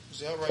quick. I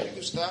said, all right, you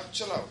can stop.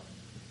 Chill out.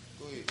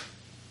 Go ahead.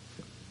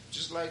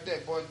 Just like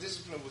that, boy.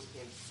 Discipline was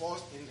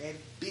enforced in that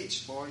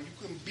bitch, boy. You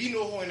couldn't be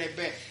no hoe in that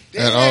band.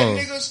 They had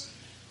niggas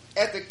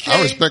at the K.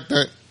 I respect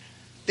that.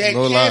 That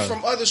no came lie.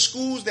 from other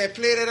schools, that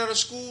played at other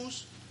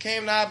schools,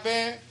 came to our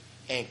band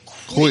and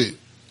quit.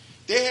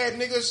 They had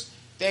niggas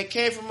that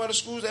came from other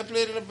schools that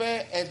played in the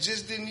band and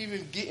just didn't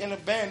even get in the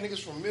band. Niggas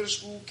from middle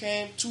school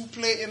came to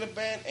play in the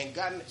band and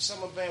got in the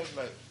summer band was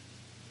like,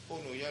 oh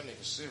no, y'all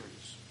niggas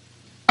serious.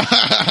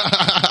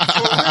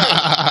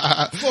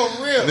 For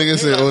real. Niggas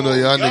say, oh no,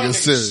 y'all niggas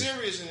serious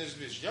serious in this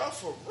bitch. Y'all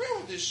for real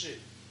this shit.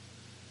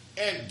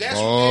 And that's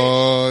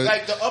what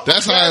like the upper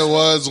that's how it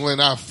was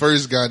when I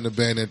first got in the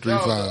band at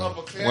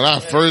 3-5. When I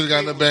first got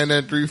in the band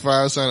at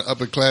 3-5, son,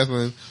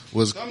 upperclassmen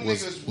was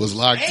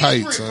locked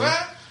tight, son.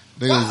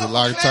 Niggas was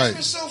locked tight.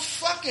 So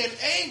fucking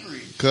angry.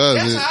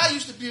 That's how I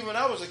used to be when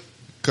I was a.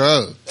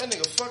 Cuz that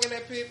nigga fucking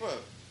that paper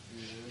up.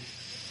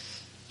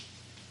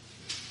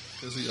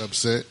 Is he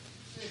upset?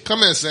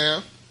 Come in,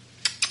 Sam.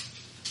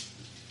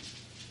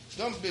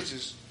 Them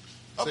bitches.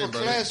 Say,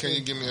 brother, can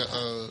you give me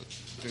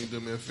can you do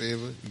me a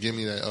favor? Give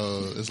me that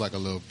it's like a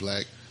little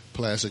black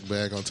plastic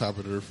bag on top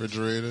of the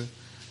refrigerator.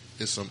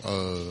 It's some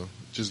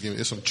just give me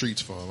it's some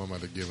treats for him. I'm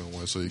about to give him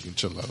one so he can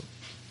chill out.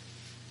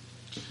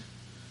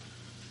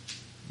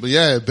 But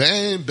yeah,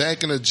 band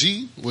back in the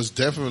G was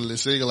definitely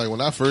saying like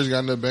when I first got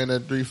in the band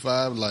at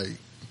 3-5, like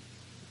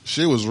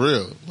shit was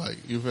real. Like,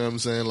 you feel what I'm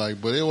saying?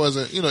 Like, but it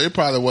wasn't, it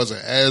probably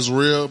wasn't as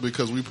real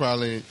because we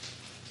probably,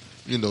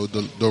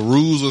 the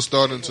rules were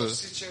starting to.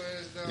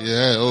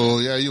 Yeah, oh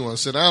yeah, you want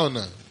to sit down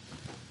now.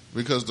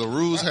 Because the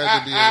rules had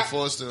to be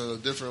enforced in a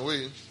different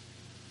way.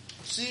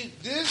 See,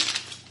 this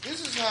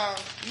is how,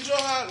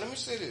 let me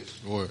say this.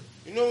 What?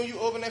 You know when you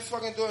open that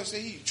fucking door and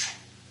say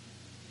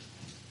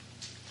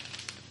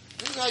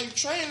this is how you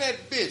train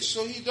that bitch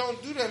so he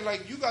don't do that.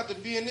 Like, you got to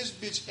be in this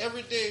bitch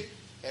every day.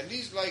 At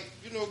least, like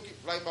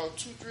about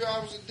 2-3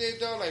 hours a day,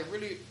 dog. Like,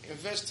 really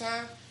invest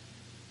time.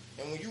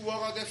 And when you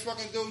walk out that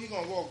fucking door, he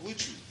gonna walk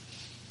with you.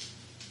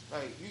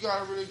 Like, you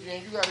gotta really,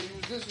 and you gotta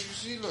use this. So you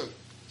see, look,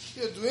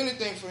 he'll do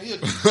anything for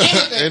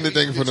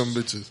anything for them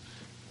bitches.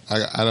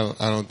 I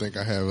don't think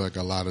I have like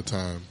a lot of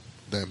time,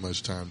 that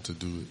much time to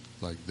do it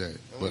like that.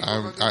 But I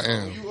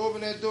am. When you open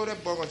that door,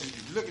 that bug gonna just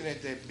be looking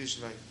at that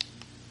bitch like,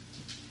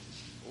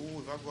 oh,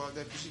 if I go out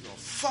that bitch, he gonna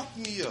fuck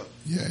me up.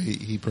 Yeah,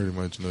 he pretty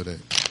much know that.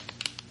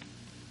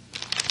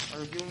 I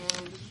can give him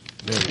one of this?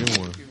 Yeah, give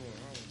him one. That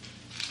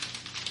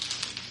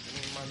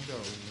ain't my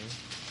dog, man.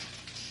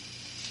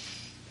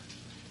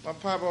 My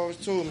papa always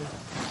told me,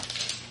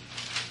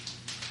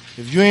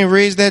 if you ain't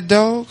raised that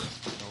dog,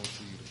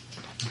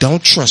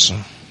 don't trust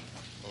him.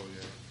 Oh,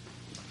 yeah.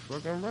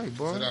 Fucking right,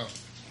 boy. Sit down.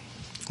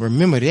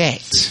 Remember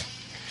that.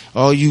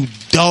 All you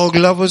dog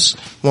lovers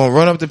want to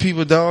run up to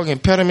people's dog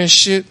and pet them and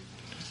shit.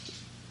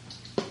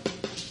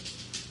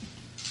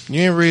 You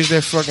ain't raised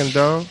that fucking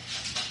dog.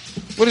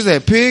 What is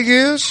that, pig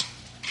ears?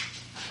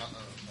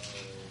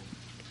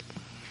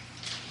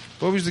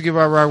 What we used to give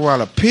our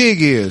Rottweiler?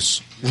 Pig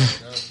ears.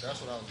 That's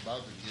what I was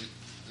about to get.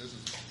 This is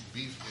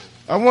beef ears.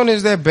 I wonder,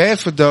 is that bad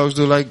for dogs,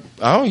 though? Like,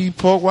 I don't eat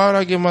pork. Why would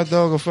I give my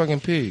dog a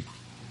fucking pig?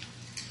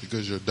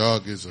 Because your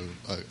dog is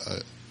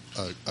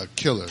a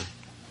killer.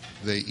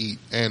 They eat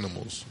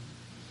animals.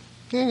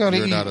 You ain't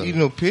gotta eat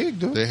no pig,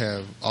 though. They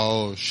have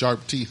all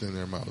sharp teeth in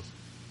their mouth.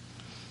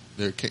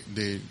 They're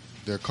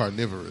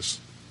carnivorous.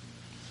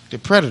 They're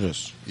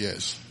predators.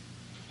 Yes.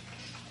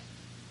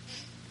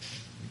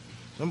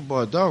 Some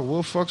boy dog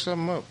will fuck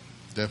something up.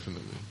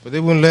 Definitely. But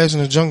they wouldn't last in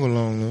the jungle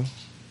long, though.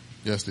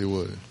 Yes, they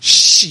would.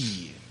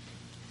 Shit.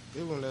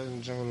 They wouldn't last in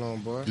the jungle long,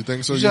 boy. You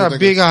think so? You see how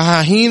big a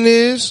hyena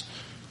is?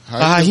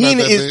 A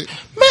hyena is...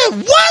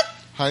 Man, what?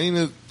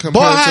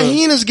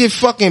 Hyenas get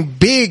fucking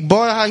big,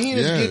 boy.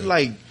 Hyenas get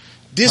like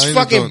this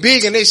fucking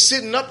big and they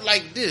sitting up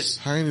like this.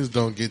 Hyenas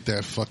don't get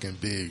that fucking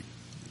big,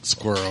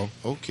 squirrel.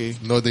 Okay.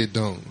 No, they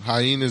don't.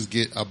 Hyenas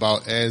get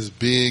about as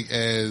big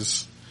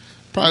as...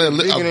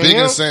 Probably bigger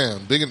than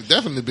Sam.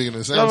 Definitely bigger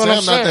than Sam.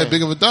 Sam's not that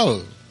big of a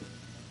dog.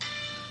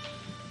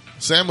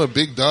 Sam a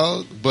big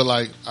dog, but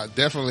like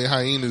definitely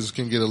hyenas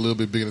can get a little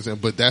bit bigger than Sam.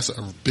 But that's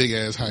a big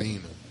ass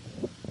hyena.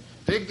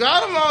 They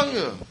got him out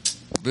here,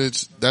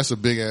 bitch. That's a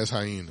big ass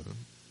hyena.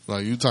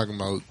 Like you talking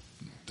about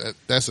that?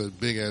 That's a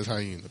big ass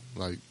hyena.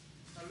 Like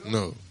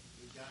no,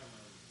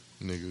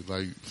 nigga.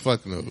 Like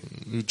fuck no.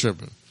 You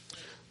tripping?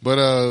 But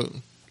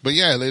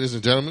yeah, ladies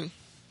and gentlemen.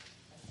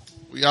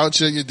 We out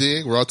here, you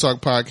dig? Raw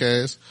Talk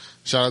Podcast.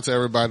 Shout out to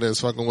everybody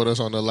that's fucking with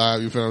us on the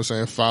live. You feel what I'm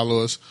saying?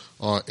 Follow us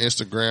on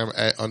Instagram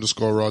at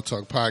 _Raw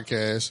Talk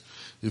Podcast.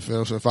 You feel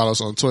what I'm saying? Follow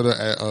us on Twitter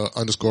at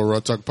 _ Raw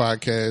Talk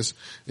Podcast.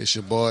 It's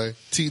your boy,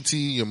 TT,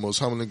 your most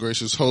humble and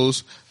gracious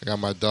host. I got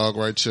my dog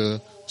right here,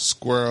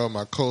 Squirrel,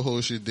 my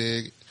co-host, you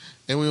dig?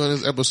 And we on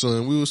this episode,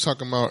 and we was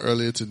talking about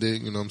earlier today,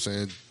 you know what I'm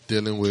saying,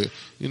 dealing with,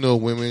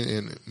 women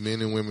and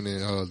men and women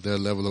and their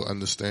level of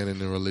understanding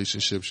in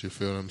relationships, you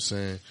feel what I'm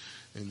saying?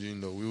 And,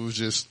 we was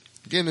just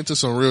getting into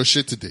some real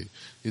shit today.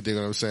 You dig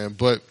what I'm saying?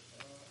 But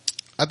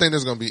I think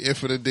that's going to be it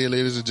for the day,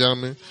 ladies and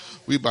gentlemen.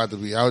 We about to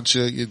be out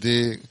here. You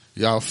dig?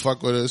 Y'all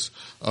fuck with us.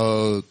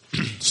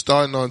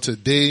 Starting on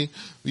today,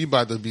 we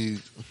going to be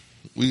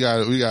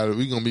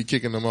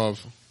kicking them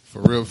off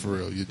for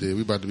real. You dig?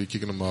 We about to be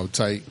kicking them off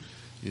tight.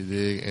 You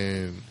dig?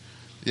 And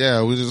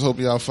yeah, we just hope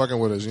y'all fucking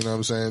with us. You know what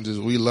I'm saying? Just,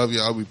 we love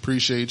y'all. We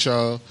appreciate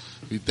y'all.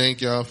 We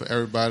thank y'all for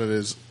everybody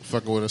that's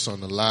fucking with us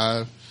on the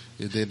live.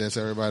 You dig? That's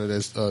everybody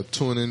that's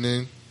tuning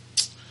in.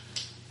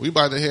 We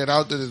about to head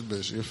out to this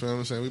bitch. You feel what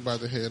I'm saying? We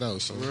about to head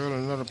out. So. We're on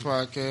another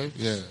podcast.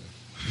 Yeah.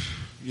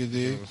 You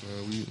dig?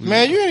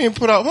 Man, you ain't even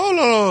put out. Hold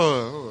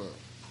on.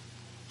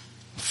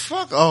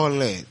 Fuck all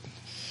that.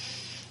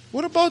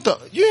 What about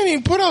you ain't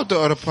even put out the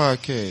other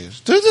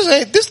podcast.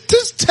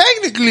 This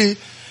technically,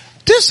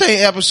 this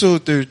ain't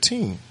episode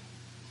 13.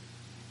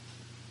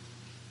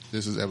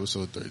 This is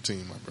episode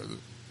 13, my brother.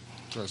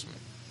 Trust me.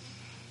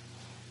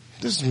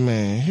 This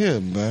man here,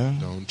 man.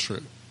 Don't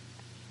trip.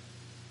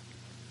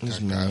 This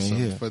I man got something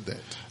here. for that.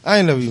 I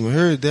ain't never even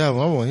heard that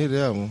one. I want to hear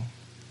that one.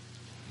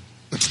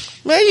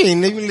 Man, you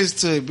ain't even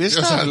listen to it, bitch.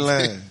 Yes, Stop I did.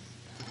 lying.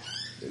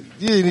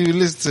 You ain't even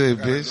listen to it, I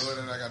gotta bitch. go in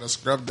and I gotta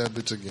scrub that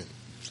bitch again.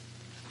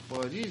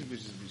 Boy, these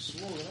bitches be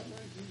swollen. I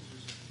like these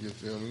bitches. You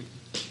feel me?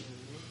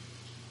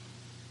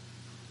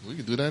 We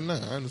can do that now,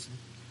 honestly.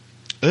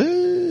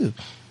 Ooh.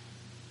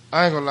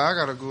 I ain't gonna lie. I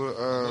gotta go.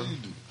 What you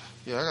do?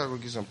 Yeah, I gotta go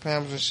get some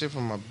Pampers and shit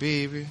for my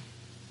baby.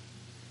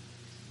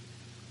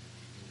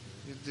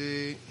 You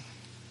dig?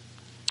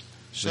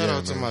 Shout Yeah,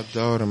 out to man. my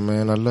daughter,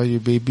 man. I love you,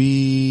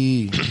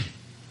 baby.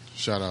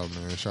 Shout out,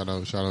 man. Shout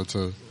out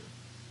to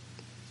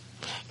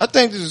I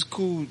think this is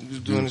cool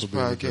just doing this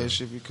Beautiful baby girl. podcast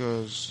shit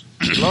because,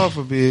 Lord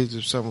forbid,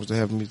 if something was to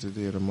happen to me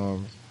today or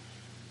tomorrow,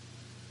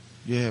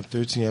 you have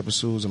 13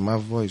 episodes of my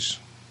voice.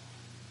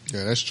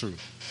 Yeah, that's true.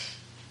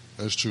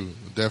 That's true.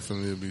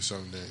 Definitely it'd be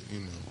something that, you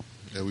know,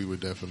 that we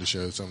would definitely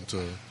share, something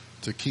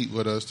to keep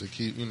with us, to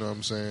keep, you know what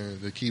I'm saying,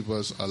 to keep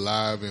us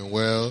alive and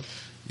well.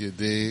 You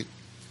dig?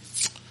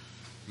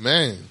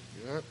 Man,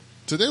 Yep.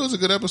 today was a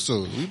good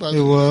episode. It You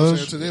know what I'm was.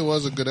 saying? Today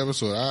was a good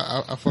episode.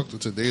 I fucked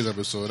with today's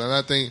episode, and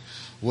I think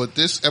what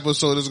this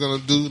episode is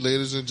gonna do,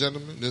 ladies and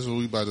gentlemen, this is what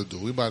we about to do.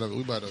 We about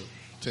to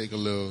take a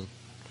little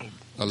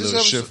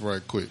episode- shift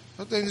right quick.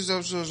 I think this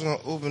episode is gonna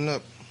open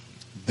up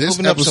This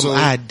some episode,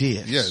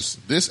 ideas. yes,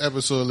 this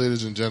episode,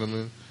 ladies and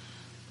gentlemen,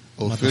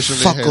 officially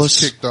has Motherfuckers.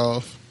 kicked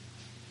off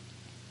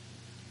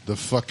the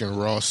fucking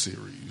Raw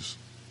series.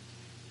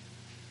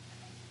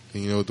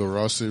 And you know what the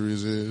Raw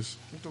series is?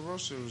 What the Raw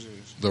series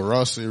is? The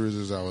Raw series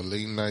is our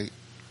late night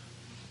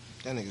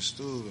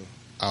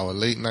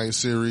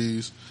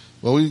series.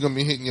 Well, we're gonna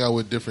be hitting y'all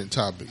with different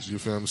topics. You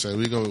feel what I'm saying?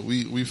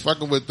 We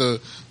fucking with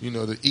the, you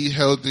know, the eat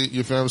healthy.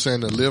 You feel what I'm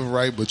saying? The live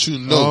right, but you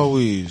know,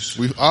 Always.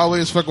 we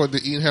always fuck with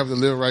the eat healthy,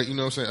 live right. You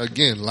know what I'm saying?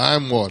 Again,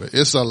 lime water.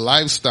 It's a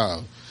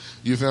lifestyle.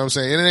 You feel what I'm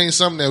saying? It ain't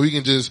something that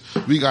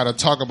we gotta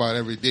talk about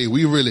every day.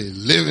 We really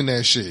living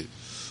that shit.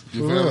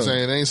 You For feel what I'm real.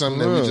 saying? It ain't something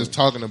For that we real. just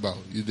talking about.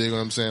 You dig what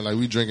I'm saying? Like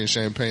we drinking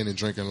champagne and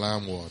drinking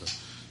lime water.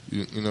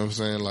 You know what I'm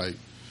saying? Like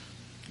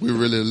we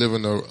really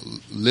living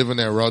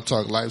that raw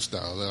talk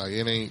lifestyle. Like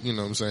it ain't, you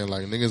know what I'm saying?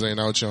 Like niggas ain't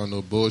out here on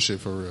no bullshit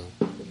for real.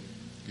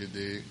 You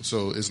dig?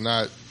 So it's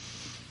not,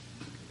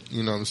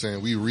 you know what I'm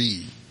saying? We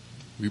read,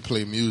 we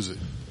play music,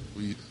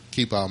 we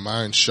keep our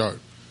minds sharp.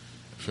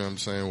 You feel what I'm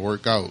saying?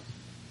 Work out.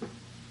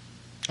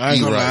 I ain't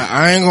Eat gonna right. lie.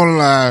 I ain't gonna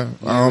lie.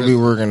 I don't be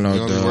working You no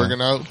don't be dog.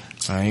 working out?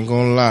 I ain't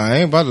gonna lie. I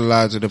ain't about to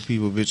lie to the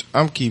people, bitch.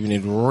 I'm keeping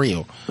it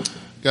real.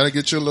 Gotta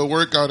get your little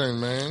workout in,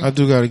 man. I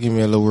do gotta give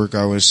me a little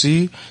workout. And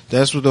see,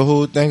 that's what the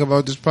whole thing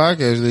about this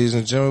podcast, ladies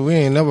and gentlemen. We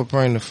ain't never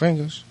pointing the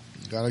fingers.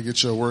 Gotta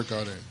get your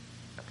workout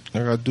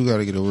in. I do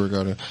gotta get a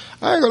workout in.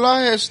 I ain't gonna lie.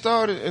 I had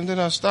started and then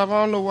I stopped.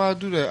 I don't know why I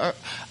do that.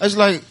 It's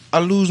like I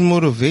lose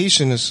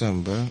motivation or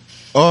something,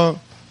 bro. Or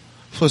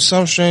for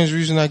some strange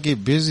reason I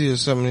get busy or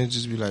something and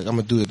just be like, I'm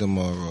gonna do it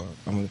tomorrow.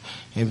 And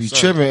be Son,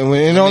 tripping. And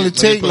when it let me only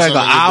take put like an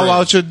something in your hour brain.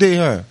 out your day,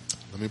 huh?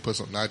 Let me put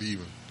something, not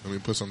even. Let me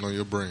put something on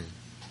your brain.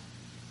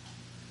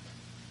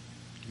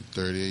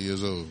 You're 38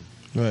 years old.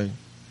 Right.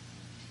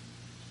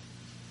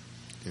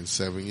 In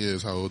 7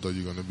 years, how old are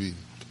you gonna be?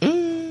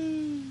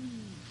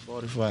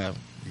 45.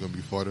 You're gonna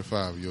be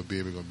 45. Your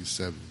baby gonna be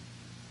 7.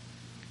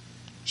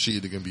 She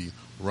either gonna be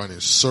running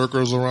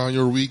circles around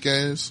your weak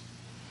ass,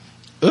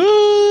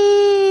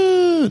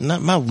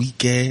 Not my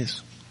weak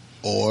ass.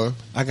 or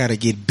I gotta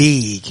get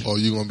big.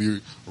 you gonna be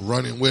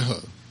running with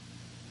her.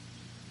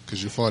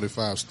 Cause you're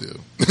 45 still.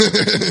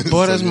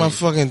 Boy, that's my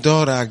fucking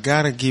daughter. I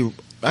gotta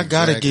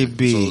get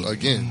big. So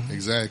again,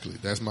 exactly.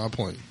 That's my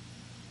point.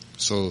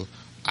 So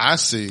I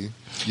see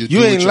you do You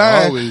what ain't you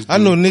lying. always do. I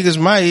know niggas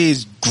my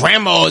age,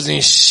 grandmas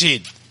and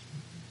shit.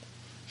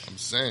 I'm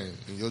saying,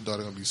 and your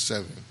daughter gonna be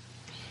 7.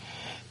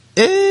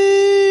 You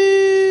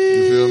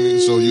You feel me?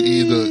 So you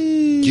either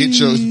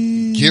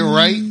get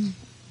right.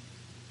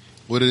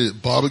 What did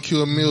it barbecue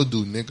a meal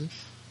do, nigga?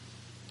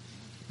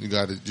 You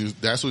gotta do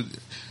that's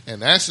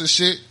the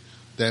shit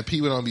that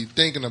people don't be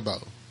thinking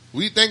about.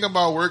 We think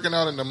about working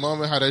out in the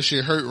moment, how that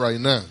shit hurt right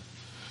now.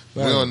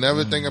 We Right. don't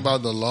never think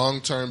about the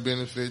long term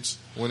benefits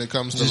when it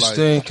comes to Just like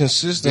staying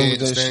consistent with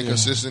that staying shit.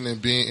 consistent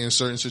and being in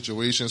certain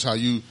situations. How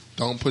you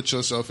don't put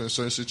yourself in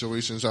certain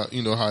situations. How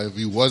you know how if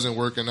you wasn't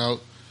working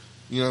out,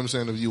 you know what I'm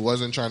saying. If you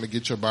wasn't trying to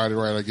get your body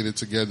right or get it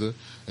together,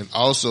 and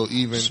also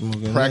even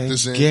Smoking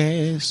practicing. that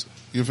gas.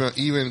 You feel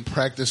even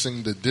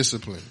practicing the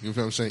discipline. You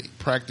feel what I'm saying?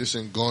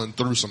 Practicing going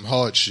through some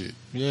hard shit.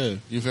 Yeah.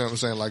 You feel what I'm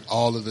saying? Like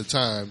all of the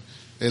time.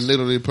 It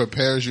literally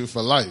prepares you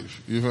for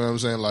life. You feel what I'm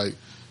saying? Like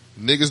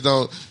niggas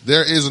don't,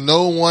 there is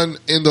no one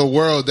in the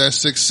world that's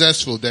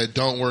successful that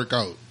don't work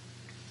out.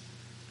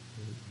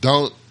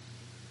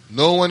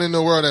 No one in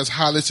the world that's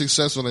highly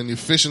successful and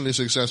efficiently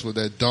successful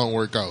that don't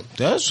work out.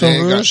 That's They some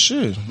ain't real got-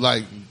 shit.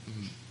 Like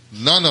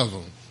none of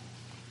them.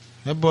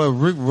 That boy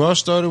Rick Ross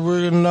started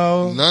working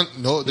now. There's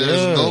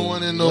no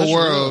one in the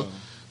world. Real.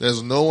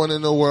 There's no one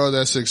in the world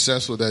that's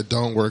successful that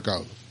don't work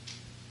out.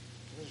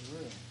 That's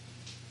real.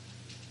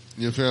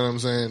 You feel what I'm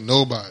saying?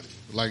 Nobody.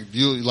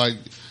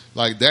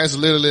 Like that's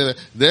literally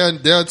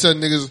they'll tell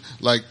niggas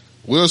like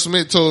Will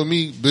Smith told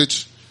me,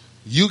 bitch,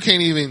 you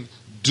can't even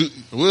do.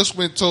 Will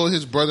Smith told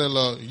his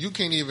brother-in-law, you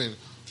can't even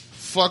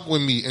fuck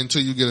with me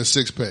until you get a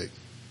 6-pack.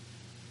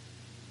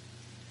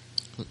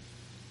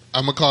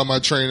 I'm gonna call my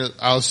trainer.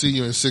 I'll see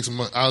you in 6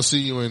 months. I'll see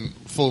you in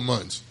 4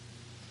 months.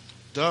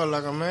 Dog,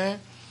 like a man.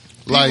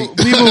 Like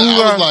people who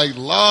I was like,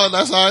 Lord,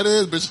 that's how it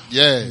is, bitch.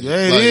 Yeah,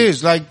 it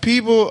is. Like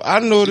people, I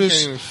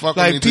notice,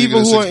 like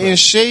people who are in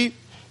shape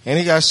and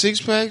they got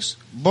 6-packs.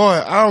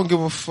 Boy, I don't give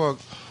a fuck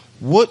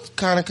what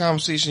kind of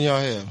conversation y'all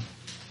have.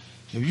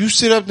 If you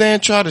sit up there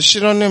and try to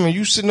shit on them, and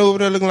you sitting over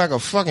there looking like a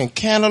fucking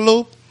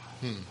cantaloupe,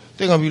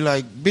 they're gonna be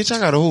like, bitch, I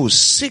got a whole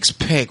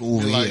 6-pack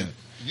over here.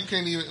 You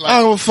can't even. I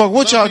don't give a fuck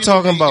what y'all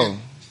talking about.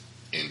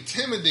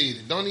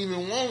 Intimidated. Don't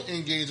even want to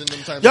engage in them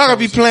type. Y'all gotta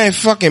be playing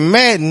fucking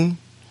Madden.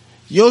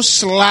 Your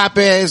slop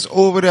ass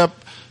over there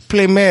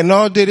play Madden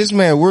all day. This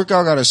man work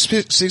out, got a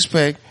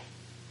 6-pack.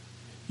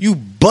 You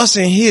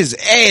busting his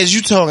ass.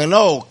 You talking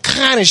all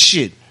kind of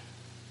shit.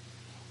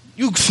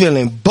 You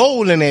feeling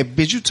bold in that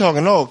bitch. You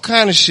talking all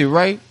kind of shit,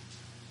 right?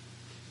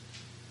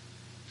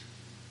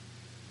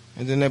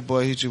 And then that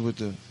boy hit you with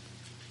the,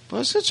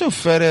 boy, sit your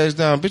fat ass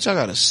down, bitch. I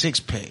got a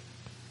 6-pack.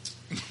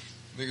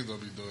 Niggas don't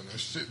be doing that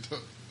shit though.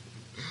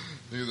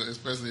 Niggas,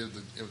 especially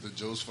if the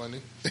joke's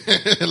funny.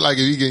 Like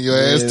if you getting your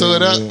ass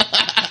tore up,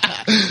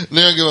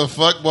 they don't give a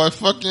fuck, boy.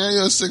 Fuck you,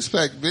 you're a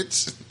 6-pack,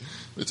 bitch.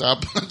 Bitch, I'll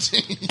punch you.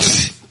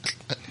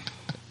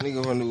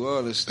 Nigga from New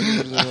Orleans. They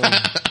don't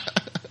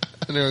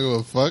give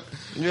a fuck.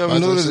 You ever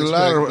notice a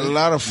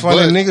lot of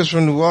funny niggas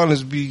from New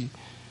Orleans be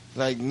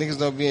like niggas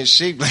don't be in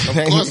shape like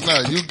that? Of course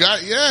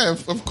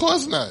not. Of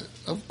course not.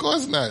 Of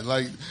course not.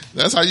 Like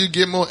that's how you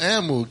get more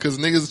ammo because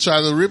niggas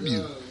try to rip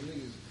you.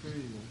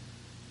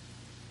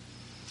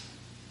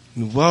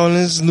 New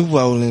Orleans.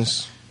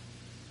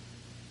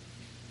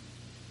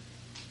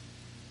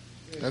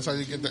 That's how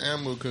you get the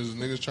ammo because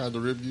niggas tried to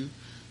rip you.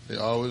 They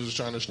always was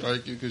trying to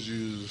strike you because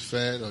you was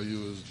fat or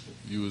you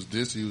was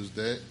this, you was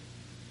that.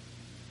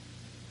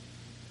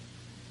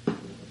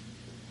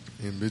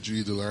 And bitch, you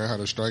either learn how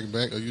to strike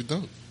back or you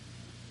don't.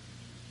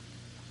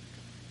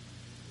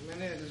 Man,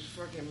 there's this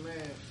fucking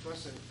man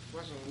fussing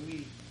with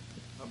me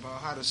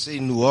about how to say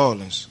New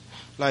Orleans.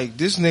 Like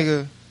this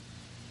nigga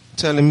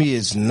telling me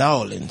it's New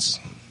Orleans.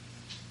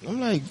 I'm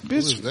like, bitch, who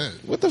is that?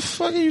 What the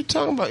fuck are you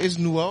talking about? It's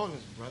New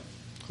Orleans, brother.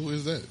 Who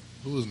is that?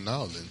 Who is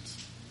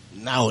Nowlands?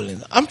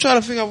 Nowlands. I'm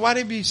trying to figure out why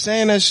they be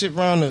saying that shit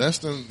around the. That's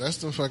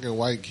them fucking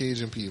white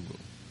Cajun people.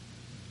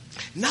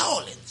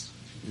 Nowlands.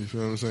 You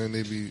feel what I'm saying?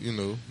 They be,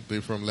 they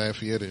from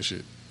Lafayette and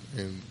shit,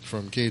 and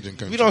from Cajun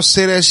country. We don't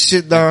say that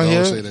shit down here.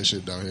 We don't say that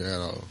shit down here at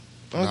all.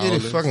 Don't get it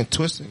fucking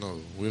twisted. No,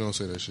 we don't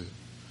say that shit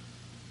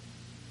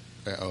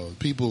at all.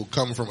 People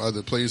come from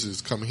other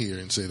places come here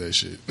and say that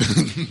shit.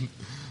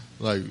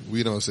 Like,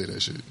 we don't say that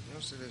shit. You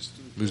don't say that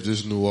stupid. It's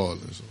just New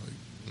Orleans.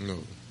 Like, no.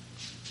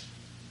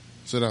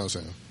 Sit down,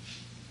 Sam.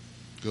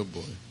 Good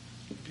boy.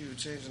 People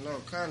changing all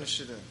kind of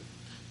shit up.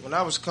 When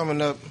I was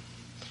coming up,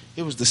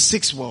 it was the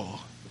 6th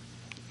wall.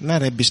 Now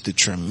that bitch the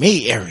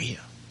Treme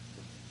area.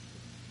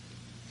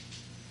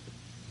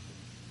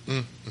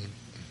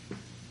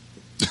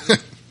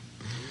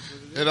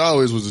 It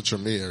always was a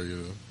Treme area,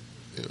 though.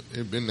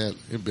 It been that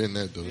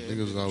though. Yeah,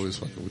 niggas was always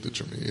fucking with the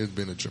Treme. It's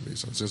been a Treme.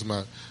 So since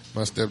my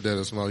stepdad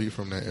is small, he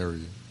from that area.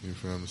 You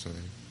feel what I'm saying?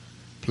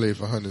 Played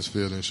for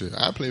Huntersville and shit.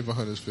 I played for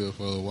Huntersville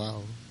for a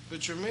while. But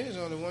Treme is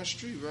only one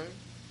street, right?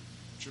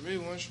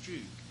 Treme one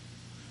street.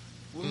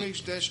 What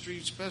makes that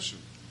street special?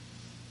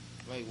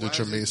 Like the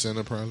Treme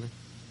Center probably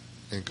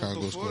in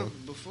Congo Square.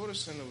 Before the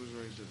center was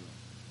raised there.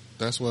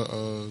 That's what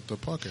the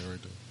park at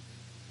right there.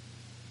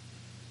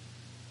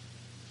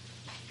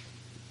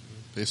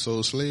 They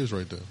sold slaves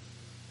right there.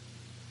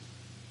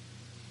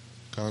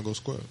 Congo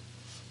Square.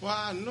 Well,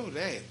 I know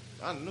that.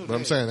 But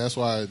I'm saying that's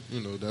why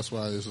that's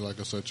why it's like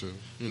such a.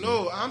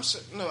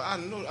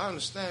 I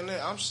understand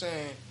that. I'm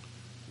saying,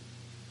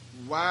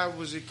 why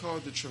was it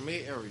called the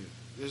Treme area?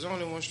 There's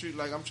only one street.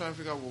 Like I'm trying to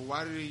figure out, well,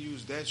 why did they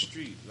use that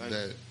street? Like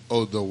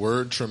the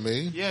word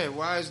Treme. Yeah,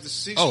 why is the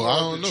 6th I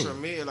don't know.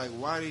 Treme? Like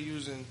why are they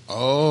using?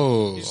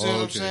 Oh, you see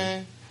what I'm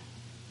saying?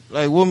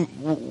 Like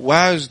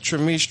why is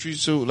Treme Street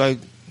so like?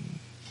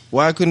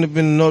 Why couldn't it have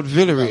been the North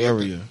Villeray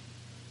area?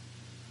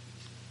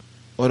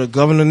 Or the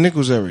Governor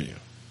Nichols area?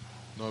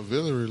 North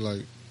Villeray,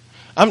 like...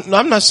 I'm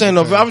not saying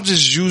no, I'm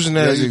just using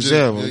that as an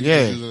example.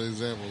 Using an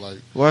example, like...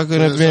 Why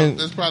couldn't it have been...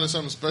 There's probably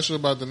something special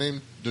about the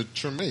name, the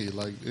Treme.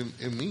 Like,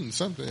 it means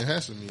something. It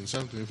has to mean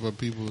something for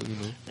people,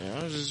 Yeah,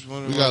 I was just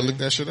wondering... We gotta look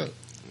that shit up.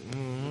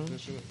 Mm-hmm. Look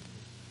that shit up.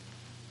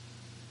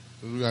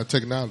 We got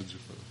technology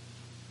for it.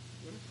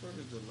 Where the fuck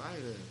is the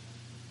light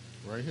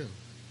at? Right here.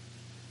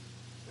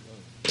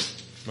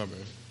 My bad.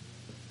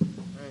 I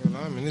ain't gonna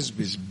lie, man, this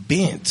bitch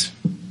bent.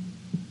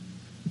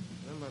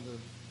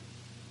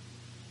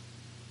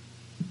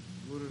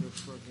 Go to the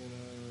fucking,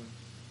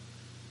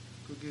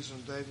 go get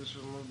some diapers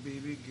for my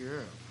baby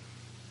girl.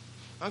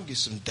 I'll get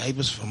some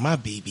diapers for my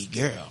baby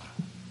girl.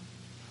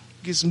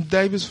 Get some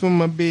diapers for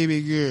my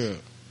baby girl.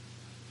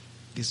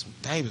 Get some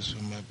diapers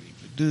for my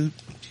baby dude.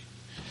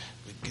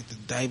 Get the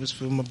diapers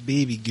for my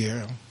baby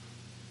girl.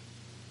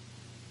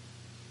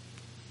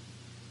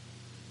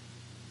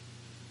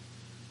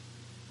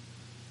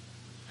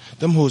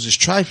 Them hoes is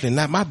trifling,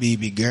 not my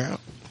baby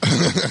girl.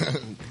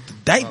 The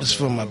diapers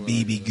for my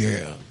baby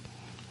girl.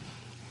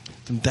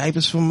 Them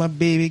diapers for my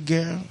baby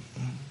girl.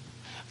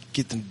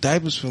 Get them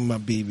diapers for my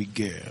baby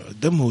girl.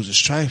 Them hoes is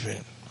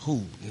trifling.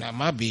 Who? Not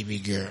my baby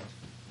girl.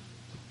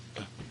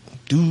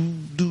 Do.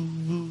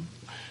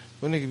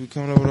 What nigga be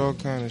coming up with all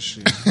kind of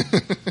shit.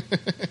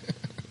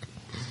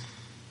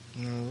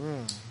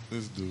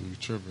 This dude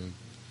tripping.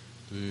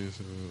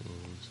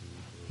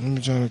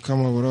 I'm trying to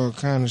come up with all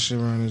kind of shit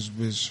around this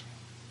bitch.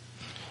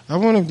 I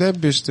wonder if that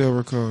bitch still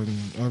recording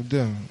up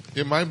there.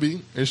 It might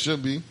be. It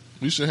should be.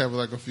 We should have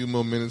like a few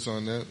more minutes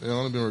on that. It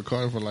only been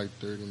recording for like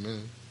 30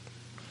 minutes.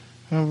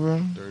 Huh, bro?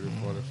 30,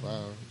 45.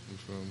 You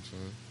feel what I'm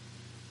saying?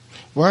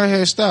 Why it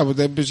had stopped? Would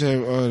that bitch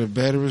have the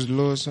batteries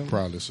low or something?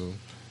 Probably so.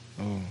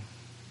 Oh.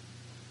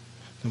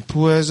 Them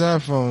poor ass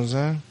iPhones,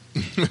 huh?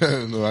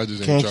 No, I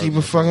just can't keep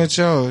a fucking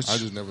charge. I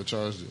just never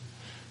charged it.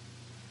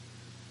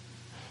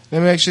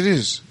 Let me ask you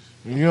this.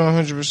 You're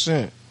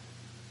 100%.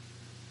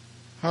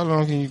 How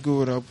long can you go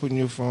without putting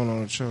your phone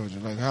on a charger?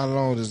 Like, how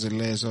long does it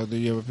last? Or do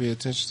you ever pay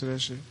attention to that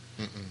shit?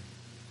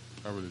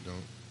 I really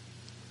don't.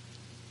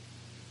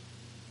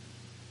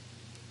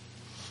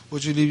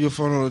 Would you leave your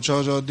phone on a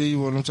charge all day?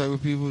 You want them type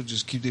of people?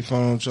 Just keep their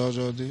phone on charge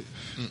all day?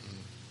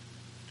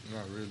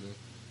 Not really.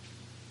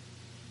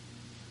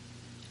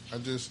 I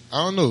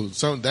don't know.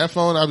 That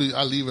phone, I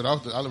leave it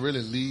off. I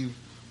really leave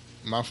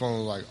my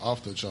phone like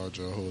off the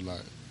charger a whole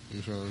lot.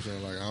 You feel what I'm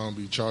saying? Like I don't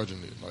be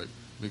charging it, like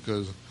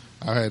because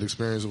I had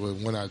experience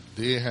with when I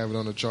did have it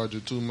on the charger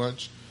too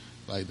much,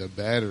 like the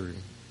battery,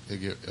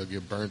 it'll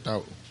get burnt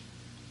out.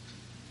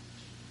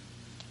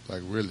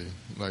 Like really,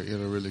 like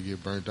it'll really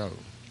get burnt out.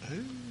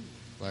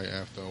 Like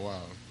after a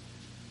while.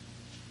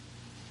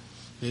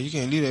 Yeah, you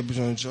can't leave that bitch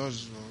on the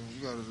charger, bro.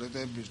 You gotta let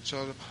that bitch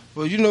charge.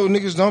 But you know what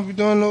niggas don't be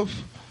doing though?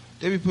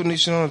 They be putting this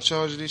shit on the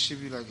charger. This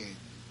shit be like at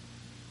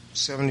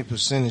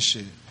 70% and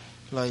shit.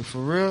 Like for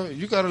real,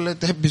 you gotta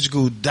let that bitch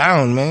go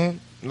down,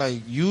 man.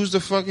 Like use the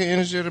fucking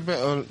energy of the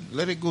battery, or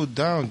let it go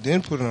down,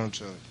 then put it on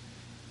charge.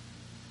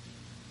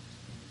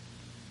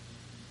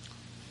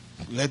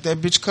 Let that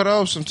bitch cut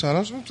off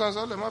sometimes. Sometimes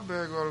I let my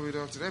bag go all the way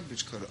down to that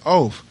bitch cut it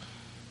off.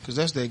 Cause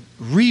that's that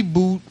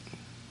reboot.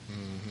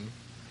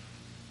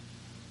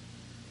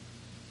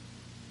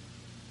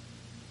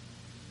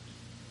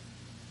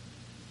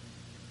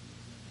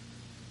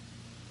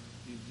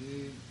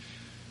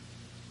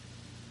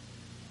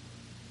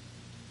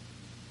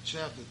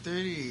 Chapter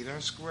 38,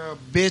 Unsquare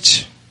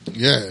bitch.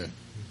 Yeah.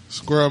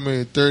 Squirrel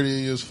made 30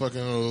 years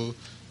fucking old.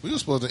 We were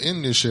supposed to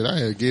end this shit. I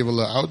had gave a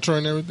little outro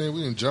and everything.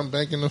 We didn't jump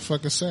back in the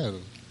fucking saddle.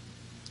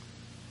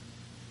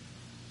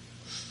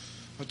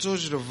 I told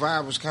you the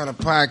vibe was kind of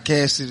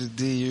podcasty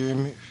today, you hear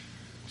me?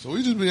 So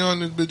we just be on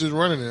this bitch just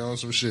running it on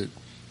some shit.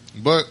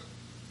 But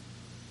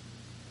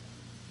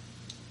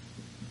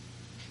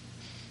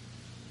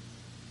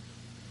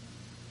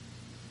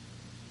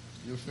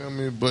you feel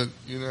me? But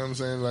you know what I'm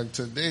saying? Like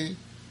today,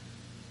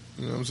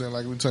 you know what I'm saying?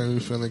 Like we telling you,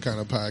 we feeling kind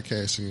of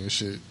podcasty and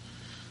shit.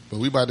 But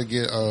we about to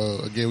get,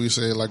 again,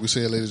 like we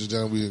said, ladies and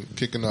gentlemen, we're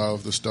kicking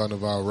off the start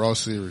of our Raw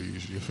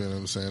series. You feel what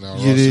I'm saying? Our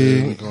Raw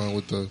series, we're going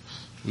with the,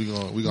 we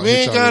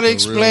ain't gotta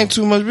explain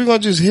too much. We're gonna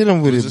just hit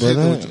him with it,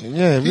 brother.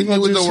 Yeah, we're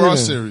gonna with just the Raw him.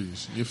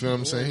 series. You feel what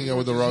I'm saying? He got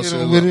with the Raw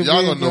series.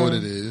 Y'all gonna know what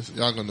it is.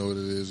 Y'all gonna know what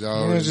it is.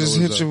 Y'all already just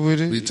know hit you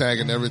with it. We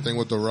tagging everything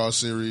with the Raw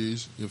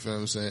series. You feel what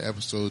I'm saying?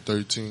 Episode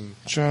 13.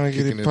 Trying to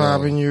get it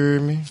popping, you hear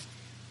me?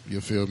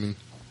 You feel me?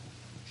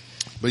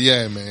 But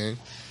yeah, man.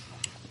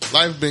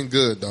 Life been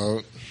good,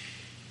 dog.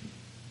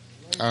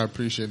 I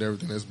appreciate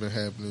everything that's been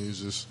happening.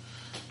 It's just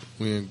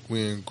we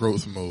in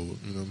growth mode.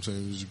 You know what I'm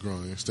saying? We're just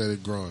growing. Instead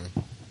of growing.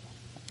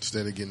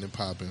 Instead of getting it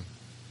popping.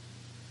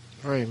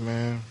 Right,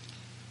 man.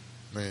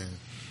 Man,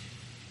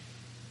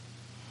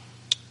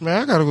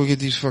 I gotta go get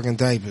these fucking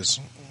diapers.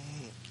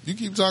 You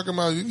keep talking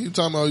about you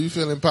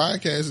feeling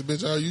podcasts,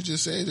 bitch. Oh, you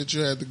just said that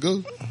you had to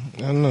go.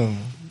 I know.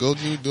 Go.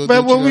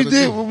 But what we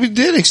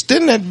did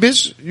extend that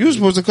bitch. You were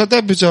supposed to cut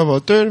that bitch off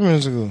about 30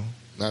 minutes ago.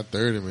 Not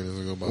 30 minutes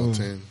ago, about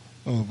 10.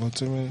 Oh, about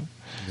 10 minutes.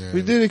 Yeah,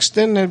 we did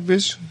extend that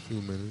bitch. A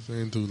few minutes.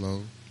 Ain't too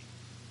long.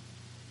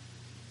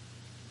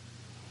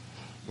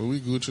 But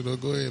we Gucci though.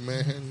 Go ahead,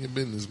 man. Handle your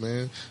business,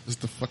 man. This is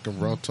the fucking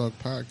Raw Talk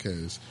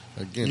Podcast.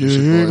 Again, it's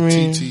your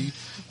boy TT.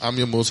 I'm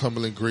your most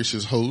humble and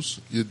gracious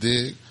host. You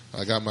dig?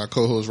 I got my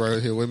co-host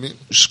right here with me.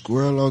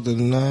 Squirrel of the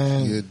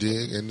 9. You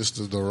dig? And this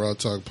is the Raw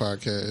Talk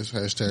Podcast.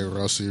 Hashtag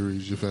Raw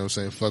Series. You feel what I'm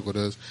saying? Fuck with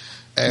us.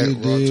 At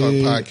Raw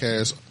Talk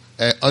Podcast.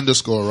 At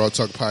 _ Raw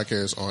Talk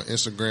Podcast on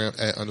Instagram.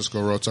 At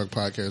 _ Raw Talk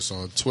Podcast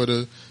on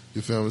Twitter.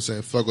 You feel what I'm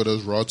saying? Fuck with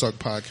us. Raw Talk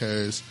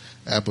Podcast.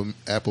 Apple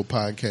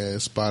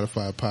Podcast.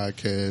 Spotify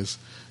Podcast.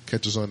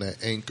 Catch us on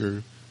that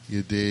Anchor.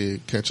 You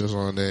did. Catch us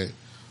on that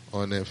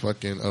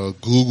fucking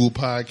Google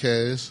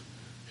podcast.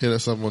 Hit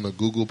us up on the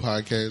Google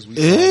podcast. We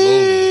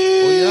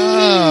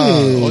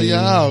Oh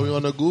yeah, we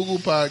on the Google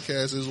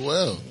podcast as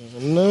well.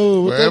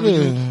 No,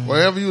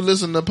 wherever you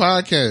listen to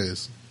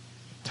podcasts,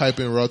 type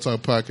in Raw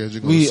Talk Podcast.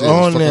 You're gonna see us.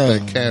 On fuck there,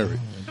 with that carrot,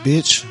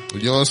 bitch.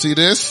 You don't see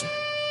this?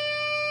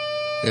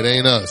 It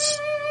ain't us.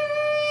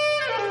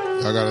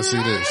 Y'all gotta see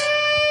this.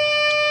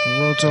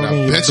 Raw Talk and in I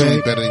your bet you we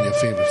back. better than your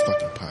favorite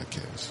fucking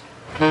podcast.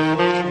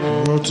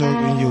 Raw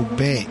Talk in your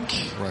back.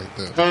 Right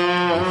there.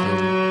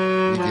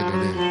 You get it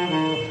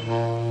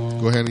in.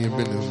 Go ahead and your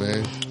business,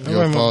 man.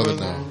 You're a father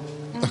now.